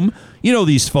home.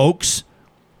 These folks,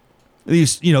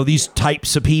 these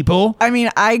types of people. I mean,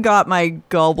 I got my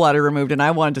gallbladder removed, and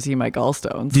I wanted to see my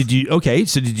gallstones. Did you? Okay,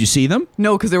 so did you see them?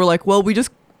 No, because they were like, well, we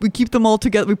keep them all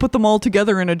together. We put them all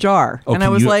together in a jar. Oh, and I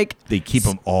was like, they keep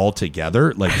them all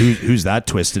together? Like who's that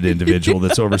twisted individual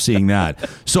that's overseeing that?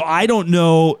 So I don't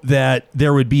know that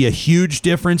there would be a huge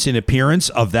difference in appearance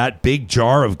of that big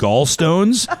jar of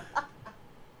gallstones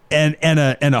and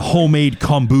a homemade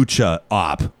kombucha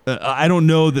op. I don't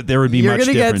know that there would be much difference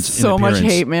in appearance. You're going to get so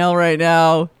much hate mail right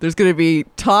now. There's going to be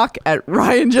talk at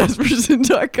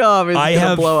RyanJesperson.com. It's going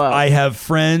to blow up. I have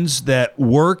friends that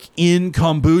work in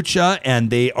kombucha, and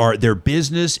their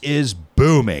business is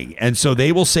booming. And so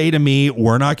they will say to me,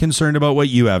 we're not concerned about what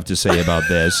you have to say about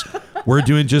this. We're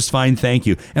doing just fine, thank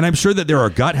you. And I'm sure that there are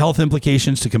gut health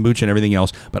implications to kombucha and everything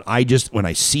else, but when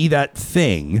I see that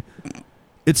thing,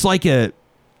 it's like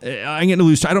I'm going to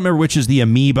lose. I don't remember which is the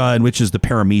amoeba and which is the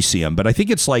paramecium, but I think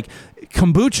it's like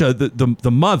kombucha,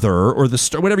 the mother or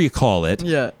the whatever you call it.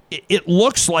 Yeah, it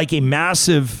looks like a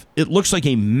massive. It looks like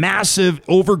a massive,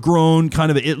 overgrown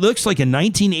kind of. It looks like a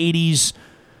 1980s.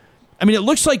 I mean, it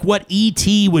looks like what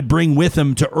E.T. would bring with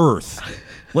him to Earth.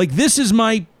 Like, this is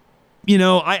my,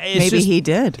 maybe he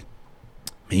did.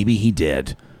 Maybe he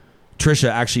did. Trisha,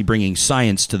 actually bringing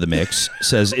science to the mix,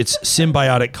 says it's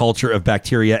symbiotic culture of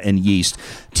bacteria and yeast.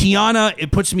 Tiana,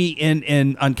 it puts me in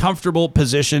an uncomfortable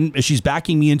position. She's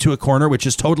backing me into a corner, which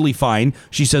is totally fine.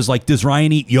 She says, like, does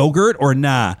Ryan eat yogurt or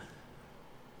nah?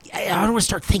 I don't want to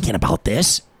start thinking about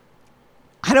this.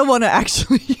 I don't want to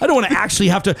actually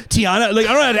have to, Tiana, like,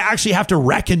 I don't want to actually have to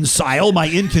reconcile my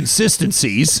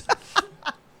inconsistencies.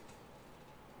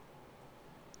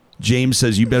 James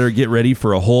says you better get ready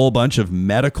for a whole bunch of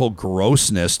medical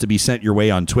grossness to be sent your way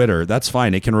on Twitter. That's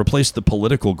fine. It can replace the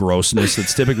political grossness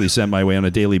that's typically sent my way on a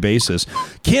daily basis.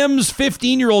 Kim's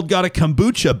 15-year-old got a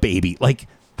kombucha baby. Like,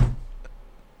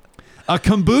 a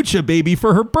kombucha baby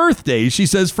for her birthday. She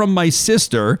says, from my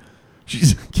sister.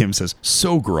 Kim says,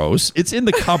 so gross. It's in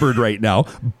the cupboard right now.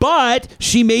 But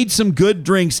she made some good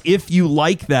drinks if you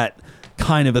like that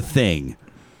kind of a thing.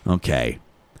 Okay.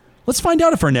 Let's find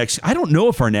out I don't know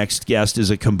if our next guest is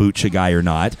a kombucha guy or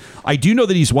not. I do know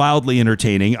that he's wildly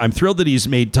entertaining. I'm thrilled that he's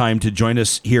made time to join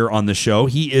us here on the show.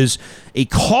 He is a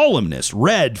columnist,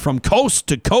 read from coast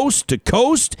to coast to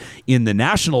coast in the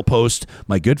National Post,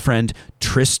 my good friend,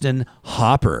 Tristin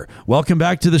Hopper. Welcome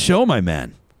back to the show, my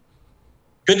man.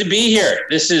 Good to be here.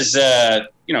 This is,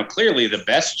 clearly the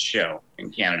best show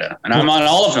in Canada, and I'm on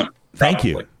all of them. Thank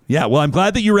you. Yeah, well, I'm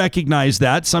glad that you recognize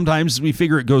that. Sometimes we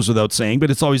figure it goes without saying,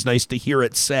 but it's always nice to hear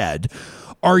it said.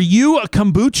 Are you a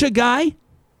kombucha guy?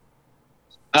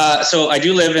 So I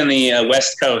do live in the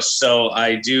West Coast, so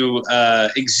I do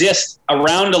exist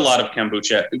around a lot of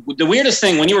kombucha. The weirdest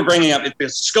thing, when you were bringing up,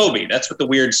 it's SCOBY. That's what the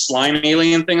weird slime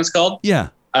alien thing is called. Yeah.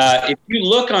 If you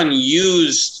look on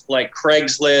used, like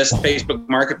Craigslist, Facebook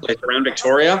Marketplace around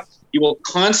Victoria, you will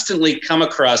constantly come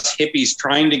across hippies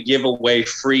trying to give away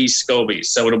free SCOBYs.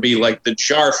 So it'll be like the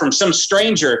jar from some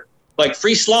stranger, like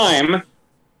free slime,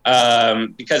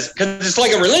 because it's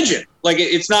like a religion. Like,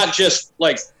 it's not just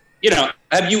like,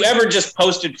 have you ever just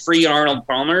posted free Arnold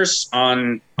Palmers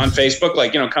on Facebook?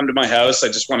 Like, come to my house. I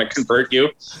just want to convert you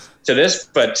to this.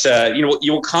 But,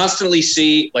 you will constantly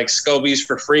see like SCOBYs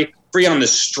for free on the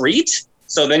street.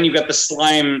 So then you've got the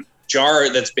slime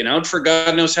jar that's been out for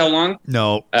God knows how long.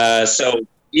 No. So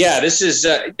this is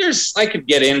I could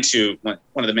get into one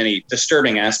of the many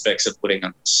disturbing aspects of putting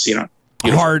on this,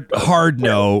 Hard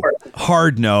no.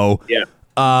 Yeah.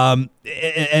 And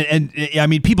I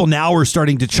mean, people now are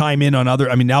starting to chime in on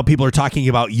now people are talking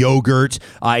about yogurt.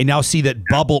 I now see that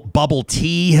bubble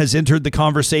tea has entered the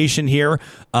conversation here.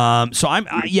 So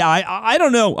I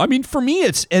don't know. I mean, for me,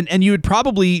 it's, and you would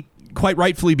probably quite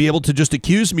rightfully be able to just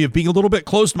accuse me of being a little bit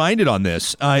closed-minded on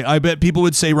this. I bet people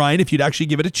would say, Ryan, if you'd actually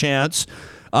give it a chance,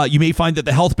 you may find that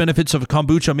the health benefits of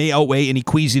kombucha may outweigh any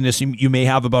queasiness you may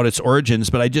have about its origins.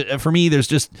 But for me, there's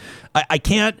just, I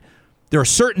can't. There are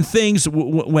certain things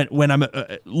when I'm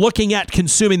looking at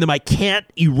consuming them, I can't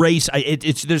erase.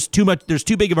 There's too much. There's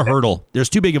too big of a hurdle. This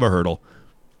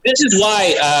is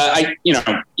why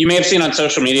you may have seen on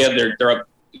social media.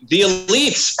 The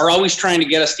elites are always trying to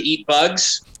get us to eat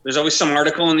bugs. There's always some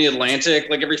article in the Atlantic,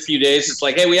 like every few days. It's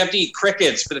like, hey, we have to eat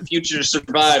crickets for the future to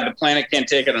survive. The planet can't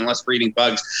take it unless we're eating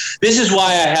bugs. This is why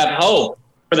I have hope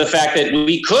for the fact that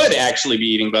we could actually be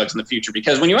eating bugs in the future.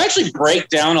 Because when you actually break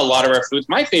down a lot of our foods,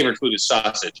 my favorite food is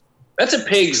sausage. That's a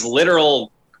pig's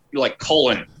literal,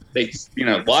 colon. They,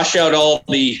 wash out all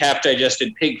the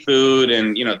half-digested pig food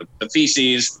and, the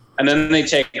feces. And then they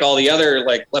take all the other,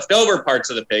 leftover parts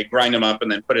of the pig, grind them up,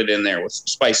 and then put it in there with some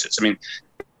spices.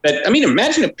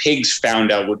 Imagine if pigs found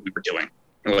out what we were doing.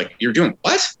 They're like, you're doing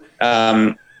what?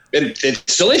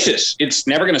 It's delicious. It's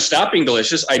never going to stop being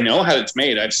delicious. I know how it's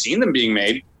made. I've seen them being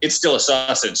made. It's still a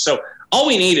sausage. So all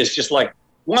we need is just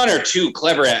one or two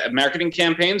clever marketing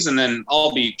campaigns, and then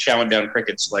I'll be chowing down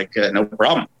crickets no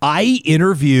problem. I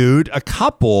interviewed a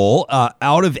couple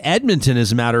out of Edmonton,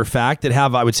 as a matter of fact, that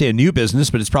have, I would say, a new business,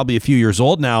 but it's probably a few years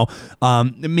old now,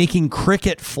 making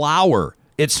cricket flour.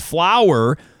 It's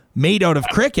flour made out of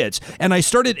crickets. And I'm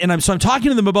talking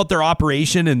to them about their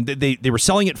operation, and they were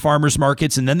selling at farmers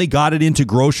markets, and then they got it into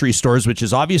grocery stores, which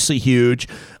is obviously huge.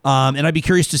 And I'd be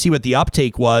curious to see what the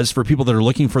uptake was for people that are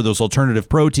looking for those alternative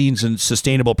proteins and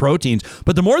sustainable proteins.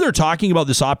 But the more they're talking about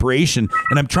this operation,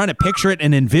 and I'm trying to picture it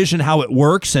and envision how it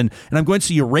works, and I'm going,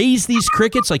 so you raise these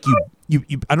crickets, you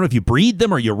I don't know if you breed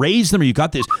them or you raise them, or you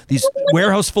got these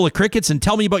warehouse full of crickets, and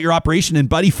tell me about your operation. And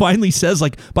Buddy finally says,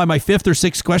 by my fifth or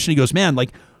sixth question, he goes, man,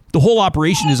 the whole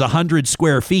operation is 100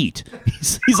 square feet.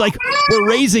 He's like, we're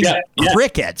raising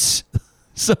crickets.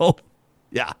 So,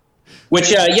 yeah.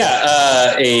 Which,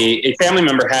 a family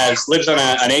member lives on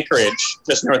an acreage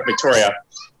just north of Victoria.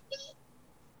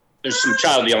 There's some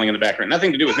child yelling in the background.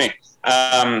 Nothing to do with me.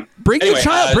 Bring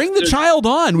the child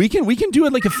on. We can do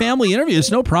it like a family interview.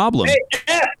 It's no problem.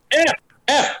 Hey,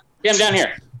 F. Yeah, I'm down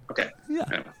here. Okay.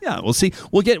 Yeah. We'll see.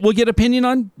 We'll get opinion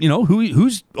on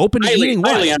who's open to eating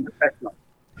what. Highly unprofessional.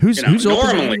 Who's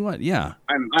open to eating what? Yeah.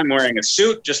 I'm wearing a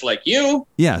suit just like you.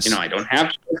 Yes. I don't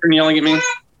have children yelling at me.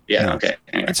 Yeah. Okay.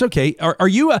 Anyway. It's okay. Are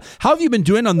you? How have you been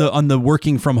doing on the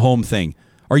working from home thing?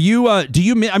 Are you? Do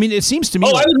you? I mean, it seems to me.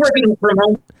 I was working from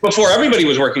home before everybody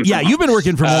was working. From home. You've been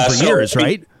working from home for years,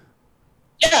 right?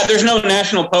 Yeah, there's no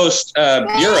National Post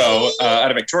bureau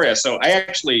out of Victoria. So I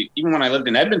actually, even when I lived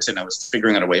in Edmonton, I was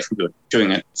figuring out a way from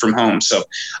doing it from home. So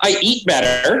I eat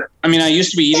better. I mean, I used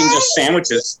to be eating just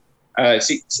sandwiches.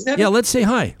 See that? Yeah, let's say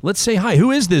hi.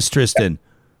 Who is this, Tristin?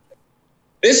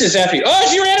 This is Effie. Oh,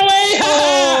 she ran away!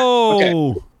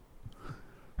 Oh!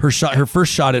 Okay. Her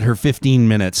first shot at her 15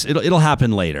 minutes. It'll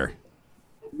happen later.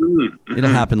 Mm-hmm. It'll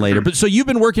happen later. But so you've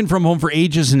been working from home for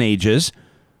ages and ages.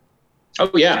 Oh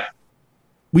yeah.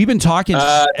 We've been talking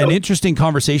an interesting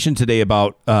conversation today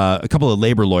about a couple of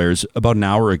labor lawyers about an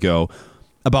hour ago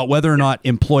about whether or not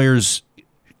employers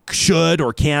should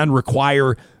or can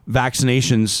require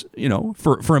vaccinations,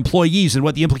 for employees, and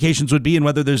what the implications would be, and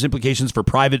whether there's implications for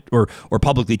private or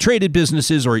publicly traded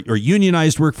businesses or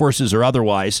unionized workforces or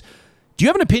otherwise. Do you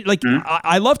have an opinion?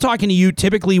 I love talking to you.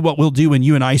 Typically what we'll do when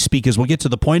you and I speak is we'll get to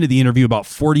the point of the interview about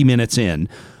 40 minutes in.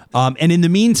 And in the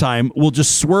meantime, we'll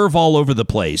just swerve all over the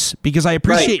place because I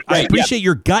appreciate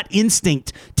your gut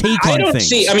instinct take on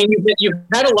things. You've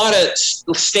had a lot of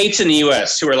states in the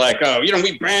U.S. who are like,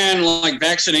 we ban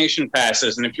vaccination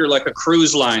passes, and if you're like a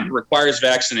cruise line that requires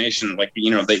vaccination,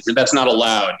 that's not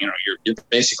allowed. You're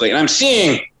basically, and I'm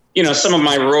seeing, some of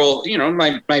my rural,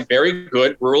 my very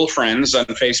good rural friends on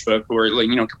Facebook who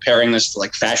are comparing this to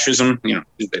fascism.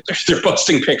 They're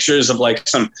posting pictures of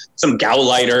some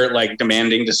Gauleiter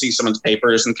demanding to see someone's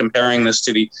papers and comparing this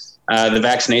to the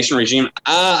vaccination regime.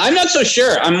 I'm not so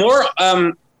sure. I'm more.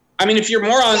 If you're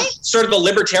more on sort of the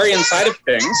libertarian side of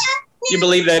things, you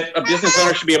believe that a business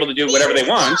owner should be able to do whatever they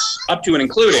want, up to and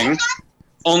including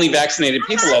only vaccinated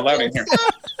people allowed in here.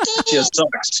 She has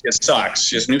socks.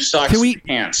 She has new socks.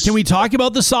 Pants. Can we talk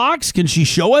about the socks? Can she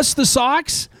show us the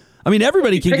socks? I mean,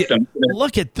 everybody can get them.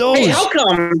 Look at those. Hey, how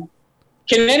come?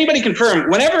 Can anybody confirm?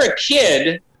 Whenever a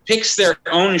kid picks their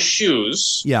own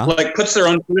shoes, like puts their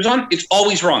own shoes on, it's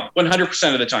always wrong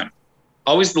 100% of the time.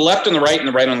 Always the left on the right and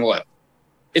the right on the left.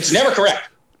 It's never correct.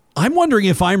 I'm wondering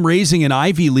if I'm raising an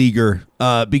Ivy Leaguer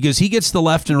because he gets the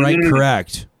left and right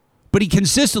correct. But he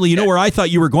consistently, you know where I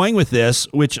thought you were going with this,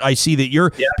 which I see that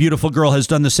your beautiful girl has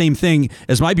done the same thing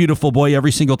as my beautiful boy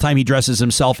every single time he dresses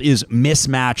himself, is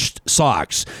mismatched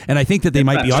socks. And I think that they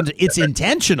might be on. It's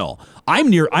intentional. I'm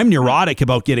neurotic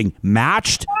about getting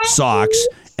matched socks,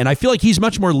 and I feel like he's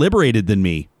much more liberated than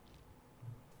me.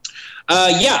 There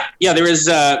have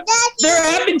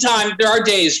been times, there are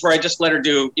days where I just let her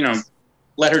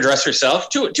dress herself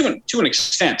to an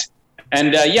extent.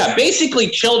 And basically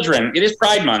children, it is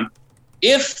Pride Month.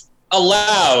 If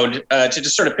allowed to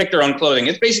just sort of pick their own clothing,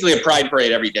 it's basically a pride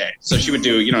parade every day. So she would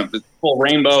do, the full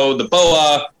rainbow, the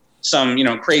boa, some,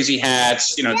 crazy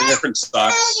hats, the different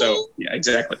socks. So yeah,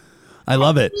 exactly. I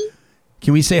love it.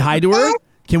 Can we say hi to her?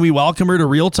 Can we welcome her to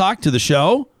Real Talk, to the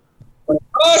show?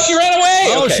 Oh, she ran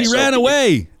away. She ran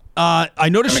away. I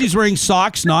noticed she's wearing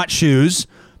socks, not shoes.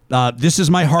 This is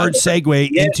my hard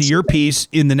segue into your piece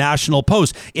in the National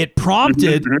Post. It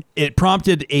prompted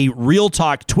a Real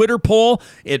Talk Twitter poll.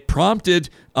 It prompted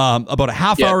about a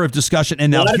half hour of discussion, and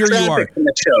now here you are.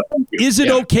 Is it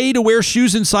okay to wear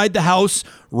shoes inside the house?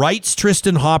 Writes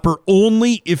Tristin Hopper,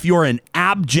 only if you're an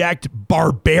abject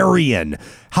barbarian.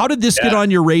 How did this get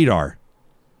on your radar?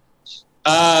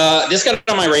 This got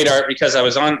on my radar because I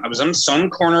was on some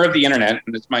corner of the internet,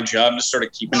 and it's my job to sort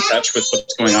of keep in touch with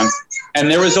what's going on. And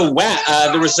there was a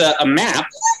map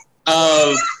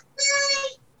of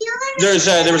there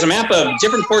was a map of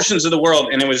different portions of the world,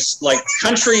 and it was like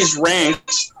countries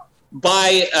ranked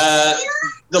by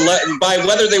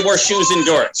whether they wore shoes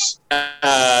indoors.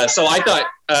 So I thought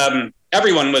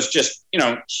everyone was just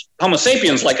Homo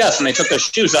sapiens like us, and they took their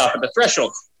shoes off at the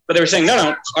threshold. But they were saying,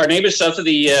 no, our neighbors south of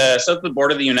the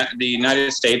border of the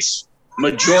United States,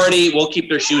 majority will keep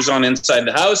their shoes on inside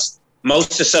the house.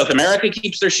 Most of South America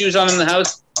keeps their shoes on in the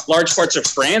house. Large parts of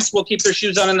France will keep their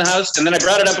shoes on in the house. And then I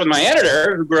brought it up with my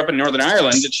editor, who grew up in Northern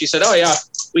Ireland, and she said, oh, yeah,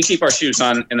 we keep our shoes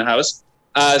on in the house.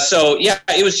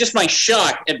 It was just my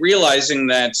shock at realizing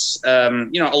that,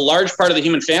 a large part of the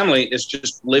human family is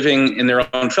just living in their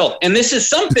own filth. And this is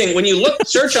something, when you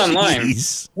search online,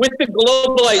 with the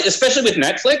global, especially with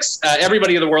Netflix,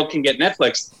 everybody in the world can get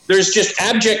Netflix. There's just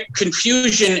abject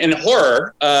confusion and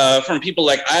horror from people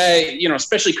like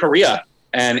especially Korea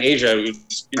and Asia,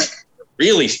 who's,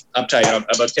 really uptight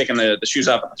about taking the shoes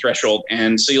off at the threshold.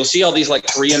 And so you'll see all these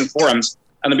Korean forums.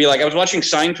 And they'll be like, I was watching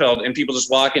Seinfeld, and people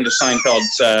just walk into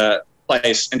Seinfeld's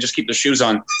place and just keep their shoes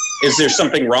on. Is there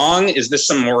something wrong? Is this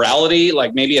some morality?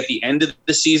 Like maybe at the end of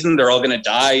the season, they're all going to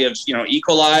die of, E.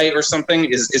 coli or something?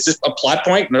 Is this a plot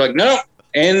point? And they're like, no.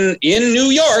 In New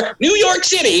York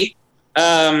City,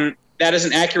 that is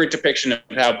an accurate depiction of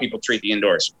how people treat the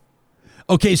indoors.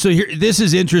 Okay, so this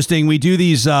is interesting. We do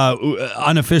these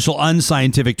unofficial,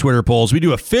 unscientific Twitter polls. We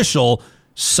do official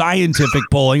scientific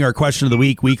polling, our question of the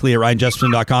week, weekly at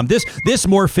RyanJesperson.com. This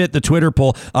more fit the Twitter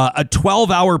poll. A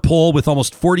 12-hour poll with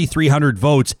almost 4,300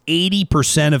 votes,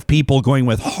 80% of people going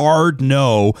with hard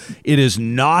no. It is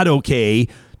not okay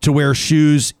to wear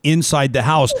shoes inside the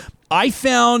house. I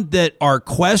found that our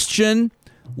question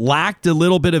lacked a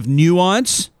little bit of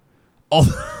nuance.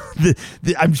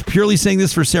 I'm purely saying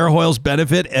this for Sarah Hoyle's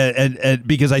benefit and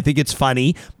because I think it's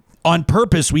funny. On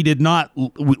purpose, we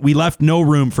left no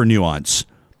room for nuance,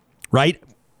 right?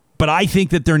 But I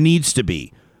think that there needs to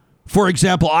be. For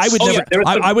example, I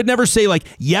would never say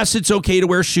yes, it's okay to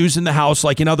wear shoes in the house.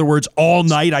 Like, in other words, all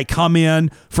night I come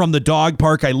in from the dog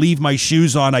park, I leave my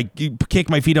shoes on, I kick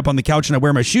my feet up on the couch, and I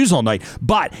wear my shoes all night.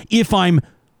 But if I've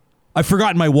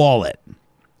forgotten my wallet,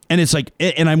 and it's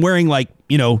and I'm wearing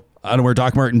I don't wear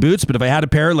Doc Marten boots, but if I had a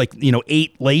pair,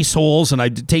 8 lace holes, and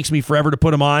it takes me forever to put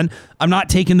them on, I'm not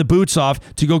taking the boots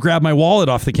off to go grab my wallet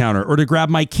off the counter or to grab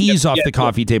my keys off the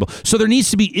coffee table. So there needs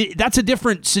to be, that's a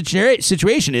different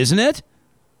situation, isn't it?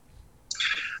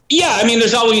 Yeah, I mean,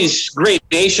 there's always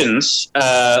gradations.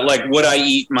 Would I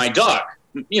eat my dog?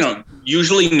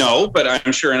 Usually no, but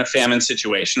I'm sure in a famine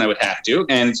situation I would have to.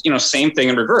 And, same thing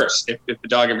in reverse if the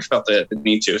dog ever felt the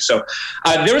need to. So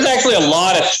there was actually a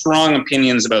lot of strong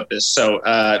opinions about this. So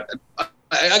I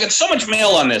got so much mail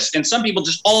on this, and some people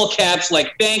just all caps,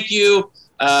 thank you.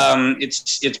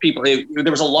 It's people.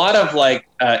 There was a lot of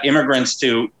immigrants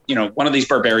to, one of these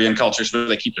barbarian cultures where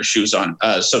they keep their shoes on.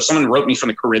 So someone wrote me from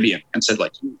the Caribbean and said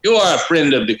you are a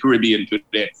friend of the Caribbean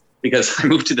today. Because I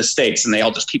moved to the States and they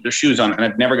all just keep their shoes on, and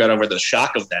I've never got over the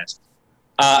shock of that.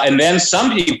 And then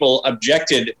some people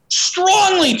objected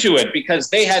strongly to it because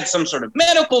they had some sort of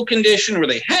medical condition where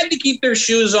they had to keep their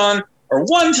shoes on, or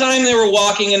one time they were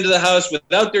walking into the house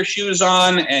without their shoes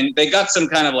on and they got some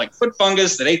kind of like foot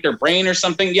fungus that ate their brain or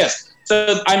something. Yes.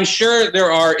 So I'm sure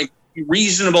there are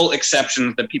reasonable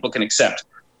exceptions that people can accept.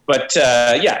 But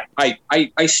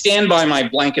I stand by my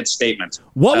blanket statement.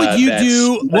 What would you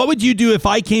do? What would you do if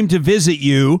I came to visit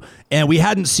you and we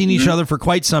hadn't seen each other for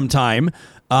quite some time?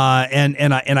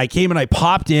 And I came and I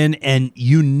popped in and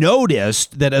you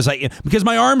noticed that because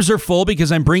my arms are full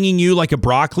because I'm bringing you like a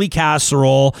broccoli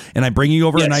casserole and I'm bringing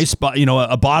over a nice,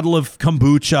 a bottle of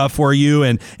kombucha for you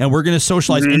and we're going to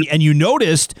socialize. And you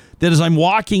noticed that as I'm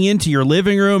walking into your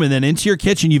living room and then into your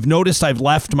kitchen, you've noticed I've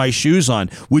left my shoes on.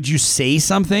 Would you say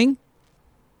something?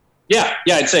 Yeah,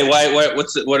 I'd say,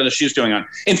 what are the shoes doing on?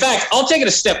 In fact, I'll take it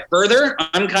a step further.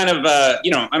 I'm kind of,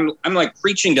 I'm like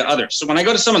preaching to others. So when I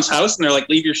go to someone's house and they're like,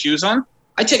 leave your shoes on,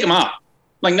 I take them off.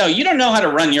 Like, no, you don't know how to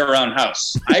run your own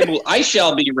house. I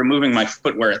shall be removing my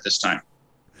footwear at this time.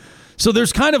 So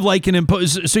there's kind of like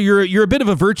so you're a bit of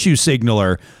a virtue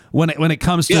signaler when it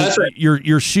comes to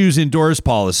your shoes indoors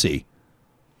policy.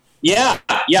 Yeah,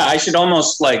 I should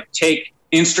almost like take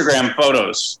Instagram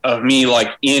photos of me like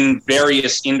in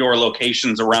various indoor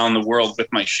locations around the world with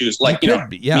my shoes, like me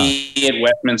at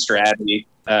Westminster Abbey,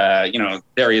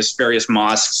 various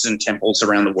mosques and temples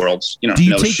around the world.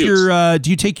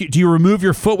 Do you remove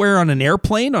your footwear on an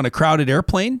airplane, on a crowded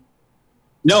airplane?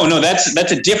 No, that's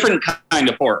a different kind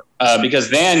of horror because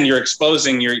then you're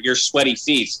exposing your sweaty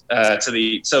feet to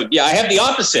the. So I have the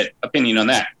opposite opinion on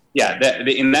that. Yeah,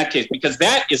 in that case, because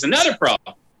that is another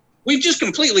problem. We've just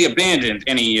completely abandoned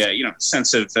any,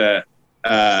 sense of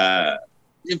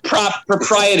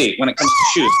propriety when it comes to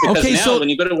shoes. Because when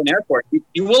you go to an airport,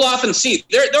 you will often see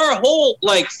there are whole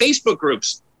like Facebook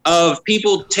groups of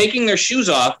people taking their shoes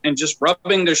off and just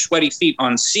rubbing their sweaty feet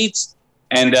on seats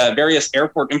and various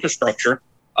airport infrastructure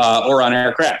or on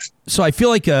aircraft. So I feel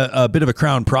like a bit of a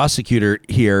crown prosecutor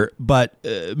here, but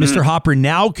Mr. Hopper,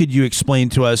 now could you explain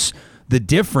to us the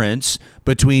difference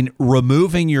between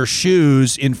removing your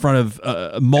shoes in front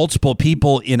of multiple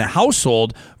people in a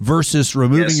household versus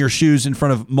removing your shoes in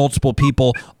front of multiple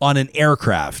people on an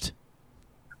aircraft?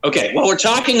 Okay, well, we're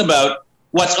talking about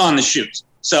what's on the shoes.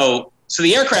 So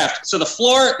the aircraft, so the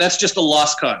floor, that's just a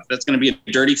lost cause. That's going to be a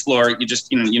dirty floor. You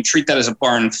just, you treat that as a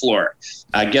barn floor.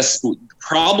 I guess the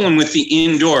problem with the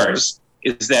indoors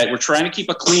is that we're trying to keep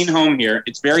a clean home here.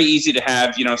 It's very easy to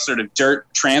have, sort of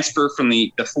dirt transfer from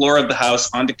the floor of the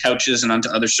house onto couches and onto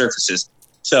other surfaces.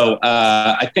 So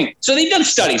I think, so they've done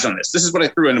studies on this. This is what I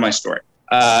threw into my story,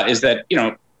 is that,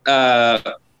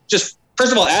 just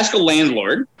first of all, ask a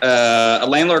landlord. A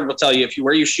landlord will tell you if you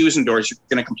wear your shoes indoors, you're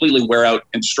going to completely wear out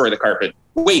and destroy the carpet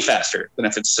way faster than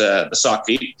if it's the sock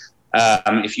feet.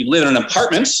 If you live in an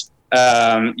apartment,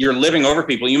 you're living over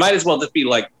people. You might as well just be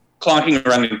like clonking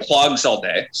around in clogs all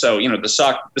day. So, the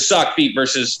sock feet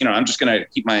versus, I'm just going to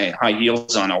keep my high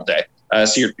heels on all day.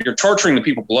 So you're torturing the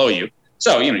people below you.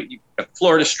 So, you have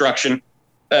floor destruction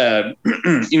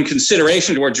in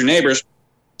consideration towards your neighbors.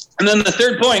 And then the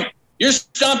third point, you're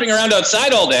stomping around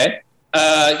outside all day,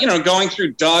 going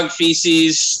through dog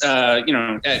feces,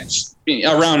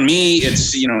 around me,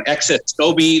 it's, excess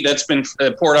SCOBY that's been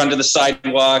poured onto the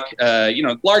sidewalk.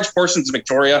 Large portions of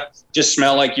Victoria just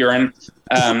smell like urine.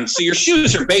 So your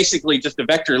shoes are basically just a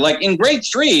vector. Like in grade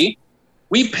 3,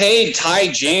 we paid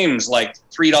Ty James like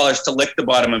 $3 to lick the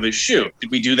bottom of his shoe.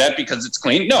 Did we do that because it's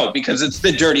clean? No, because it's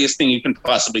the dirtiest thing you can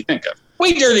possibly think of.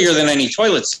 Way dirtier than any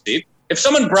toilet seat. If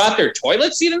someone brought their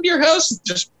toilet seat into your house and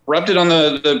just rubbed it on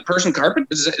the Persian carpet,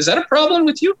 is that a problem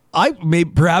with you?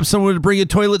 Perhaps someone would bring a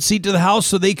toilet seat to the house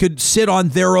so they could sit on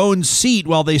their own seat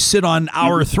while they sit on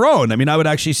our throne. I mean, I would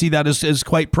actually see that as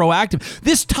quite proactive.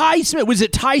 This Ty Smith, was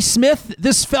it Ty Smith,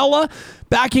 this fella,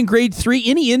 back in grade 3?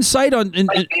 Any insight on...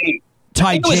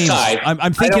 Ty James.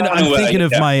 I'm thinking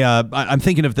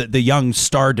of the young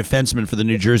star defenseman for the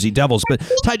New Jersey Devils. But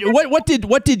Ty,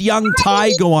 what did young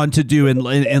Ty go on to do in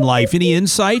life? Any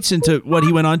insights into what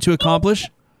he went on to accomplish?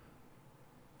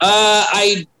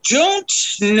 I don't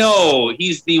know.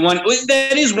 He's the one.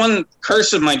 That is one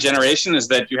curse of my generation, is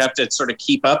that you have to sort of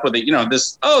keep up with it.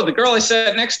 The girl I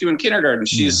sat next to in kindergarten.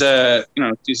 She's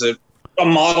she's a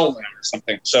model now or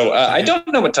something. So I don't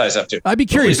know what Ty's up to. I'd be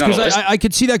curious because I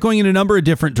could see that going in a number of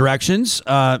different directions.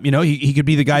 He could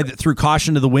be the guy that threw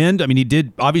caution to the wind. I mean, he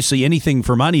did obviously anything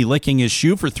for money, licking his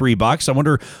shoe for $3. I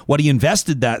wonder what he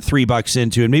invested that $3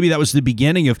 into, and maybe that was the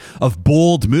beginning of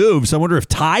bold moves. I wonder if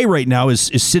Ty right now is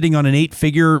sitting on an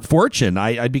 8-figure fortune.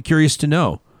 I'd be curious to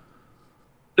know.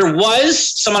 There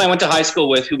was someone I went to high school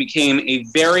with who became a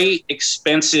very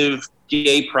expensive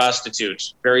gay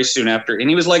prostitute very soon after, and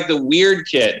he was like the weird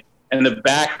kid in the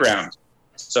background.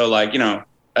 So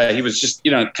He was just,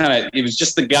 he was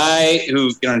just the guy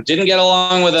who, didn't get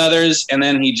along with others. And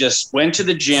then he just went to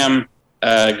the gym,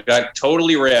 got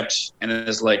totally ripped, and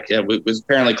was was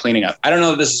apparently cleaning up. I don't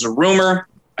know if this is a rumor.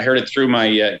 I heard it through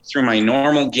my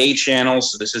normal gay channel,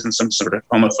 so this isn't some sort of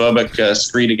homophobic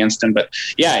screed against him. But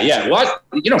yeah. What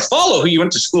follow who you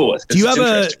went to school with.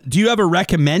 Do you have a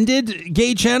recommended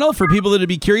gay channel for people that would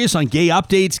be curious on gay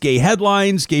updates, gay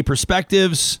headlines, gay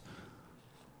perspectives?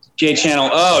 Gay channel.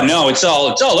 Oh no, it's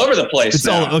all over the place. It's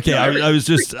now. All okay. I was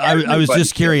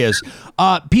just curious.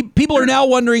 People are now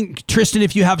wondering, Tristin,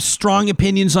 if you have strong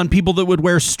opinions on people that would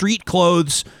wear street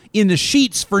clothes in the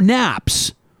sheets for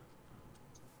naps.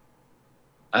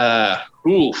 Inside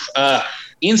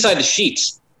the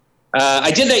sheets.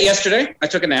 I did that yesterday. I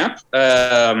took a nap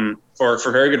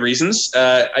for very good reasons.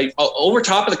 Over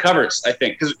top of the covers, I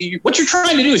think, because what you're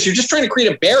trying to do is you're just trying to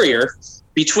create a barrier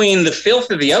between the filth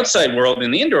of the outside world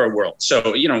and the indoor world.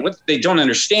 So, what they don't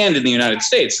understand in the United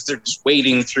States is they're just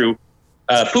wading through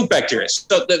poop bacteria.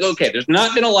 So, there's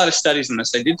not been a lot of studies on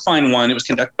this. I did find one. It was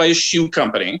conducted by a shoe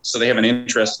company, so they have an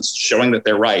interest in showing that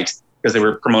they're right because they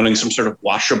were promoting some sort of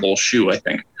washable shoe, I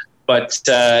think. But,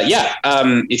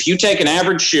 if you take an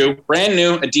average shoe, brand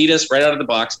new, Adidas, right out of the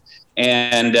box,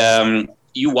 and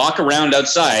you walk around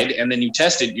outside and then you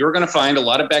test it, you're going to find a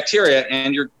lot of bacteria,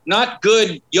 and you're not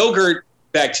good yogurt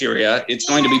bacteria. It's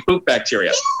going to be poop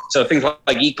bacteria. So things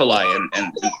like E. coli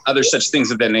and other such things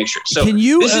of that nature. So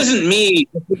this isn't me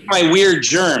with my weird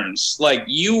germs. Like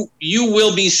you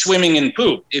will be swimming in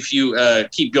poop if you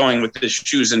keep going with this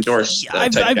shoes indoors.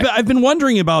 I've been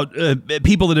wondering about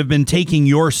people that have been taking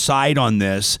your side on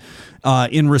this.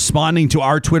 In responding to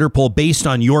our Twitter poll based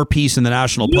on your piece in the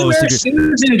National Post. Wear shoes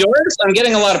indoors? I'm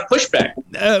getting a lot of pushback.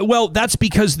 Well, that's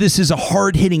because this is a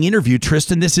hard-hitting interview,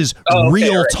 Tristin. This is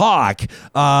real talk.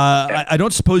 I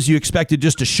don't suppose you expected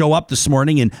just to show up this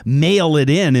morning and mail it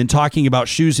in and talking about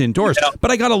shoes indoors. No. But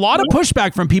I got a lot of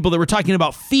pushback from people that were talking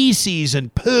about feces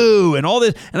and poo and all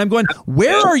this. And I'm going,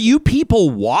 where are you people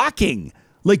walking?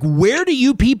 Like, where do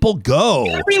you people go?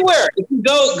 Everywhere. If you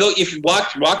go. If you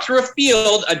walk through a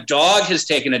field, a dog has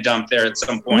taken a dump there at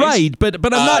some point. Right, but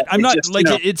I'm not just, like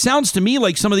it sounds to me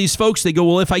like some of these folks, they go,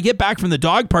 well, if I get back from the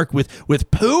dog park with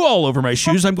poo all over my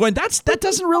shoes, I'm going, that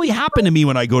doesn't really happen to me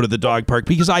when I go to the dog park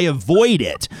because I avoid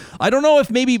it. I don't know if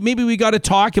maybe we got to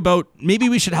talk about, maybe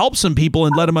we should help some people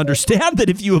and let them understand that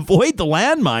if you avoid the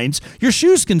landmines, your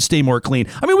shoes can stay more clean.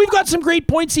 I mean, we've got some great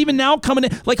points even now coming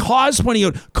in, like Haas pointing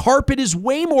out, carpet is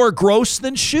way more gross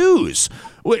than shoes,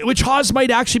 which Haas might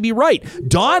actually be right.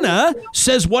 Donna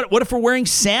says, what if we're wearing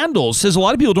sandals? Says a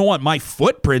lot of people don't want my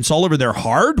footprints all over their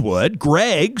hardwood.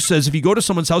 Greg says if you go to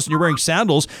someone's house and you're wearing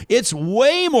sandals, it's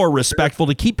way more respectful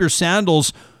to keep your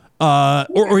sandals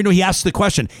he asks the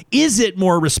question, is it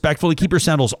more respectful to keep your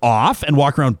sandals off and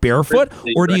walk around barefoot,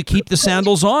 or do you keep the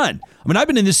sandals on? I mean, I've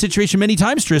been in this situation many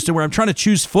times, Tristin, where I'm trying to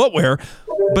choose footwear,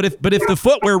 but if the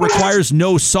footwear requires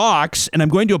no socks and I'm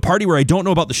going to a party where I don't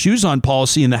know about the shoes on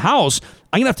policy in the house,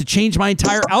 I'm going to have to change my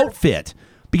entire outfit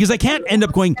because I can't end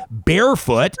up going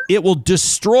barefoot. It will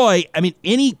destroy,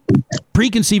 any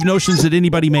preconceived notions that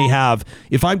anybody may have.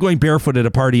 If I'm going barefoot at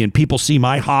a party and people see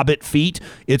my hobbit feet,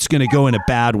 it's going to go in a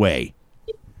bad way.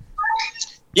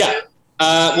 Yeah.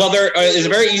 Well, there is a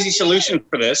very easy solution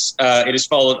for this. It is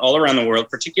followed all around the world,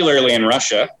 particularly in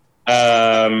Russia.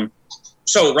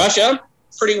 So Russia,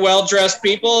 pretty well-dressed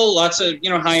people, lots of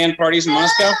high-end parties in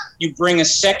Moscow. You bring a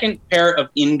second pair of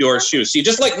indoor shoes. So you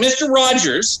just like Mr.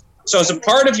 Rogers. So as a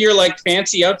part of your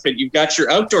fancy outfit, you've got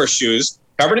your outdoor shoes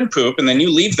covered in poop, and then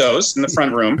you leave those in the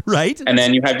front room. Right. And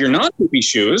then you have your non-poopy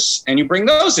shoes, and you bring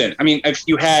those in. I mean, if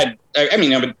you had,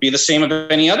 it would be the same of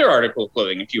any other article of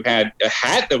clothing. If you had a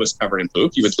hat that was covered in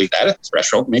poop, you would leave that at the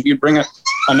threshold. Maybe you'd bring a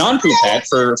non-poop hat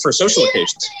for social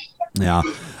occasions. Yeah.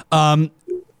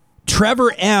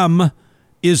 Trevor M.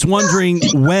 is wondering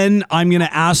when I'm going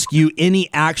to ask you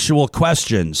any actual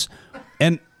questions.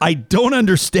 And I don't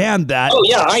understand that. Oh,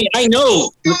 yeah, I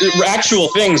know actual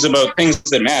things about things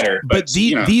that matter. But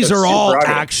these are all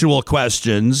actual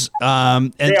questions. They are,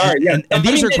 yeah. And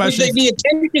these are questions. The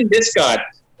attention this got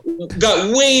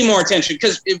way more attention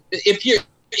because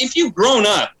if you've grown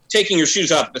up taking your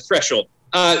shoes off at the threshold,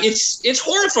 it's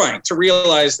horrifying to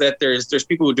realize that there's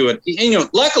people who do it. And,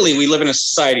 luckily we live in a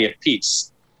society of peace.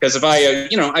 Because if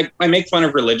I make fun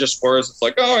of religious wars, it's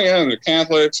like, oh yeah, the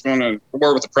Catholics want to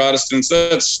war with the Protestants.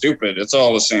 That's stupid. It's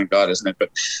all the same God, isn't it? But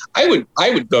I would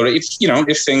go to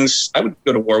I would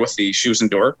go to war with the shoes and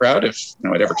door crowd if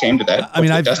it ever came to that. I mean,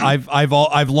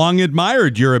 I've long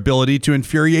admired your ability to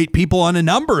infuriate people on a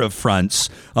number of fronts,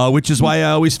 which is why I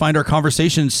always find our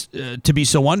conversations to be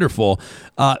so wonderful.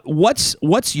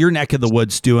 What's your neck of the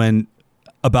woods doing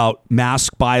about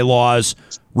mask bylaws,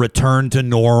 return to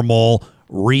normal,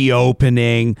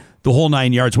 reopening, the whole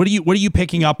 9 yards. What are you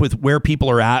picking up with where people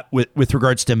are at with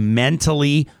regards to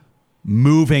mentally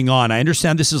moving on? I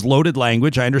understand this is loaded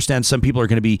language. I understand some people are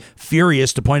going to be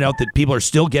furious to point out that people are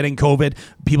still getting COVID.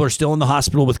 People are still in the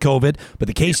hospital with COVID, but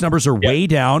the case numbers are way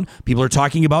down. People are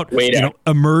talking about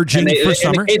emerging for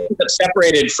summer. And the cases have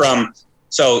separated from,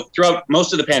 so throughout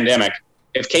most of the pandemic,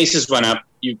 if cases went up,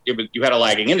 you had a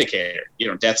lagging indicator.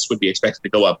 Deaths would be expected to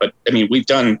go up. But I mean, we've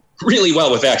done really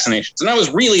well with vaccinations, and that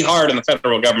was really hard on the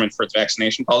federal government for its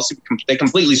vaccination policy. They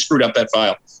completely screwed up that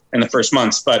file in the first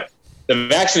months, but the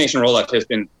vaccination rollout has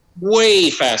been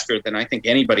way faster than I think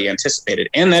anybody anticipated.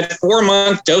 And that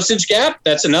 4-month dosage gap,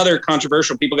 that's another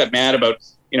controversial. People got mad about,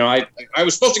 I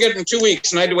was supposed to get it in 2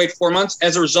 weeks and I had to wait 4 months.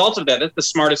 As a result of that, that's the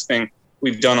smartest thing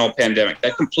we've done all pandemic.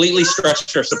 That completely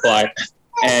stretched our supply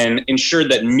and ensured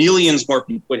that millions more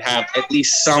people would have at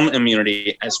least some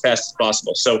immunity as fast as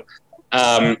possible. So,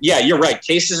 you're right.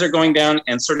 Cases are going down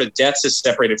and sort of deaths is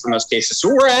separated from those cases. So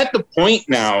we're at the point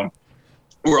now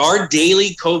where our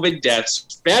daily COVID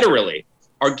deaths federally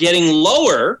are getting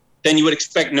lower than you would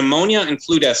expect pneumonia and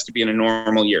flu deaths to be in a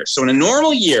normal year. So in a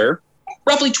normal year,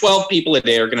 roughly 12 people a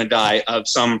day are going to die of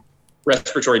some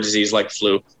respiratory disease like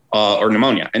flu or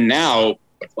pneumonia. And now,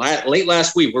 late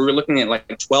last week, we were looking at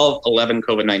like 12, 11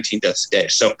 COVID-19 deaths a day.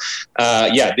 So,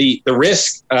 the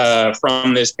risk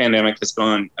from this pandemic has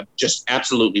gone just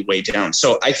absolutely way down.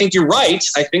 So I think you're right.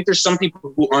 I think there's some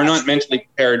people who are not mentally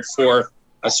prepared for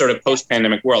a sort of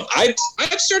post-pandemic world. I've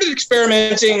started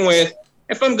experimenting with,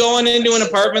 if I'm going into an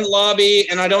apartment lobby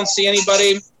and I don't see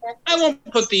anybody, I won't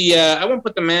put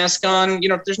the mask on.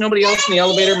 If there's nobody else in the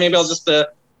elevator, maybe I'll just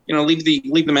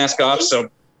leave the mask off.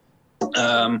 So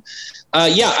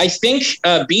I think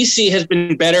BC has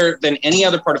been better than any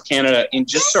other part of Canada in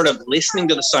just sort of listening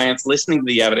to the science, listening to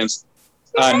the evidence,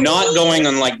 not going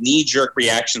on like knee-jerk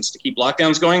reactions to keep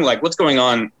lockdowns going. Like what's going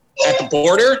on at the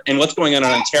border and what's going on in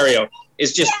Ontario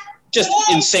is just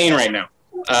insane right now.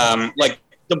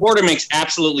 The border makes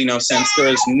absolutely no sense. There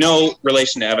is no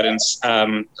relation to evidence. A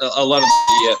lot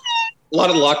of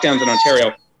the lockdowns in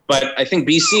Ontario, but I think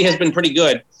BC has been pretty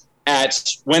good at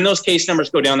when those case numbers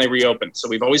go down, they reopen. So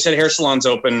we've always had hair salons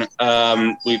open.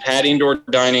 We've had indoor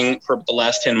dining for the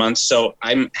last 10 months. So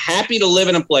I'm happy to live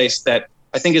in a place that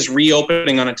I think is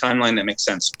reopening on a timeline that makes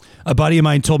sense. A buddy of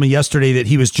mine told me yesterday that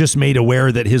he was just made aware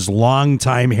that his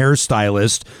longtime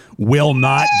hairstylist will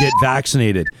not get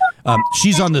vaccinated.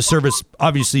 She's on the service,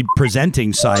 obviously,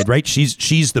 presenting side, right?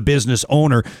 She's the business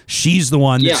owner. She's the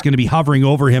one that's going to be hovering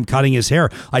over him, cutting his hair.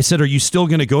 I said, are you still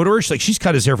going to go to her? She's like, she's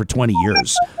cut his hair for 20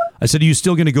 years. I said, are you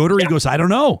still going to go to her? He goes, I don't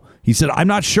know. He said, I'm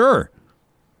not sure.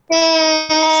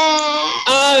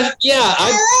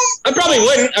 I probably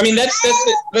wouldn't. I mean, that's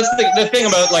the thing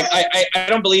about, like, I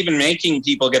don't believe in making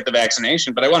people get the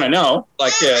vaccination, but I want to know,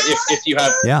 like, if you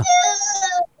have. Yeah.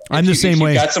 I'm the same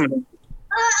way.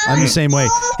 I'm the same way.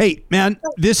 Hey, man,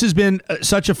 this has been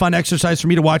such a fun exercise for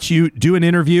me to watch you do an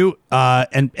interview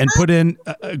and put in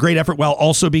a great effort while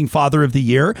also being Father of the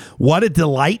Year. What a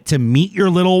delight to meet your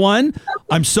little one.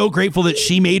 I'm so grateful that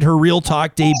she made her Real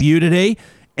Talk debut today.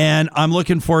 And I'm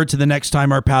looking forward to the next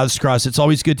time our paths cross. It's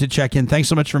always good to check in. Thanks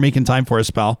so much for making time for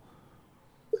us, pal.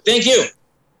 Thank you.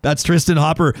 That's Tristin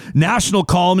Hopper, national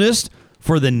columnist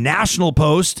for the National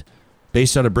Post,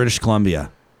 based out of British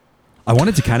Columbia. I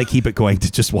wanted to kind of keep it going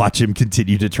to just watch him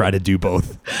continue to try to do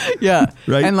both. Yeah.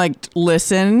 Right? And like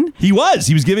listen. He was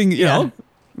giving, you know.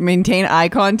 Maintain eye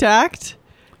contact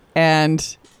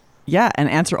and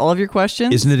answer all of your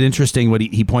questions. Isn't it interesting what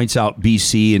he points out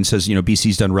BC and says,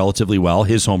 BC's done relatively well,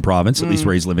 his home province, at least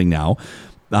where he's living now.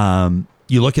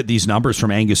 You look at these numbers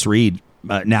from Angus Reid,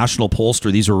 National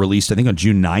Pollster. These were released, I think, on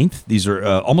June 9th. These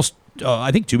are almost,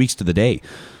 I think, 2 weeks to the day.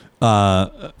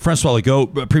 Francois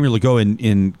Legault, Premier Legault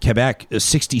in Quebec,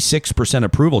 66%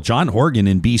 approval. John Horgan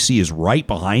in BC is right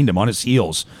behind him on his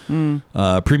heels.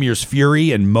 Premiers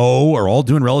Fury and Moe are all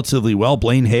doing relatively well.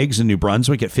 Blaine Higgs in New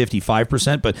Brunswick at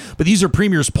 55%. But these are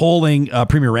premiers polling.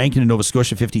 Premier Rankin in Nova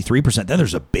Scotia, 53%. Then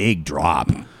there's a big drop,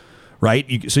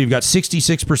 right? So you've got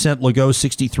 66% Legault,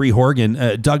 63%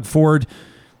 Horgan. Doug Ford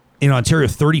in Ontario,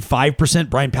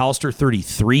 35%. Brian Pallister,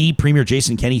 33%. Premier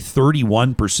Jason Kenney,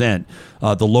 31%.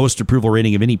 The lowest approval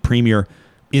rating of any premier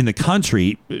in the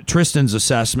country. Tristin's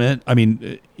assessment,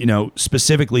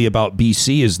 specifically about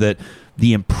BC, is that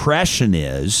the impression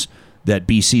is that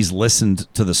BC's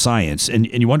listened to the science. And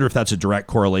you wonder if that's a direct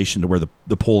correlation to where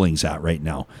the polling's at right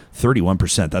now.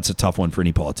 31%. That's a tough one for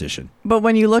any politician. But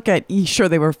when you look at, sure,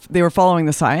 they were following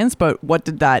the science, but what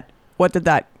did that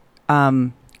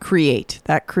create?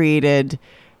 That created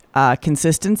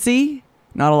consistency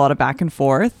not a lot of back and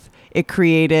forth. It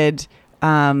created,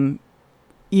 a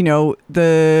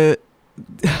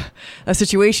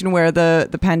situation where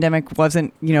the pandemic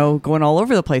wasn't, going all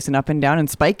over the place and up and down and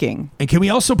spiking. And can we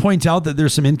also point out that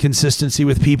there's some inconsistency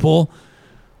with people?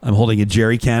 I'm holding a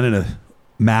jerry can in a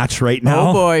match right now.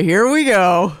 Oh boy, here we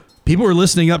go. People were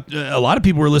listening a lot of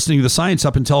people were listening to the science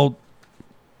up until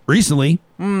recently.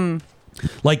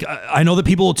 Like, I know that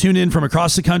people will tune in from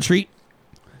across the country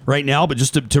right now, but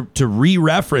just to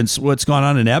re-reference what's gone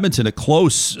on in Edmonton, a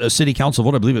close city council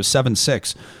vote, I believe it was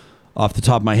 7-6 off the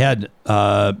top of my head.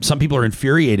 Some people are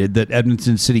infuriated that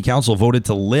Edmonton City Council voted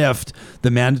to lift the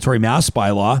mandatory mask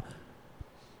bylaw.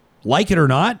 Like it or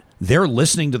not, they're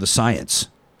listening to the science.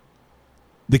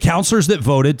 The councillors that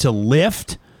voted to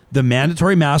lift the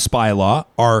mandatory mask bylaw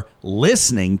are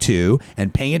listening to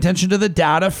and paying attention to the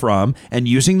data from and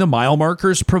using the mile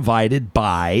markers provided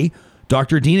by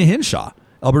Dr. Dina Hinshaw,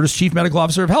 Alberta's Chief Medical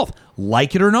Officer of Health.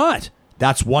 Like it or not,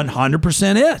 that's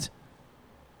 100% it.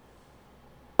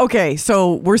 Okay,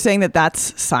 so we're saying that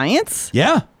that's science?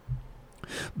 Yeah.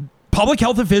 Public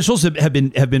health officials have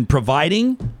been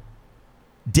providing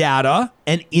data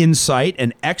and insight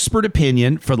and expert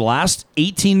opinion for the last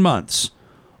 18 months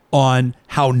on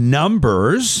how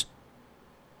numbers,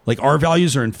 like R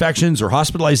values or infections or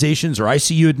hospitalizations or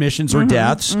ICU admissions or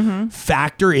deaths,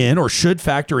 factor in or should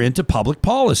factor into public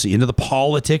policy, into the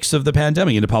politics of the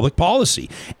pandemic, into public policy.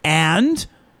 And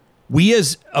we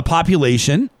as a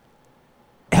population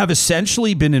have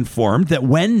essentially been informed that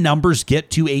when numbers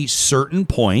get to a certain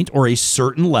point or a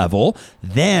certain level,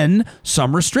 then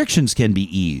some restrictions can be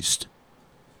eased.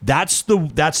 That's been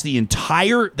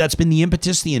the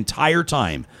impetus the entire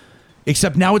time.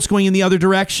 Except now it's going in the other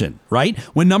direction, right?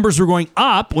 When numbers were going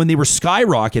up, when they were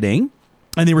skyrocketing,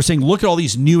 and they were saying, look at all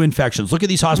these new infections, look at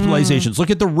these hospitalizations,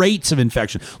 look at the rates of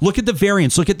infection, look at the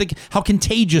variants, look at how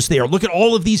contagious they are, look at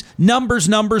all of these numbers,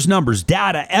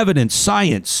 data, evidence,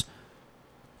 science.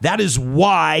 That is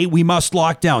why we must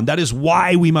lock down. That is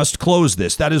why we must close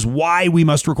this. That is why we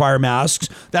must require masks.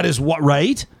 That is what,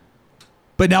 right?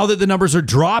 But now that the numbers are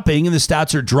dropping and the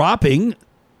stats are dropping,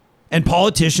 and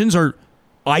politicians are,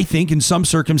 I think in some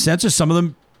circumstances, some of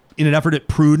them in an effort at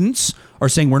prudence are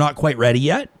saying we're not quite ready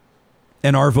yet.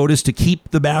 And our vote is to keep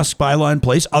the mask bylaw in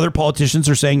place. Other politicians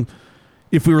are saying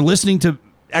if we were listening to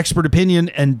expert opinion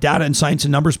and data and science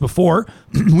and numbers before,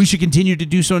 we should continue to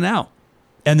do so now.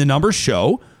 And the numbers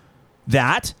show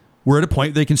that we're at a point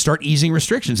where they can start easing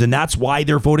restrictions. And that's why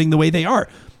they're voting the way they are.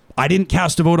 I didn't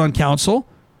cast a vote on council.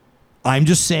 I'm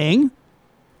just saying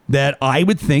that I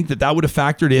would think that would have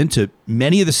factored into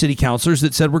many of the city councillors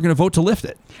that said we're going to vote to lift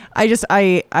it. I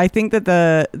think that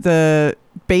the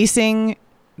basing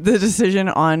the decision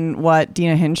on what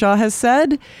Dina Hinshaw has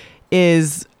said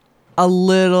is a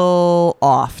little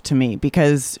off to me,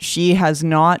 because she has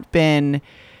not been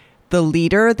the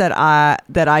leader that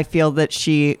I feel that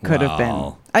she could have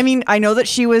been. I mean, I know that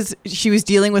she was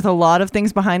dealing with a lot of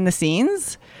things behind the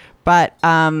scenes, but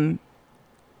I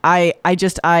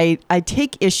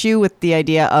take issue with the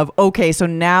idea of, okay, so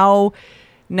now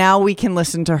we can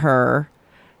listen to her.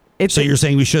 So you're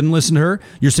saying we shouldn't listen to her?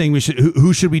 You're saying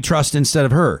who should we trust instead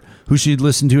of her? Who should we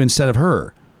listen to instead of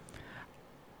her?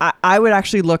 I would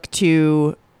actually look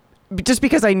to, just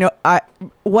because I know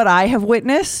what I have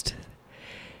witnessed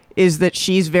is that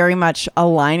she's very much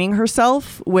aligning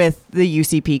herself with the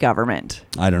UCP government.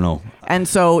 I don't know. And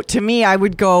so to me, I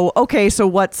would go, okay, so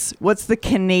what's the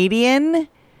Canadian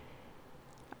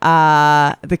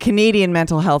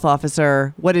mental health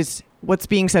officer? What's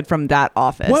being said from that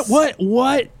office?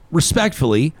 What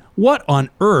respectfully, what on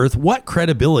earth, what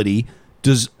credibility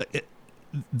does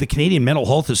the Canadian Mental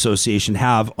Health Association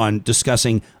have on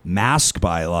discussing mask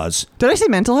bylaws? Did I say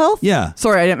mental health? Yeah.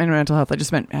 Sorry, I didn't mean mental health. I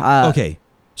just meant okay.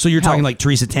 So you're talking health. like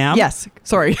Theresa Tam? Yes.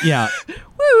 Sorry. Yeah.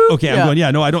 Woo. Okay. I'm going,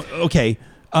 yeah, no, I don't. Okay.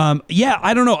 Yeah,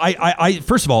 I don't know. I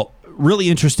first of all, really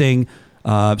interesting.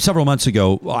 Several months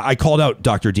ago, I called out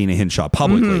Dr. Dina Hinshaw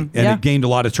publicly, and it gained a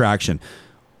lot of traction.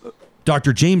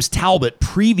 Dr. James Talbot,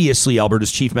 previously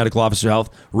Alberta's Chief Medical Officer of Health,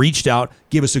 reached out,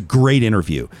 gave us a great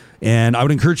interview. And I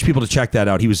would encourage people to check that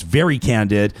out. He was very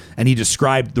candid, and he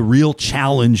described the real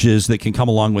challenges that can come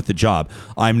along with the job.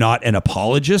 I'm not an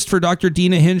apologist for Dr.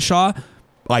 Dina Hinshaw.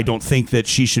 I don't think that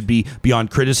she should be beyond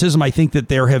criticism. I think that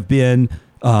there have been...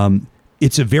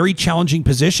 it's a very challenging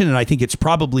position, and I think it's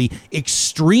probably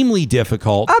extremely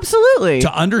difficult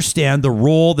to understand the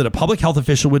role that a public health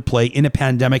official would play in a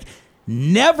pandemic,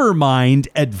 never mind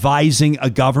advising a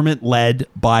government led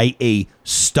by a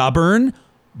stubborn,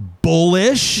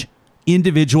 bullish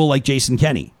individual like Jason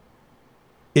Kenney.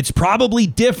 It's probably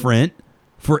different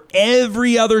for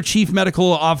every other chief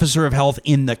medical officer of health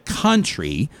in the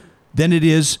country than it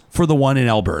is for the one in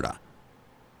Alberta.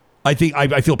 I think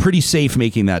I feel pretty safe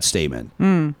making that statement.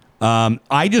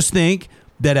 I just think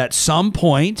that at some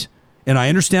point, and I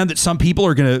understand that some people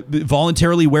are going to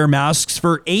voluntarily wear masks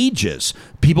for ages.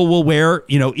 People will wear,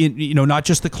 not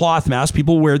just the cloth mask.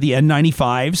 People will wear the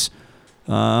N95s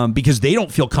because they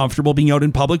don't feel comfortable being out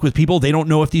in public with people. They don't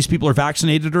know if these people are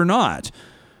vaccinated or not.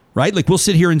 Right? Like we'll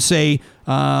sit here and say,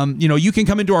 you can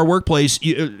come into our workplace.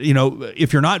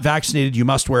 If you're not vaccinated, you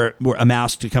must wear a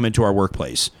mask to come into our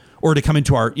workplace or to come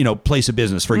into our, place of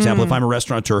business. For example, if I'm a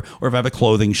restaurateur or if I have a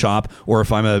clothing shop or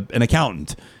if I'm an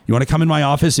accountant, you want to come in my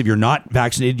office. If you're not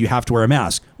vaccinated, you have to wear a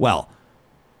mask. Well,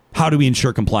 how do we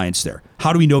ensure compliance there?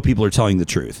 How do we know people are telling the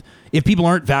truth? If people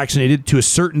aren't vaccinated to a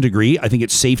certain degree, I think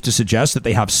it's safe to suggest that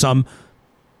they have some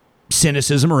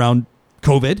cynicism around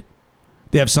COVID.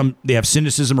 They have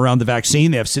cynicism around the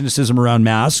vaccine. They have cynicism around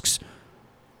masks,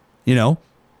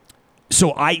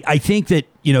 So I think that,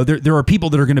 there are people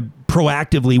that are going to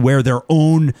proactively wear their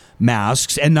own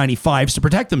masks, N95s, to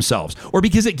protect themselves, or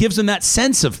because it gives them that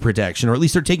sense of protection, or at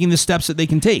least they're taking the steps that they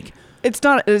can take. It's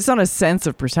not a sense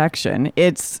of protection.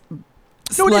 It is.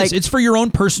 It's for your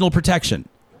own personal protection.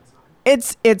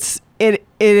 It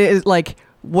is like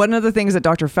one of the things that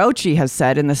Dr. Fauci has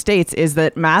said in the States is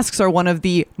that masks are one of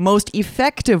the most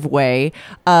effective way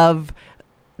of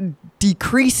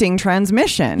decreasing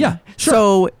transmission. Yeah, sure.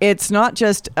 So it's not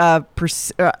just a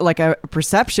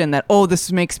perception that,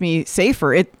 this makes me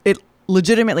safer. It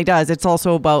legitimately does. It's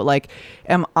also about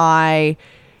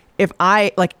if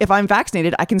I'm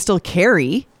vaccinated, I can still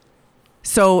carry.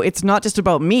 So it's not just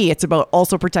about me. It's about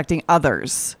also protecting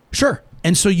others. Sure.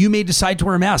 And so you may decide to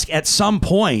wear a mask at some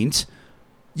point.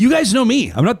 You guys know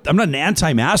me. I'm not an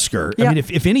anti-masker. Yeah. I mean,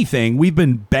 if anything, we've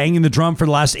been banging the drum for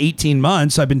the last 18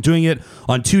 months. I've been doing it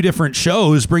on 2 different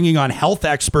shows, bringing on health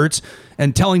experts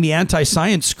and telling the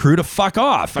anti-science crew to fuck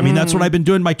off. I mean, that's what I've been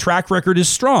doing. My track record is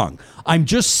strong. I'm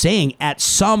just saying at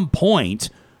some point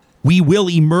we will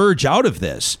emerge out of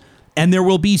this and there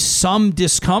will be some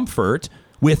discomfort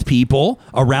with people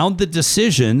around the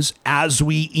decisions as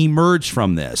we emerge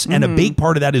from this. And a big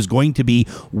part of that is going to be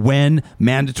when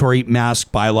mandatory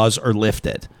mask bylaws are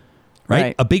lifted,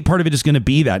 right? A big part of it is going to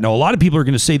be that. Now, a lot of people are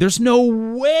going to say, there's no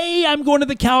way I'm going to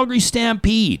the Calgary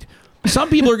Stampede.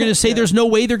 Some people are going to say there's no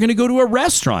way they're going to go to a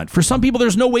restaurant. For some people,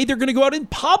 there's no way they're going to go out in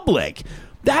public.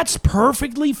 That's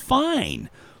perfectly fine.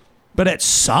 But at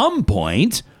some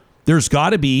point, there's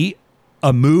got to be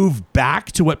a move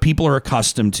back to what people are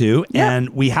accustomed to. Yeah. And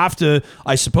we have to,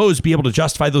 I suppose, be able to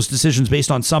justify those decisions based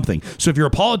on something. So if you're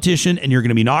a politician and you're going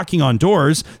to be knocking on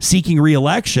doors seeking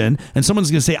re-election and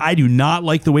someone's going to say, I do not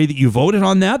like the way that you voted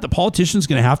on that, the politician's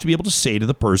going to have to be able to say to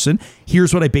the person,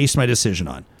 here's what I based my decision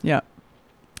on. Yeah.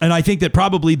 And I think that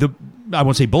probably I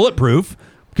won't say bulletproof,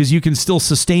 because you can still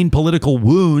sustain political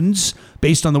wounds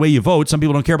based on the way you vote. Some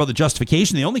people don't care about the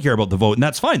justification. They only care about the vote. And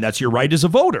that's fine. That's your right as a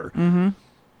voter. Mm-hmm.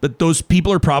 But those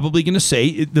people are probably going to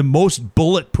say the most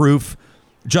bulletproof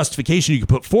justification you could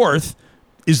put forth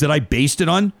is that I based it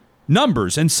on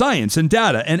numbers and science and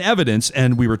data and evidence.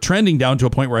 And we were trending down to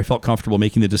a point where I felt comfortable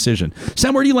making the decision.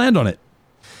 Sam, where do you land on it?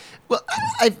 Well,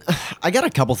 I got a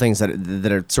couple things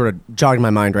that are sort of jogging my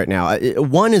mind right now.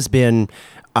 One has been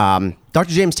Dr.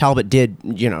 James Talbot did,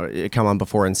 come on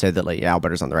before and say that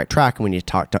Alberta's on the right track and we need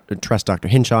to trust Dr.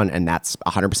 Hinchon, and that's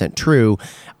 100% true.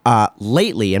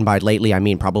 Lately, and by lately I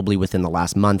mean probably within the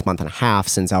last month and a half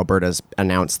since Alberta's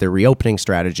announced their reopening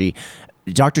strategy,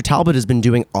 Dr. Talbot has been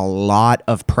doing a lot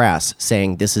of press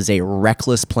saying this is a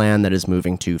reckless plan that is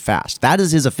moving too fast. That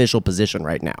is his official position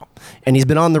right now. And he's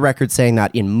been on the record saying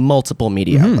that in multiple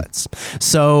media outlets.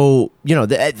 So,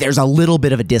 there's a little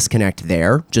bit of a disconnect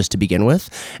there, just to begin with.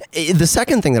 The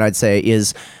second thing that I'd say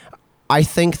is I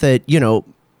think that,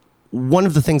 one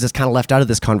of the things that's kind of left out of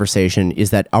this conversation is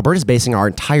that Alberta's basing our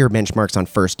entire benchmarks on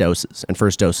first doses and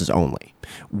first doses only.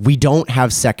 We don't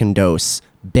have second dose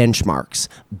benchmarks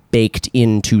baked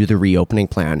into the reopening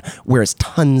plan, whereas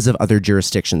tons of other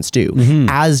jurisdictions do,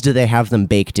 as do they have them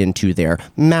baked into their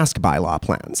mask bylaw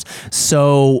plans.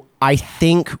 So I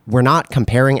think we're not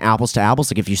comparing apples to apples.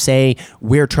 Like if you say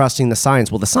we're trusting the science,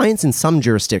 well, the science in some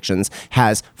jurisdictions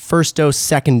has first dose,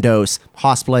 second dose,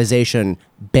 hospitalization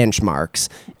benchmarks.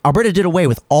 Alberta did away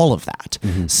with all of that.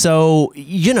 So,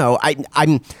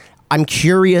 I'm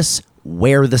curious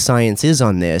where the science is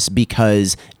on this,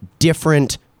 because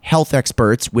different health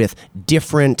experts with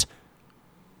different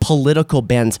political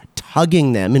bends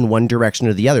tugging them in one direction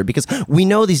or the other, because we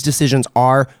know these decisions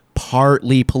are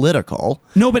partly political.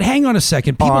 No, but hang on a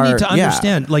second. People need to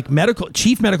understand,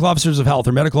 chief medical officers of health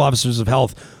or medical officers of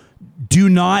health do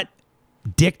not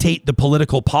dictate the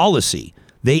political policy.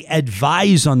 They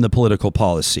advise on the political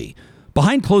policy.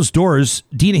 Behind closed doors,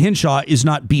 Dina Hinshaw is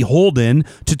not beholden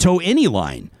to toe any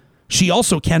line. She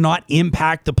also cannot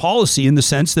impact the policy in the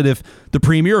sense that if the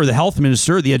premier or the health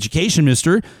minister or the education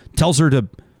minister tells her to,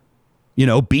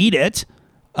 beat it,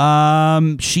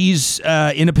 she's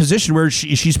in a position where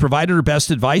she's provided her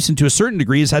best advice and to a certain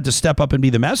degree has had to step up and be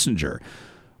the messenger,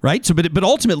 right? So, but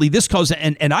ultimately this causes,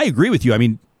 and I agree with you. I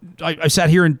mean, I sat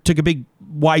here and took a big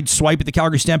wide swipe at the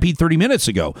Calgary Stampede 30 minutes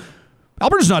ago.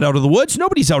 Alberta's not out of the woods.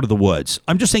 Nobody's out of the woods.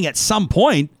 I'm just saying at some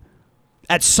point,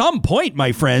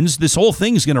 my friends, this whole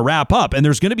thing's going to wrap up. And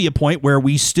there's going to be a point where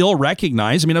we still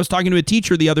recognize. I mean, I was talking to a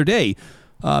teacher the other day,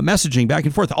 messaging back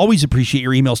and forth. Always appreciate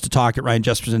your emails to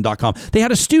talk@ryanjesperson.com. They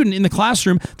had a student in the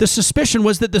classroom. The suspicion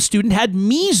was that the student had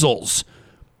measles.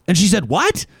 And she said,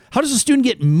 what? How does a student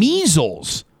get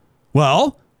measles?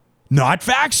 Well, not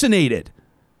vaccinated.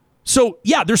 So,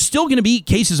 yeah, there's still going to be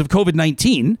cases of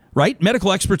COVID-19, right?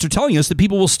 Medical experts are telling us that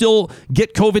people will still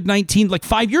get COVID-19 like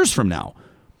 5 years from now.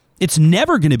 It's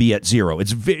never going to be at zero.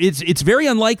 It's very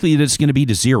unlikely that it's going to be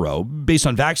to zero based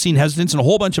on vaccine hesitance and a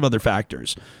whole bunch of other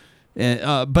factors.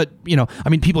 But,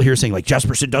 people here saying like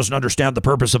Jesperson doesn't understand the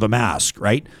purpose of a mask,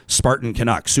 right? Spartan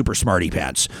Canuck, super smarty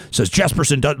pants, says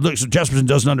Jesperson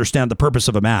doesn't understand the purpose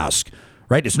of a mask,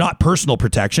 right? It's not personal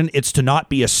protection. It's to not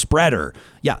be a spreader.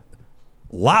 Yeah.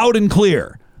 Loud and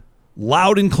clear,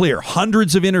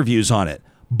 hundreds of interviews on it.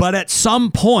 But at some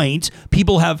point,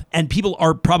 people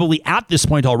are probably at this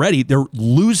point already, they're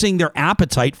losing their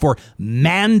appetite for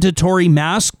mandatory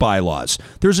mask bylaws.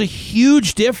 There's a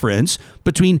huge difference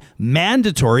between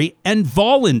mandatory and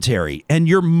voluntary. And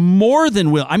you're more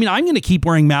than I'm going to keep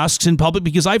wearing masks in public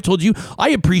because I've told you I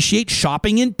appreciate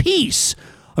shopping in peace.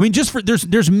 I mean,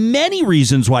 there's many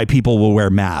reasons why people will wear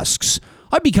masks.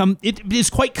 It is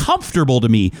quite comfortable to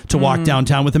me to walk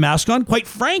downtown with a mask on. Quite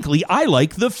frankly, I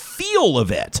like the feel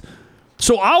of it.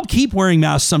 So I'll keep wearing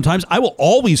masks sometimes. I will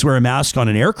always wear a mask on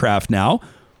an aircraft now,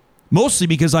 mostly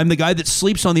because I'm the guy that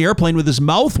sleeps on the airplane with his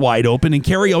mouth wide open, and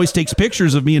Carrie always takes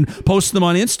pictures of me and posts them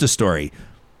on Insta Story.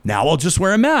 Now I'll just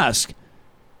wear a mask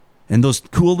and those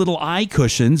cool little eye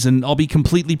cushions, and I'll be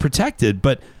completely protected.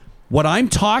 But what I'm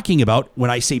talking about when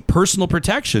I say personal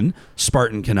protection,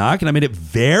 Spartan Canuck, and I made it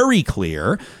very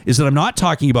clear, is that I'm not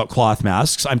talking about cloth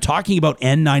masks. I'm talking about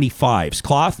N95s.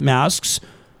 Cloth masks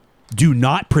do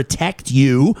not protect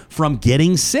you from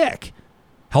getting sick.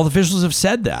 Health officials have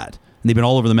said that. And they've been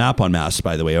all over the map on masks,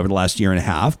 by the way, over the last year and a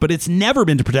half. But it's never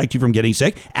been to protect you from getting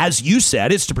sick. As you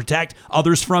said, it's to protect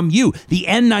others from you. The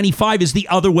N95 is the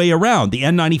other way around. The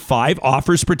N95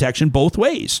 offers protection both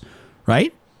ways,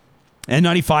 right?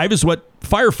 N95 is what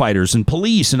firefighters and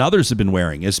police and others have been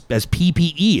wearing as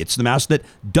PPE. It's the mask that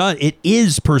it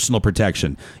is personal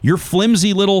protection. Your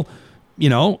flimsy little,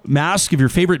 mask of your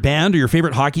favorite band or your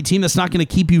favorite hockey team, that's not going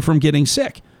to keep you from getting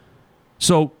sick.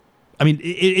 So, I mean,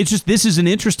 this is an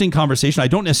interesting conversation. I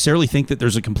don't necessarily think that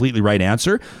there's a completely right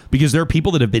answer because there are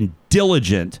people that have been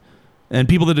diligent and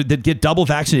people that get double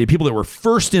vaccinated, people that were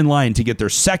first in line to get their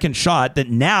second shot that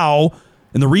now,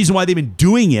 and the reason why they've been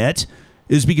doing it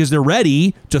is because they're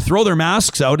ready to throw their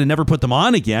masks out and never put them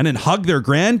on again and hug their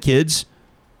grandkids.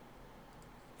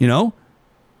 I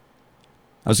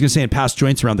was going to say and pass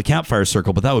joints around the campfire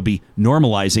circle, but that would be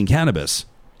normalizing cannabis.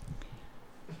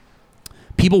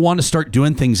 People want to start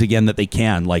doing things again that they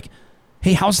can. Like,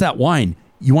 hey, how's that wine?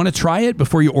 You want to try it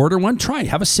before you order one? Try it.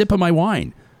 Have a sip of my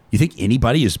wine. You think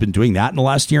anybody has been doing that in the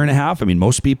last year and a half? I mean,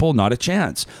 most people, not a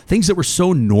chance. Things that were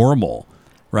so normal,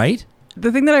 right?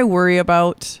 The thing that I worry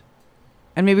about,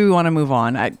 and maybe we want to move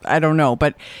on, I don't know,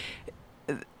 but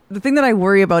the thing that I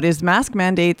worry about is mask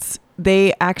mandates.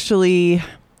 They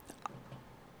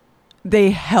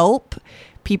help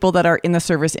people that are in the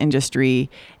service industry,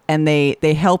 and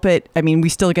they help it. I mean, we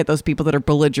still get those people that are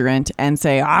belligerent and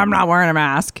say, I'm not wearing a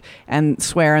mask, and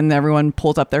swear, and everyone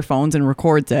pulls up their phones and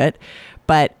records it.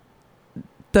 But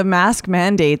the mask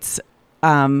mandates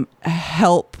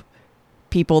help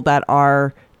people that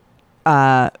are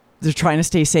they're trying to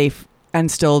stay safe and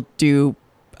still do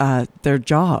their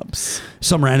jobs.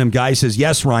 Some random guy says,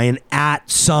 yes, Ryan, at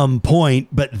some point,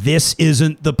 but this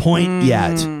isn't the point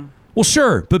yet. Well,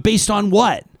 sure, but based on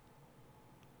what?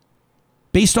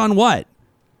 Based on what?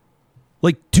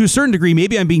 Like, to a certain degree,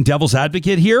 maybe I'm being devil's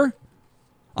advocate here.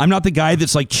 I'm not the guy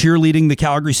that's like cheerleading the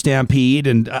Calgary Stampede,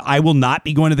 and I will not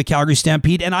be going to the Calgary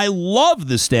Stampede, and I love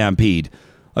the Stampede.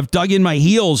 I've dug in my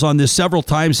heels on this several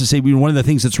times to say one of the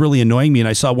things that's really annoying me, and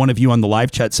I saw one of you on the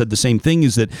live chat said the same thing,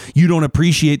 is that you don't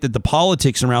appreciate that the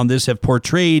politics around this have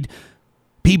portrayed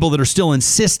people that are still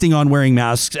insisting on wearing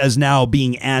masks as now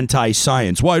being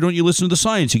anti-science. Why don't you listen to the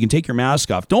science? You can take your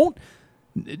mask off. Don't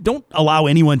Don't allow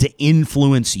anyone to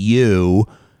influence you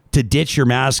to ditch your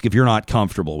mask if you're not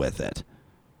comfortable with it.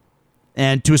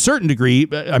 And to a certain degree,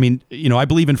 I mean, I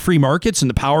believe in free markets and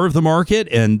the power of the market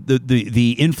and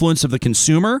the influence of the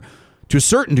consumer. To a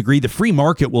certain degree, the free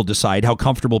market will decide how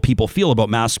comfortable people feel about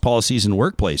mask policies in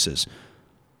workplaces.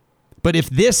 But if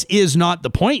this is not the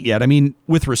point yet, I mean,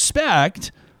 with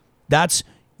respect, that's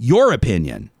your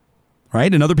opinion,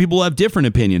 right? And other people will have different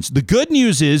opinions. The good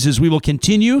news is we will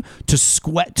continue to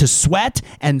sweat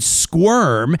and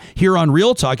squirm here on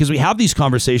Real Talk as we have these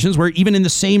conversations where even in the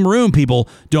same room, people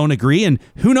don't agree. And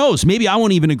who knows, maybe I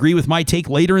won't even agree with my take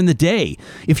later in the day.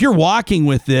 If you're walking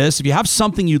with this, if you have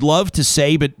something you'd love to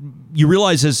say, but you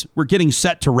realize as we're getting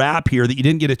set to wrap here that you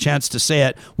didn't get a chance to say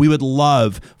it, we would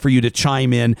love for you to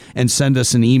chime in and send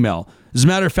us an email. As a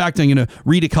matter of fact, I'm going to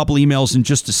read a couple emails in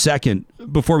just a second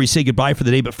before we say goodbye for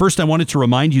the day. But first, I wanted to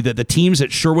remind you that the teams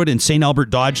at Sherwood and St. Albert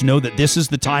Dodge know that this is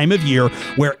the time of year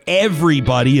where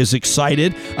everybody is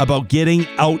excited about getting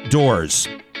outdoors.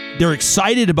 They're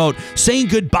excited about saying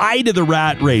goodbye to the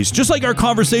rat race. Just like our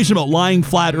conversation about lying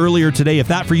flat earlier today, if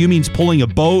that for you means pulling a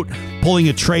boat, pulling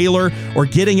a trailer, or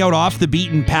getting out off the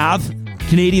beaten path,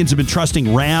 Canadians have been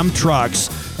trusting Ram trucks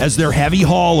as their heavy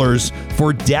haulers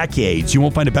for decades. You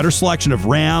won't find a better selection of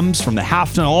Rams from the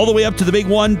half ton all the way up to the big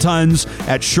 1 tons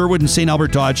at Sherwood and St.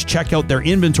 Albert Dodge. Check out their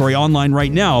inventory online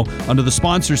right now under the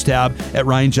sponsors tab at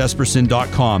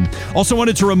ryanjesperson.com. Also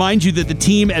wanted to remind you that the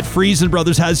team at Friesen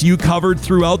Brothers has you covered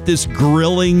throughout this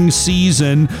grilling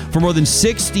season. For more than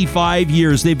 65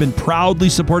 years, they've been proudly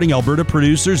supporting Alberta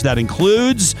producers. That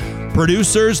includes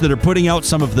producers that are putting out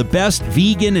some of the best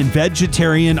vegan and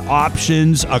vegetarian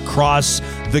options across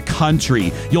the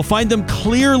country. You'll find them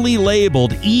clearly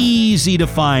labeled, easy to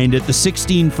find at the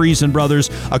 16 Friesen Brothers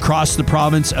across the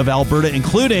province of Alberta,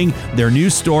 including their new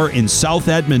store in South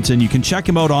Edmonton. You can check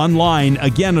them out online,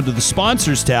 again, under the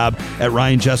sponsors tab at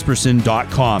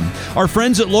ryanjesperson.com. Our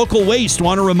friends at Local Waste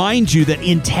want to remind you that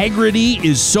integrity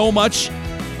is so much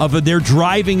of their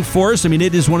driving force. I mean,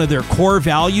 it is one of their core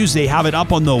values. They have it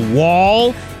up on the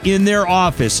wall in their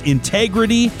office.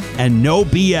 Integrity and no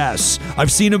BS.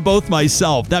 I've seen them both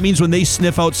myself. That means when they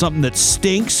sniff out something that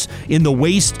stinks in the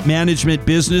waste management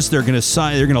business, they're going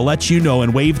to let you know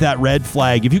and wave that red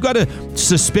flag. If you've got a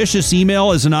suspicious email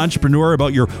as an entrepreneur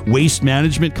about your waste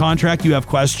management contract, you have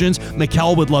questions,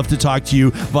 Mikkel would love to talk to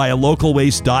you via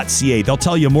localwaste.ca. They'll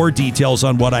tell you more details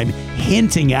on what I'm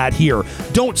hinting at here.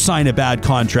 Don't sign a bad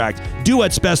contract. Do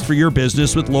what's best for your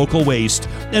business with Local Waste.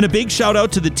 And a big shout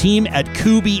out to the team at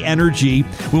Kubi Energy.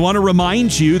 We want to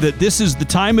remind you that this is the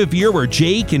time of year where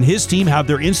Jake and his team have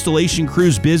their installation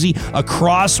crews busy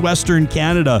across Western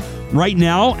Canada. Right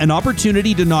now, an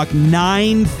opportunity to knock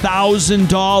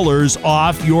 $9,000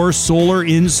 off your solar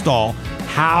install.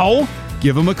 How?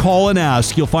 Give them a call and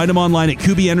ask. You'll find them online at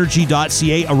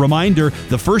kubienergy.ca. A reminder,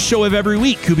 the first show of every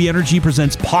week, Kubi Energy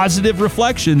presents Positive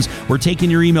Reflections. We're taking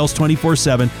your emails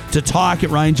 24/7 to talk at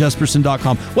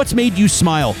ryanjesperson.com. What's made you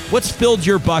smile? What's filled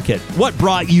your bucket? What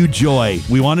brought you joy?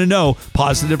 We want to know.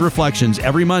 Positive Reflections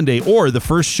every Monday or the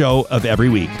first show of every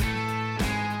week.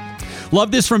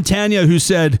 Love this from Tanya, who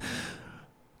said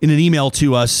in an email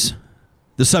to us,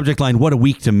 the subject line, what a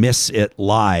week to miss it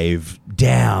live.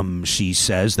 Damn, she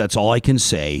says, that's all I can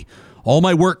say. All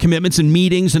my work commitments and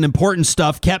meetings and important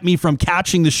stuff kept me from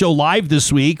catching the show live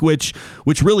this week, which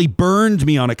really burned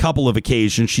me on a couple of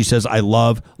occasions. She says, I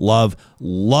loved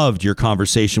your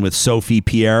conversation with Sophie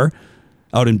Pierre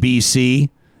out in BC,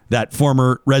 that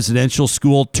former residential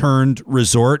school turned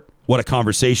resort. What a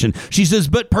conversation. She says,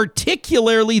 but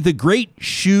particularly the great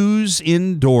shoes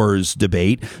indoors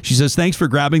debate. She says, thanks for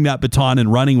grabbing that baton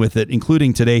and running with it,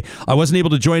 including today. I wasn't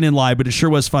able to join in live, but it sure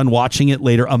was fun watching it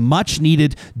later. A much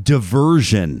needed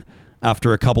diversion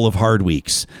after a couple of hard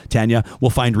weeks. Tanya,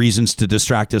 we'll find reasons to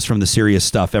distract us from the serious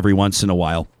stuff every once in a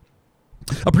while.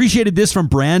 Appreciated this from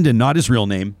Brandon, not his real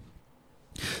name.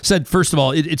 Said, first of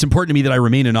all, it's important to me that I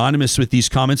remain anonymous with these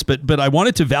comments, but I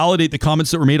wanted to validate the comments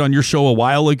that were made on your show a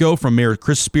while ago from Mayor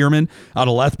Chris Spearman out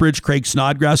of Lethbridge, Craig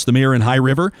Snodgrass, the mayor in High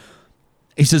River.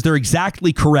 He says they're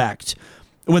exactly correct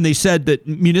when they said that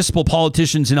municipal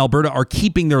politicians in Alberta are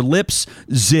keeping their lips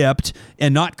zipped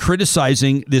and not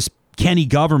criticizing this Kenny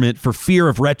government for fear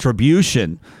of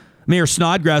retribution. Mayor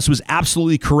Snodgrass was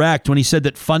absolutely correct when he said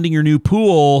that funding your new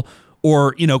pool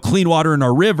or, clean water in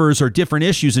our rivers are different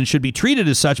issues and should be treated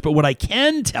as such. But what I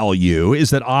can tell you is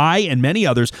that I and many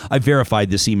others, I verified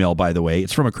this email, by the way,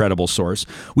 it's from a credible source.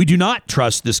 We do not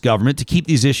trust this government to keep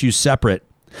these issues separate.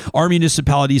 Our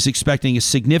municipality is expecting a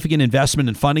significant investment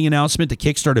and funding announcement to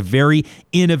kickstart a very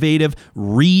innovative,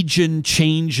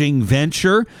 region-changing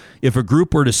venture. If a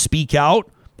group were to speak out,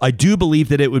 I do believe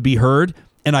that it would be heard,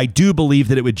 and I do believe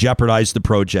that it would jeopardize the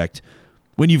project.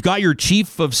 When you've got your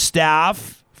chief of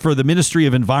staff for the Ministry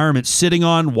of Environment sitting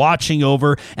on, watching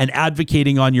over, and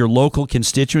advocating on your local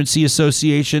constituency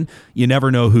association, you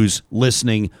never know who's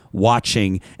listening,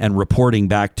 watching, and reporting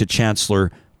back to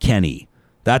Chancellor Kenney.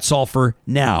 That's all for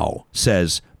now,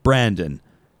 says Brandon,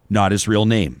 not his real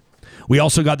name. We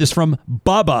also got this from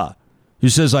Bubba, who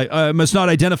says, I must not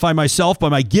identify myself by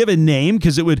my given name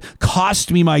because it would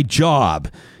cost me my job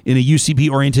in a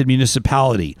UCP-oriented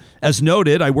municipality. As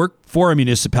noted, I work for a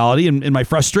municipality, and my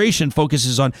frustration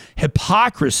focuses on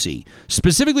hypocrisy,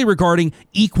 specifically regarding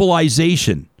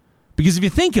equalization. Because if you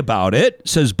think about it,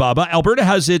 says Bubba, Alberta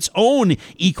has its own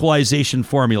equalization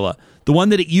formula, the one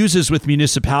that it uses with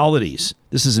municipalities.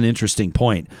 This is an interesting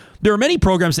point. There are many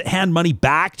programs that hand money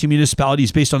back to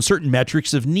municipalities based on certain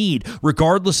metrics of need,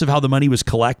 regardless of how the money was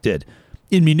collected.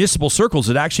 In municipal circles,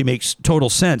 it actually makes total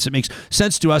sense. It makes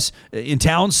sense to us in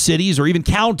towns, cities, or even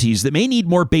counties that may need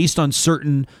more based on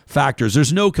certain factors.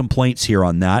 There's no complaints here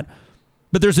on that.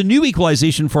 But there's a new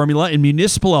equalization formula in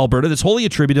municipal Alberta that's wholly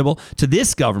attributable to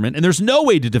this government, and there's no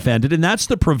way to defend it, and that's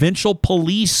the provincial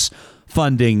police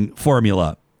funding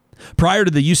formula. Prior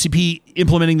to the UCP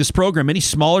implementing this program, many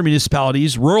smaller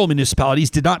municipalities, rural municipalities,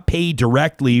 did not pay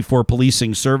directly for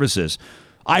policing services.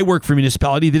 I work for a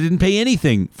municipality that didn't pay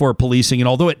anything for policing, and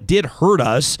although it did hurt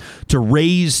us to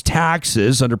raise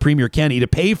taxes under Premier Kenney to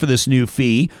pay for this new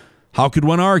fee, how could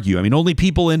one argue? I mean, only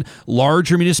people in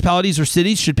larger municipalities or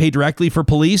cities should pay directly for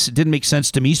police. It didn't make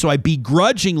sense to me, so I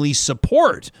begrudgingly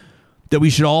support that we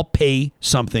should all pay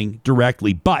something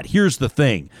directly. But here's the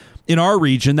thing. In our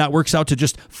region, that works out to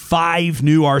just 5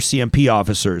 new RCMP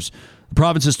officers. The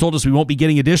province has told us we won't be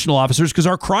getting additional officers because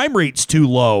our crime rate's too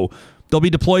low. They'll be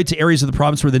deployed to areas of the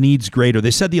province where the need's greater.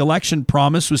 They said the election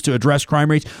promise was to address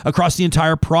crime rates across the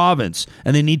entire province,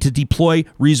 and they need to deploy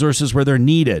resources where they're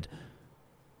needed.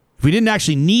 If we didn't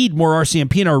actually need more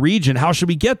RCMP in our region, how should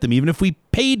we get them, even if we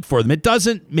paid for them? It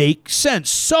doesn't make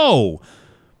sense. So,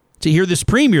 to hear this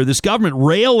premier, this government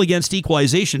rail against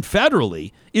equalization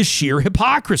federally is sheer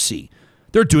hypocrisy.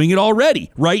 They're doing it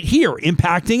already, right here,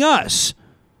 impacting us.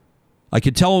 I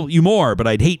could tell you more, but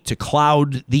I'd hate to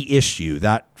cloud the issue.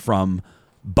 That from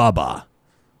Bubba.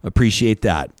 Appreciate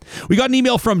that. We got an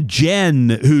email from Jen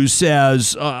who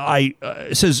says,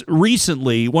 says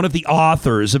recently one of the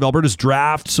authors of Alberta's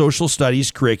draft social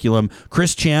studies curriculum,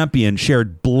 Chris Champion,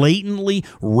 shared blatantly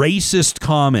racist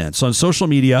comments on social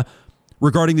media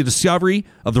regarding the discovery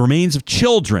of the remains of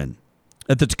children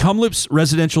at the Tecumloops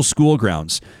residential school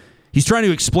grounds. He's trying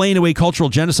to explain away cultural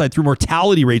genocide through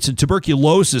mortality rates and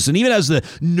tuberculosis, and even has the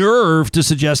nerve to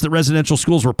suggest that residential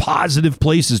schools were positive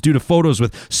places due to photos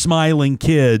with smiling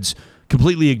kids,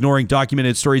 completely ignoring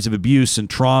documented stories of abuse and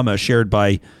trauma shared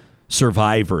by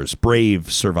survivors, brave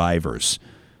survivors.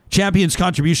 Champion's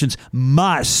contributions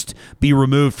must be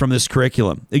removed from this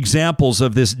curriculum. Examples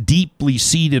of this deeply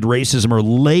seated racism are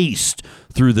laced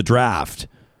through the draft,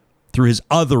 through his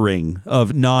othering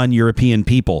of non-European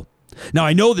people. Now,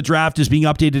 I know the draft is being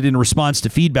updated in response to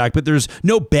feedback, but there's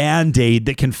no Band-Aid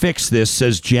that can fix this,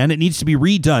 says Jen. It needs to be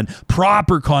redone.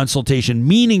 Proper consultation,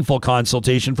 meaningful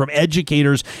consultation from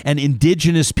educators and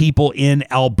Indigenous people in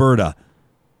Alberta.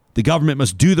 The government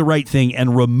must do the right thing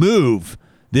and remove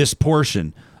this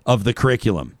portion of the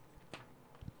curriculum.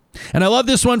 And I love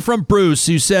this one from Bruce,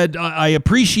 who said, I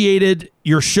appreciated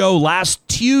your show last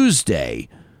Tuesday.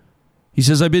 He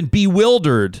says, I've been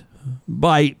bewildered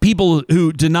by people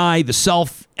who deny the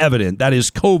self-evident, that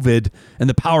is COVID and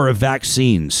the power of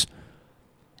vaccines.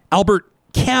 Albert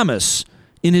Camus,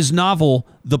 in his novel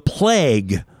The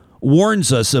Plague,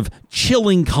 warns us of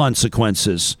chilling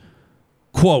consequences.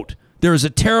 Quote, there is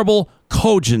a terrible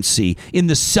cogency in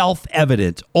the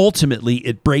self-evident. Ultimately,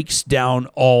 it breaks down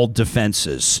all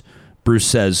defenses. Bruce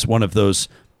says, one of those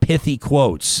pithy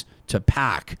quotes to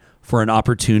pack for an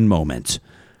opportune moment.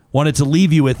 Wanted to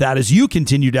leave you with that as you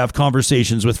continue to have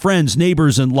conversations with friends,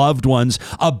 neighbors, and loved ones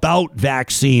about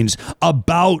vaccines,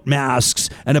 about masks,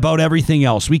 and about everything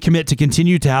else. We commit to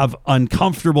continue to have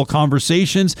uncomfortable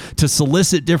conversations, to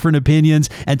solicit different opinions,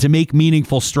 and to make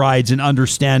meaningful strides in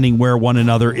understanding where one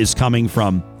another is coming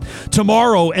from.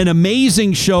 Tomorrow, an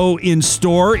amazing show in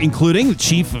store, including the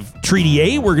chief of Treaty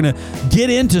A. We're going to get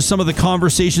into some of the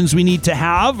conversations we need to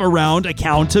have around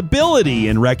accountability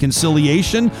and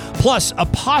reconciliation, plus a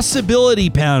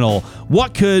possibility panel.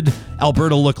 What could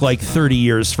Alberta look like 30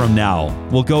 years from now?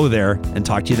 We'll go there and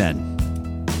talk to you then.